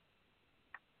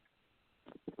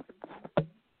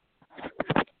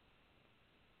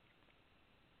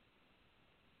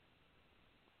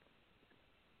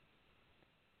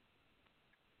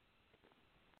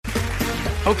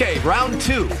 Okay, round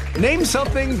two. Name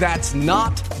something that's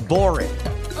not boring.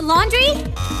 A laundry?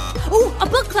 Ooh, a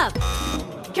book club.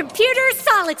 Computer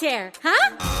solitaire,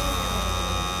 huh?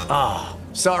 Ah,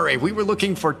 oh, sorry, we were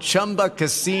looking for Chumba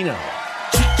Casino.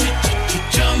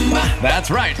 That's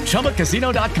right,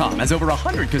 ChumbaCasino.com has over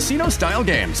 100 casino-style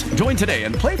games. Join today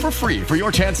and play for free for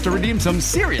your chance to redeem some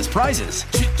serious prizes.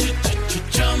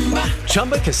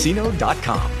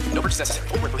 ChumbaCasino.com. No purchase necessary.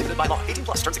 Void where prohibited by law. 18+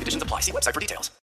 terms and conditions apply. See website for details.